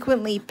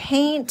frequently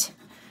paint?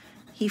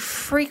 He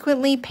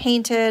frequently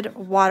painted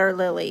water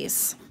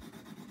lilies.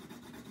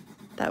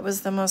 That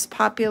was the most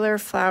popular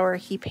flower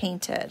he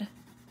painted,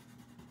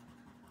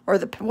 or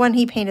the one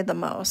he painted the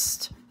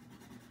most.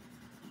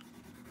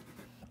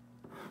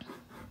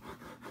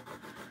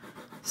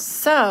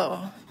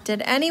 So,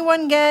 did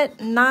anyone get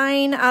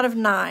 9 out of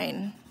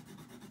 9?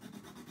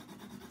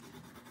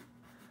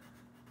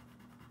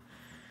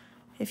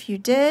 If you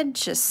did,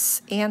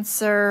 just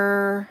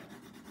answer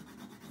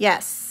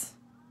yes.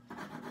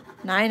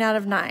 9 out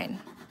of 9.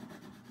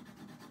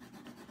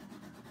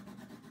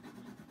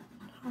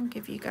 I'll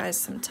give you guys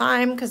some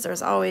time because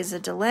there's always a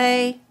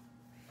delay.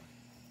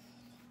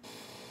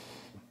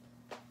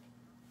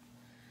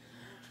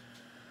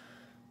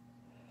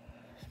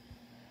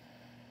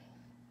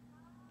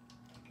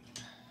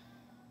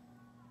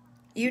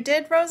 You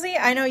did, Rosie?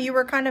 I know you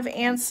were kind of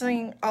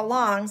answering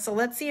along, so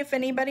let's see if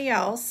anybody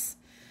else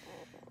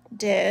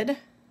did.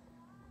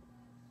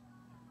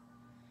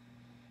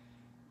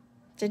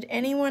 Did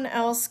anyone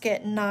else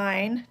get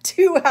 9?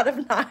 2 out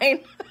of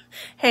 9.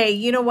 Hey,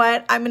 you know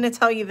what? I'm going to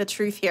tell you the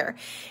truth here.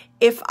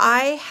 If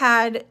I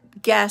had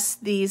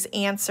guessed these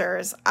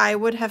answers, I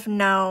would have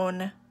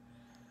known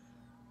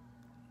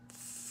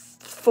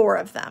 4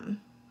 of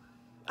them.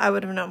 I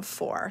would have known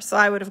 4. So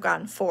I would have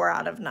gotten 4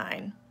 out of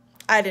 9.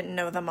 I didn't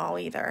know them all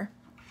either.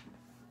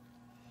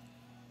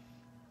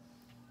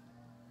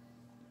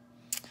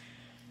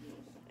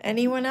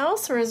 Anyone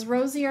else, or is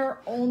Rosie our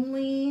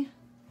only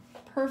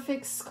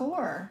perfect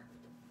score?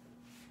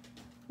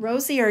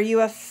 Rosie, are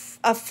you a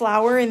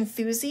flower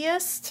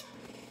enthusiast?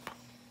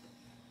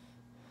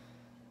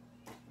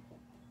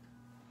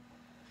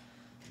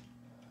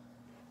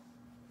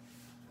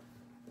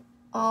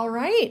 All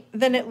right,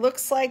 then it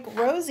looks like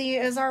Rosie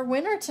is our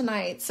winner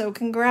tonight. So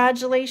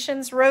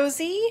congratulations,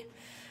 Rosie.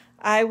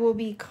 I will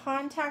be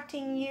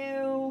contacting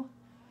you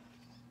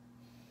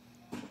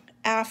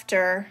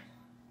after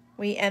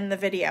we end the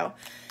video.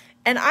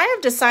 And I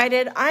have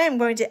decided I am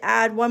going to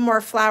add one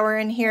more flower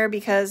in here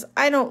because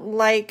I don't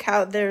like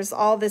how there's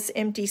all this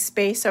empty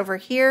space over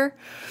here.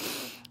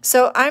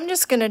 So I'm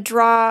just going to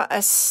draw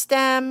a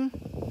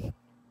stem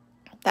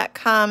that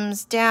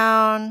comes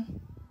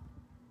down.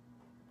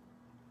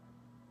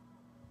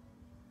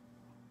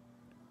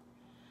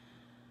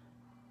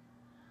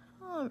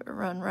 I'll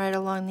run right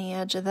along the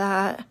edge of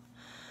that.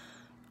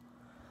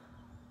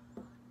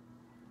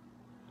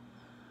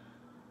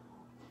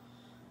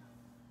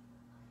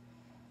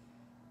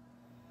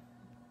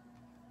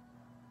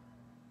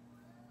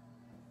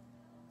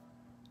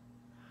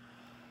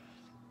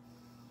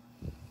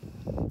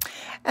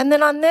 And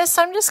then on this,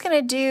 I'm just going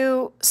to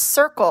do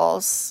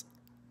circles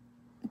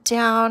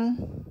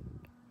down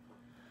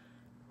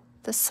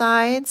the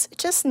sides. It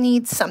just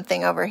needs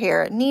something over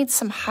here. It needs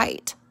some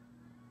height.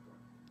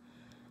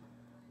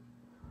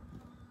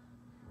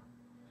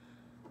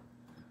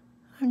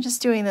 I'm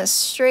just doing this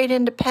straight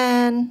into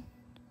pen.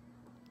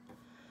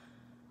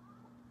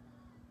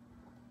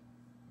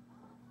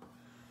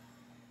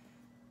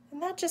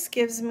 And that just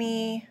gives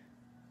me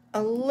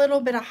a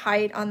little bit of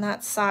height on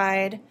that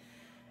side.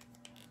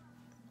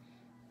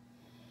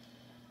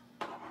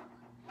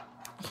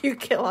 You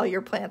kill all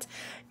your plants.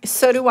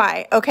 So do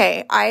I.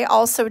 Okay, I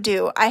also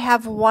do. I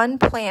have one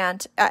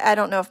plant. I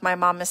don't know if my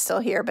mom is still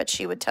here, but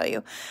she would tell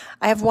you.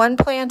 I have one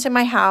plant in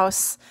my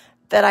house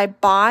that I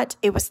bought.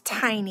 It was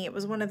tiny. It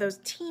was one of those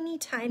teeny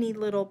tiny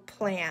little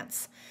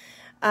plants.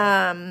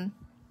 And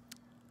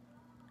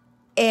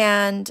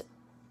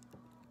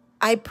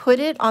I put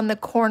it on the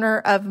corner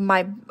of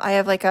I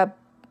have like a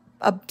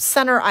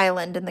center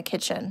island in the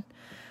kitchen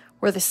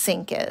where the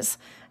sink is.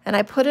 And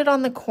I put it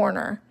on the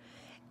corner.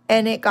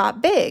 And it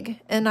got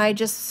big, and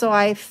so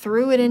I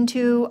threw it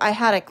into, I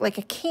had like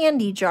a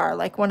candy jar,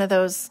 like one of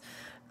those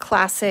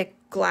classic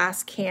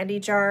glass candy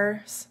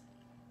jars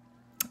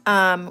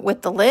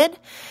with the lid,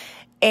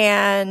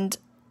 and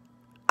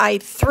I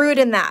threw it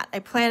in that. I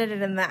planted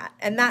it in that,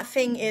 and that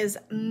thing is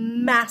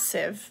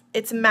massive.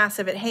 It's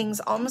massive. It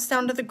hangs almost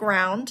down to the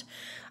ground.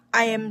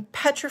 I am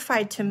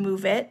petrified to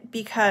move it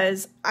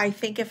because I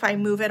think if I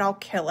move it, I'll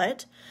kill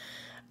it.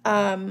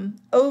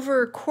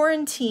 Over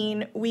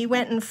quarantine, we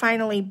went and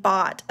finally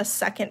bought a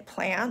second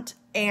plant,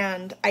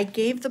 and I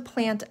gave the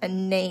plant a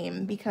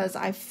name because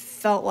I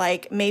felt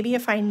like maybe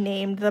if I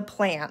named the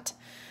plant,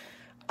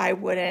 I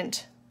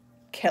wouldn't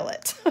kill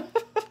it.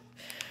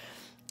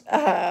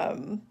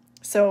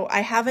 So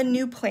I have a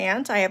new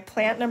plant. I have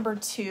plant number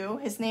 2.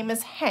 His name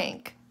is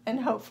Hank, and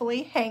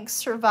hopefully Hank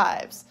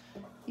survives.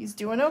 He's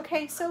doing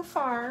okay so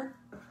far.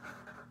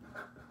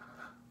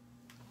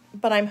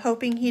 But I'm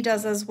hoping he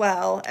does as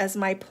well as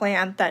my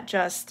plant that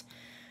just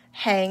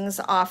hangs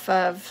off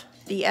of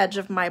the edge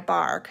of my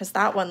bar, because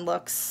that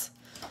one's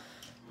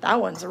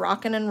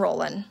rocking and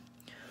rolling.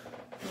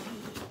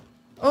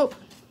 Oh,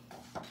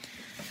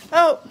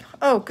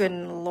 good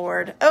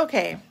Lord.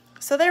 Okay,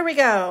 so there we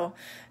go.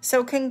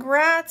 So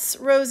congrats,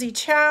 Rosie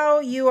Chow.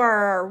 You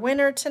are our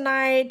winner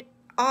tonight.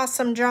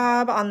 Awesome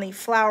job on the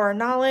flower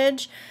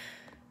knowledge.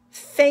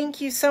 Thank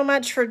you so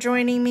much for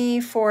joining me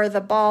for the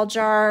ball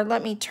jar.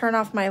 Let me turn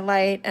off my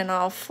light and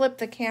I'll flip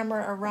the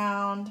camera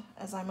around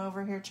as I'm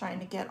over here trying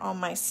to get all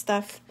my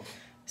stuff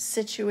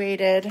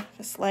situated.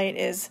 This light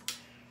is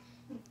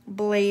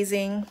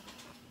blazing.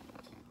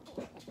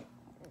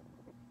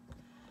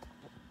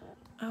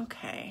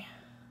 Okay.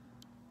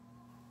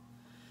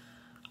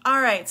 All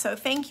right, so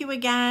thank you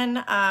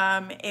again.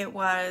 It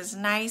was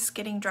nice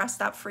getting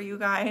dressed up for you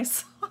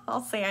guys.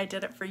 I'll say I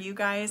did it for you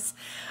guys.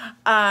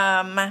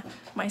 My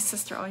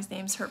sister always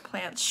names her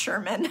plants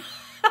Sherman.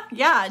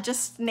 Yeah,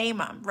 just name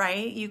them,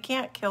 right? You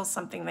can't kill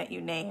something that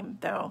you name,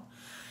 though.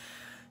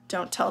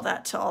 Don't tell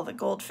that to all the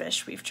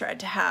goldfish we've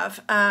tried to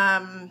have.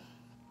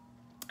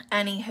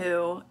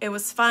 Anywho, it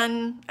was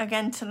fun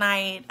again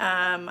tonight.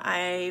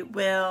 I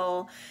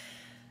will...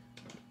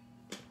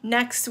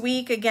 Next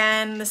week,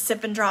 again, the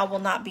Sip and Draw will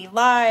not be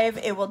live.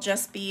 It will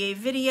just be a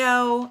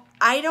video.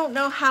 I don't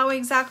know how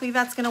exactly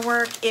that's going to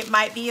work. It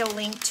might be a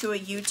link to a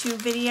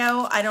YouTube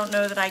video. I don't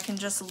know that I can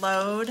just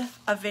load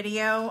a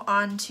video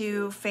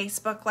onto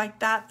Facebook like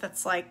that.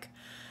 That's like,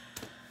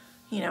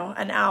 you know,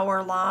 an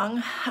hour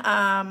long.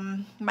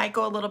 Might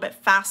go a little bit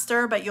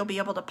faster, but you'll be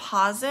able to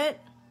pause it.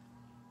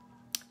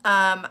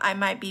 I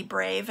might be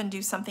brave and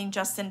do something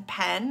just in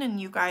pen, and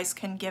you guys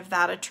can give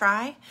that a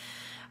try.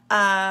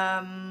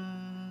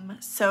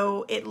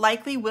 So it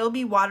likely will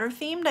be water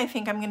themed. I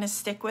think I'm going to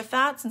stick with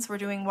that since we're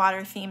doing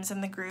water themes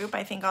in the group.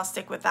 I think I'll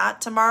stick with that.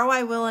 Tomorrow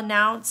I will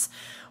announce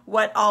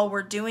what all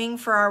we're doing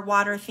for our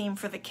water theme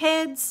for the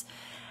kids.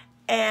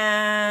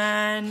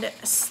 And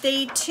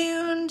stay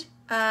tuned.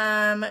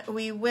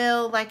 We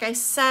will, like I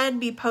said,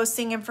 be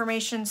posting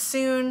information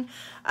soon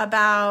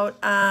about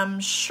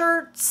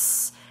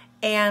shirts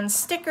and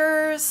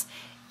stickers.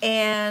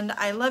 And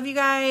I love you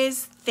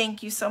guys.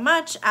 Thank you so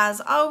much.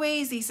 As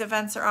always, these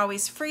events are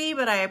always free,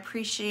 but I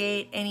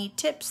appreciate any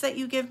tips that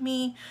you give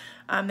me.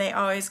 They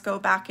always go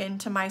back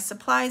into my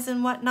supplies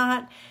and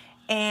whatnot.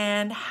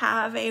 And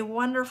have a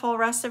wonderful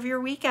rest of your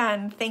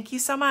weekend. Thank you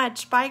so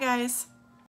much. Bye, guys.